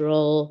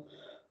ancestral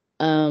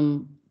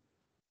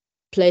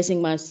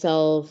placing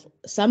myself,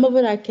 some of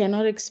it I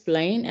cannot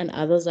explain and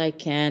others I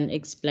can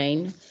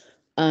explain.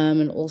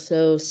 And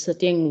also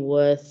sitting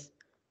with,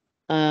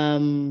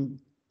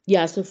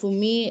 so for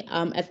me,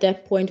 at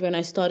that point when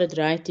I started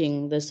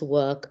writing this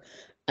work,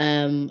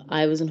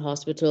 I was in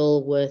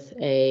hospital with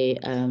a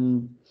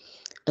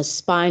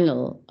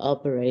spinal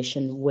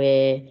operation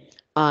where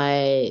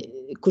I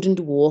couldn't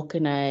walk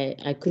and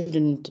I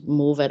couldn't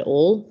move at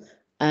all.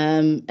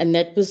 And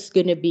that was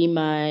going to be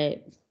my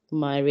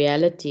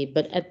reality.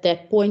 But at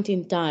that point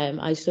in time,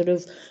 I sort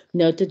of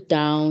noted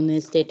down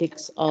the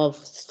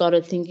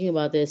started thinking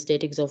about the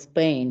aesthetics of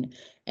pain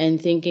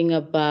and thinking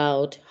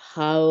about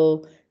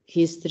how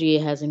history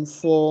has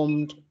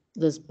informed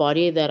this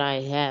body that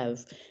I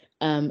have,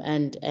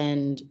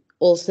 and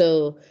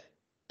also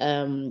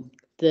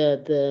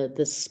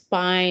the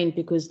spine,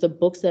 because the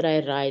books that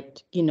I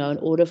write, in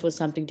order for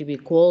something to be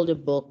called a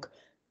book,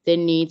 there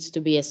needs to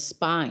be a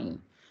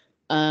spine.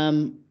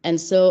 And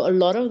so a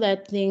lot of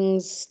that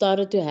things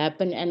started to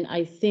happen. And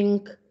I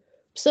think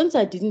since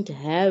I didn't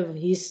have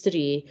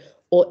history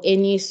or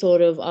any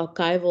sort of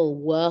archival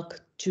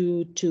work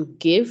to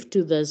give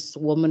to this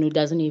woman who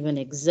doesn't even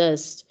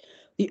exist,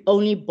 the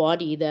only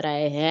body that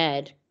I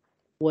had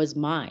was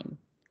mine.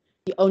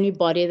 The only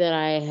body that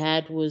I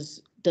had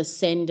was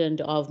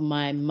descendant of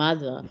my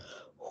mother,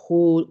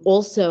 who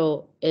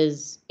also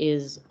is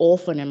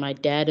orphan, and my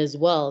dad as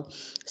well.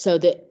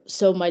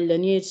 So my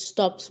lineage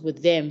stops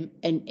with them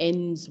and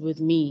ends with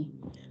me.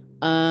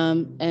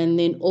 And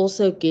then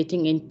also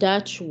getting in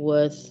touch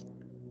with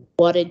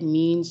what it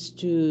means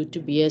to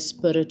be a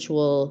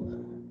spiritual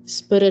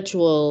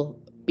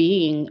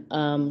being,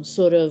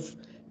 sort of.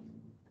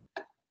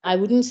 I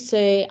wouldn't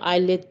say I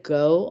let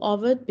go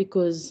of it,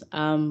 because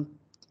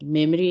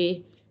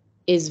memory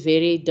is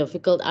very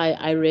difficult.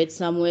 I read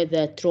somewhere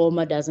that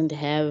trauma doesn't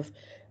have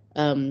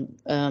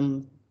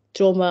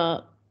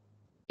trauma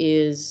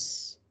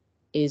is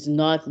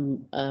not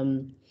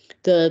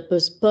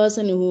the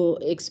person who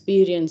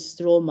experienced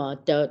trauma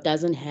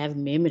doesn't have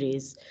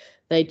memories.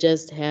 They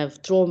just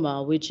have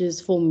trauma, which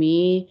is for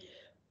me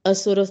a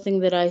sort of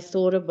thing that I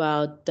thought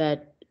about,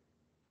 that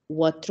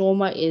what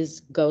trauma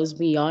is goes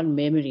beyond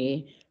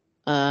memory,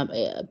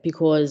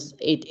 because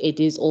it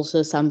is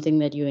also something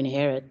that you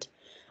inherit.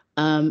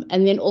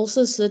 And then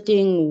also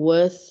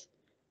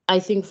I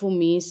think for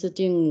me,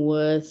 sitting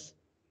with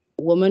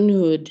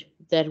womanhood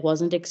that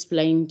wasn't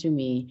explained to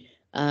me.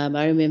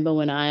 I remember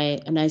when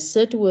I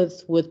sit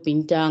with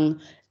Bintang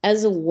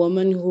as a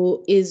woman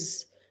who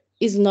is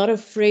not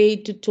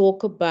afraid to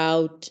talk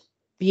about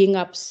being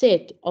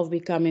upset of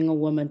becoming a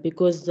woman,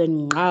 because the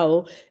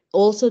now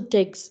also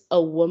takes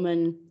a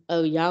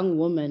young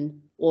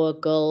woman or a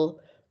girl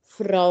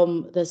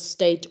from the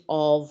state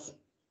of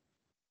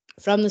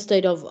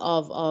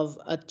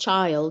a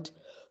child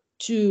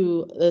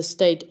to the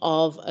state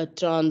of a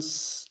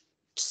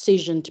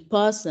transitioned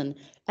person.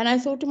 And I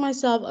thought to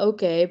myself,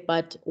 okay,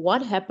 but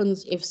what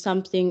happens if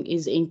something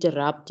is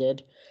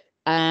interrupted?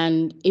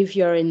 And if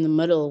you're in the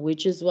middle,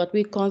 which is what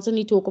we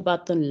constantly talk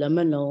about, the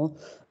liminal,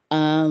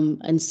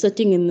 and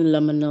sitting in the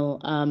liminal.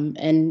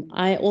 And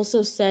I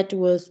also sat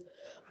with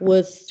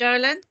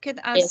Jolyn,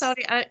 yes.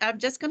 sorry, I'm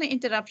just going to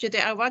interrupt you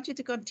there. I want you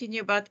to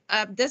continue, but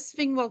this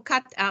thing will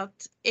cut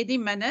out any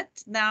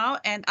minute now.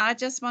 And I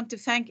just want to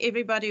thank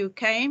everybody who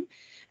came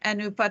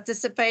and who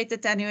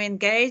participated and who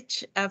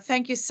engaged.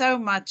 Thank you so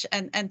much.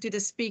 And to the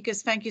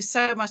speakers, thank you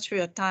so much for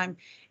your time.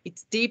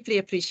 It's deeply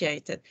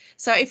appreciated.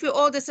 So if we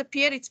all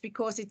disappear, it's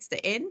because it's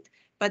the end.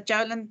 But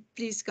Jolyn,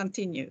 please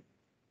continue.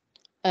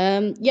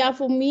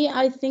 For me,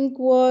 I think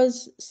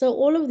so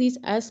all of these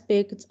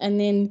aspects, and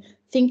then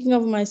thinking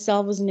of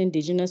myself as an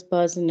Indigenous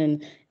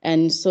person,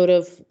 and sort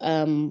of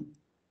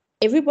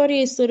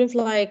everybody is sort of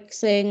like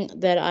saying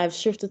that I've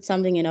shifted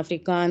something in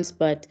Afrikaans,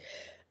 but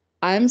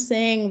I'm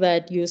saying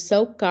that you're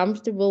so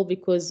comfortable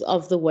because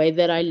of the way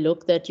that I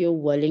look, that you're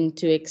willing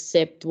to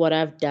accept what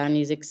I've done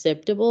is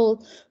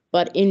acceptable.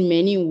 But in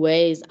many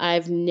ways,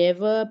 I've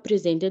never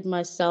presented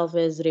myself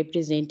as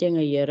representing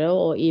a hero,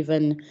 or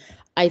even,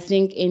 I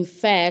think, in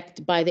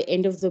fact, by the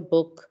end of the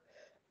book,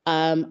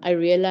 I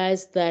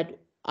realized that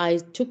I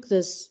took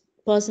this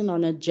person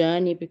on a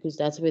journey, because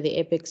that's where the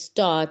epic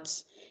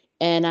starts.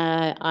 And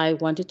I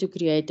wanted to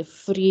create a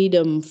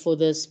freedom for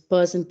this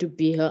person to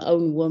be her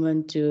own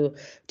woman, to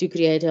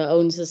create her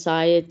own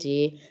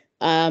society.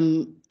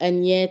 And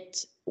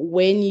yet,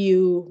 when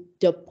you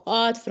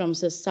depart from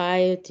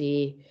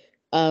society,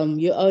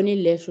 you're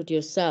only left with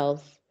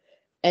yourself.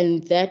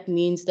 And that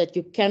means that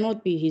you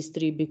cannot be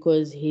history,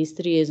 because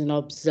history is an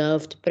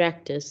observed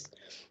practice.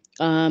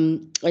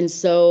 And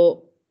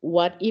so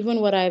what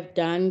I've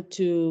done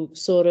to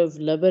sort of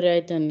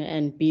liberate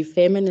and be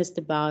feminist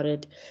about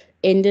it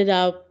ended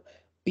up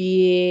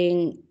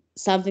being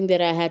something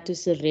that I had to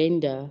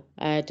surrender.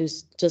 I had to,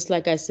 just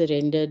like I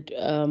surrendered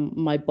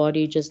my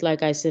body, just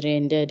like I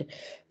surrendered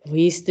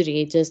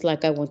history, just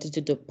like I wanted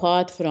to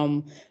depart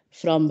from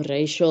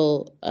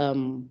racial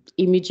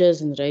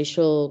images and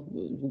racial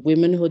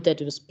womanhood that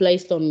was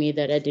placed on me,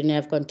 that I didn't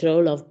have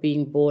control of,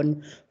 being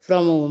born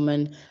from a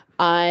woman.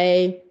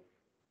 I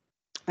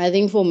I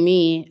think for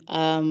me,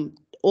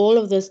 all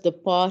of this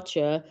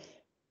departure,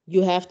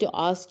 you have to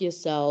ask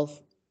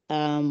yourself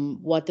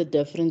what the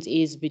difference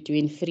is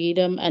between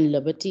freedom and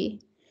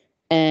liberty,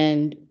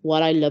 and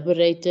what I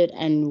liberated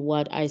and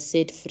what I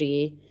set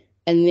free.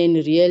 And then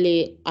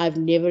really, I've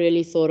never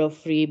really thought of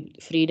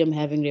freedom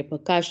having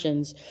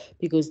repercussions,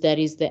 because that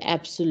is the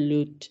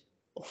absolute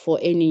for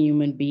any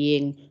human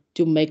being,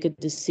 to make a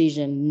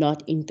decision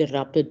not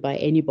interrupted by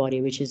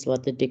anybody, which is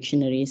what the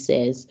dictionary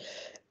says.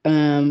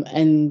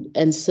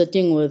 And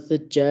sitting with the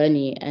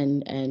journey,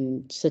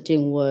 and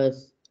sitting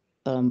with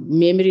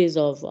memories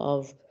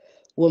of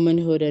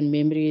womanhood, and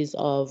memories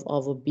of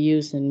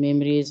abuse, and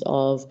memories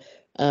of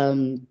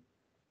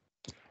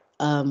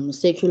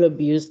sexual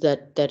abuse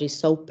that is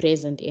so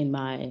present in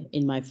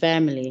my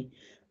family,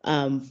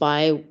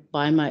 by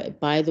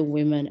the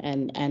women,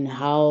 and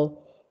how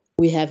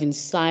we have in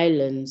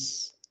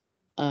silence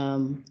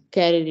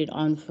carried it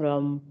on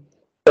from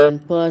one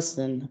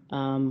person.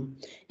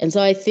 And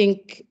so I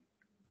think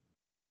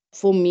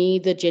for me,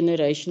 the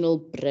generational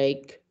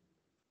break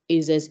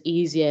is as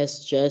easy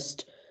as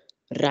just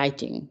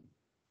writing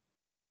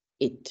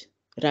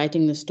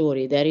the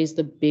story. That is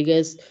the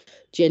biggest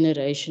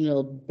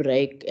generational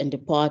break and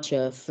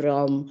departure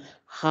from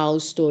how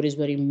stories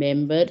were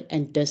remembered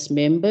and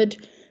dismembered,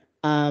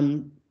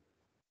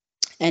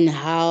 and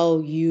how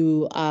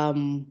you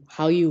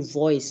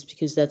voice,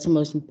 because that's the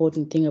most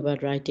important thing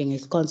about writing,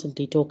 is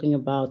constantly talking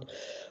about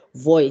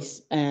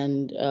voice.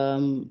 And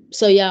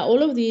so yeah,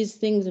 all of these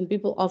things, and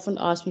people often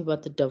ask me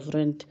about the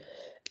different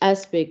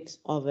aspects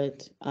of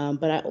it,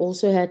 but I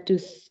also had to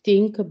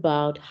think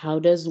about how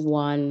does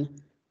one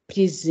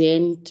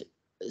present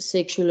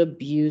sexual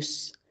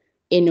abuse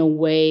in a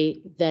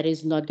way that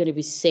is not going to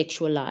be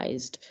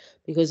sexualized.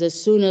 Because as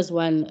soon as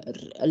one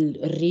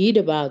read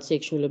about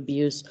sexual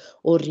abuse,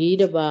 or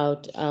read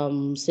about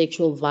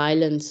sexual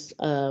violence,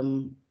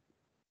 and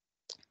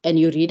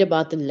you read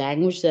about the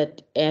language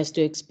that has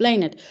to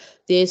explain it,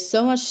 there's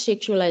so much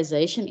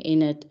sexualization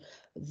in it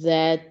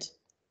that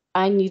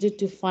I needed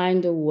to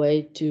find a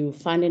way to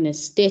find an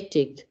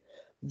aesthetic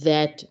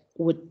that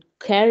would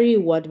carry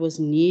what was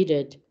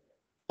needed,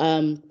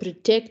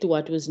 protect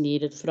what was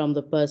needed from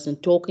the person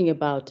talking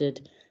about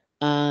it.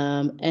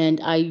 And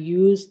I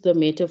used the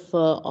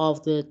metaphor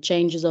of the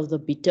changes of the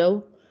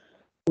bito,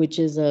 which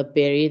is a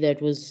berry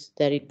that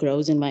it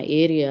grows in my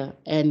area,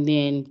 and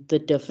then the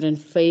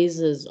different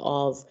phases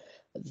of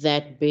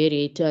that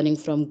berry turning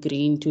from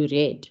green to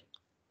red,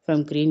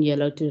 from green,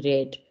 yellow to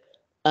red.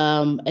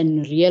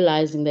 And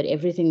realizing that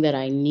everything that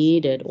I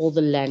needed, all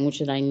the language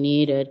that I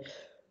needed,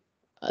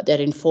 that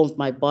informed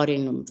my body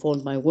and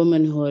informed my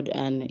womanhood,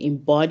 and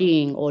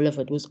embodying all of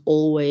it, was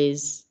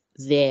always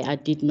there. I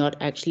did not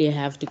actually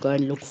have to go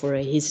and look for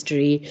a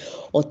history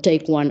or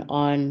take one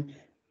on.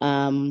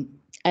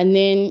 And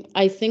then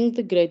I think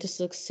the greatest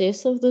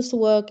success of this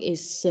work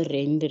is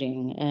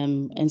surrendering.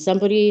 And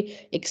somebody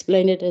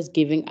explained it as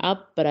giving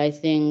up, but I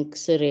think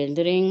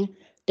surrendering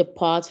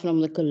departs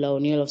from the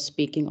colonial of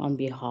speaking on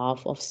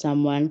behalf of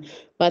someone.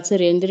 But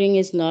surrendering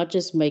is not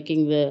just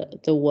making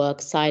the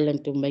work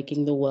silent, or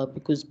making the work,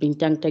 because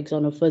Bintang takes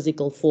on a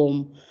physical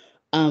form,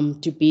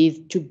 to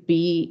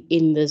be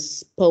in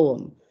this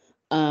poem.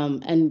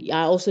 And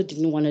I also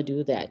didn't want to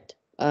do that.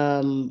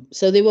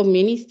 So there were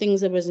many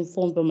things that was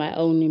informed by my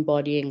own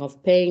embodying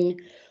of pain,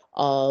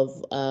 of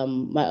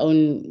my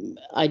own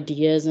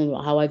ideas, and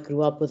how I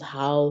grew up with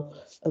how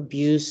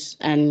abuse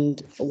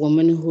and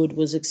womanhood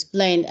was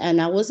explained. And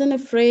I wasn't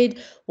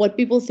afraid what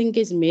people think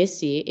is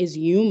messy is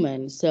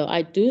human. So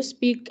I do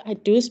speak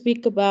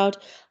about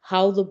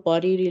how the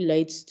body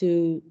relates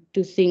to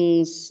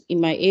things in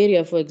my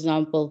area. For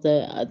example,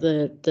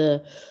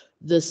 the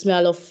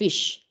smell of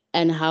fish,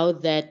 and how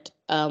that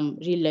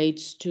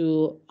relates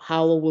to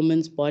how a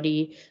woman's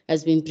body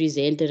has been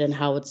presented and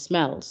how it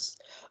smells.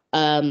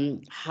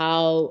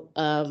 How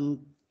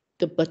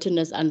the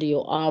bitterness under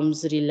your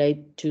arms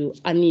relate to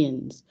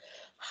onions.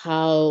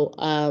 How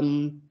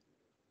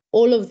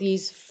all of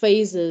these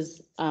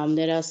phases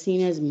that are seen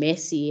as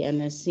messy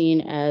and are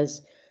seen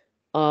as,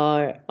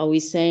 are we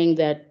saying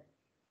that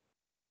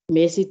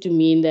messy to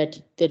mean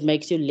that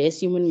makes you less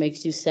human,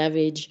 makes you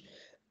savage,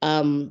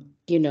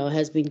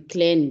 has been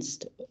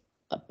cleansed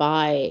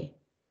by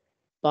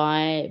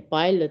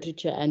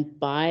literature and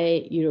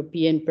by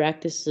European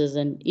practices,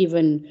 and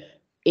even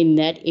in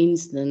that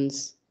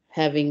instance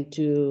having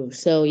to,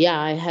 so yeah,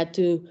 I had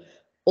to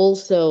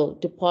also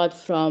depart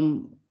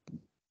from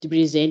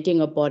presenting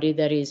a body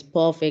that is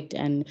perfect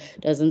and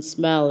doesn't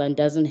smell and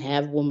doesn't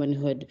have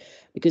womanhood,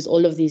 because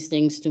all of these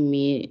things to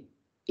me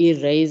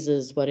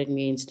erases what it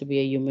means to be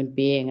a human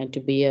being and to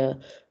be a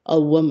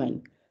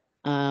woman.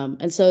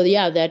 And so,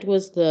 yeah, that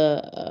was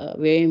the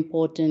very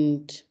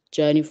important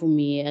journey for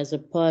me as a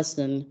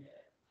person.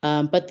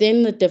 But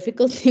then the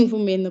difficult thing for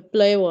me in the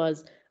play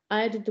was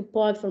I had to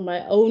depart from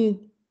my own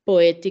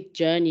poetic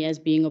journey as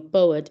being a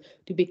poet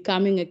to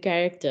becoming a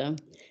character.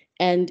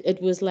 And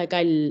it was like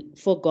I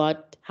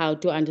forgot how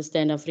to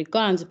understand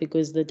Afrikaans,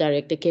 because the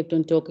director kept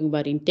on talking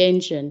about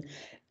intention.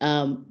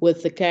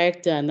 with the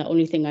character, and the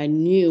only thing I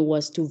knew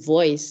was to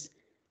voice,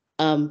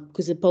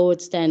 because the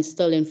poet stands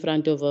still in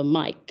front of a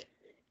mic.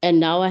 And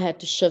now I had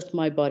to shift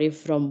my body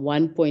from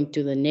one point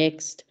to the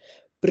next,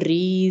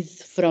 breathe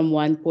from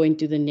one point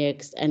to the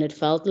next. And it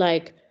felt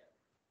like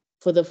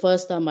for the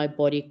first time, my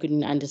body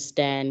couldn't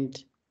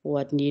understand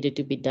what needed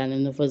to be done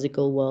in the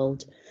physical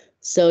world.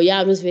 So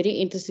yeah, it was very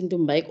interesting to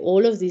make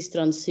all of these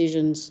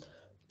transitions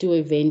to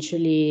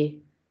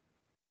eventually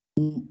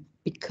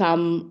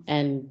become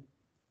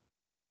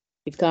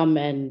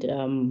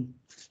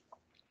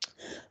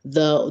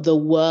the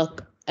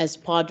work as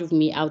part of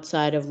me,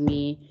 outside of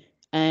me,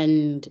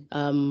 and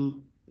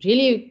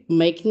really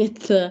making it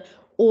the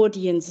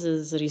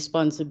audience's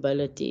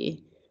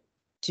responsibility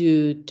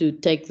to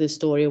take the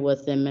story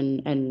with them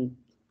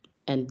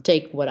and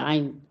take what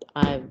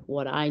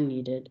I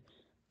needed.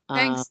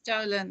 Thanks,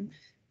 Jolyn.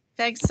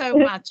 Thanks so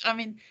much. I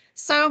mean,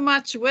 so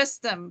much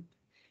wisdom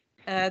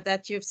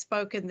that you've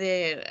spoken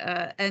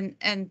there.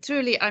 And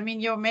truly, I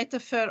mean, your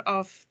metaphor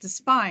of the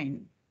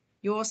spine,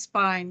 your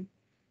spine,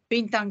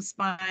 Bintang's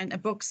spine, a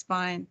book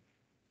spine,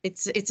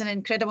 it's an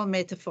incredible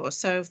metaphor.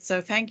 So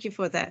thank you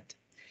for that.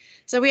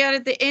 So we are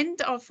at the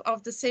end of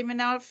the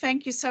seminar.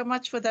 Thank you so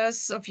much for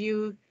those of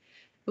you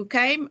who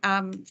came.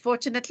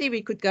 Fortunately,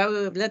 we could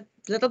go a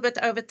little bit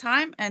over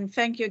time, and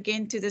thank you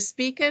again to the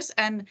speakers.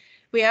 And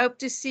we hope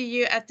to see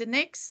you at the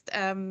next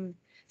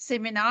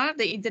seminar,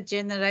 the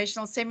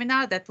intergenerational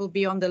seminar that will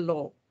be on the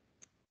law,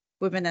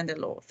 women and the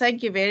law.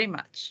 Thank you very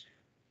much.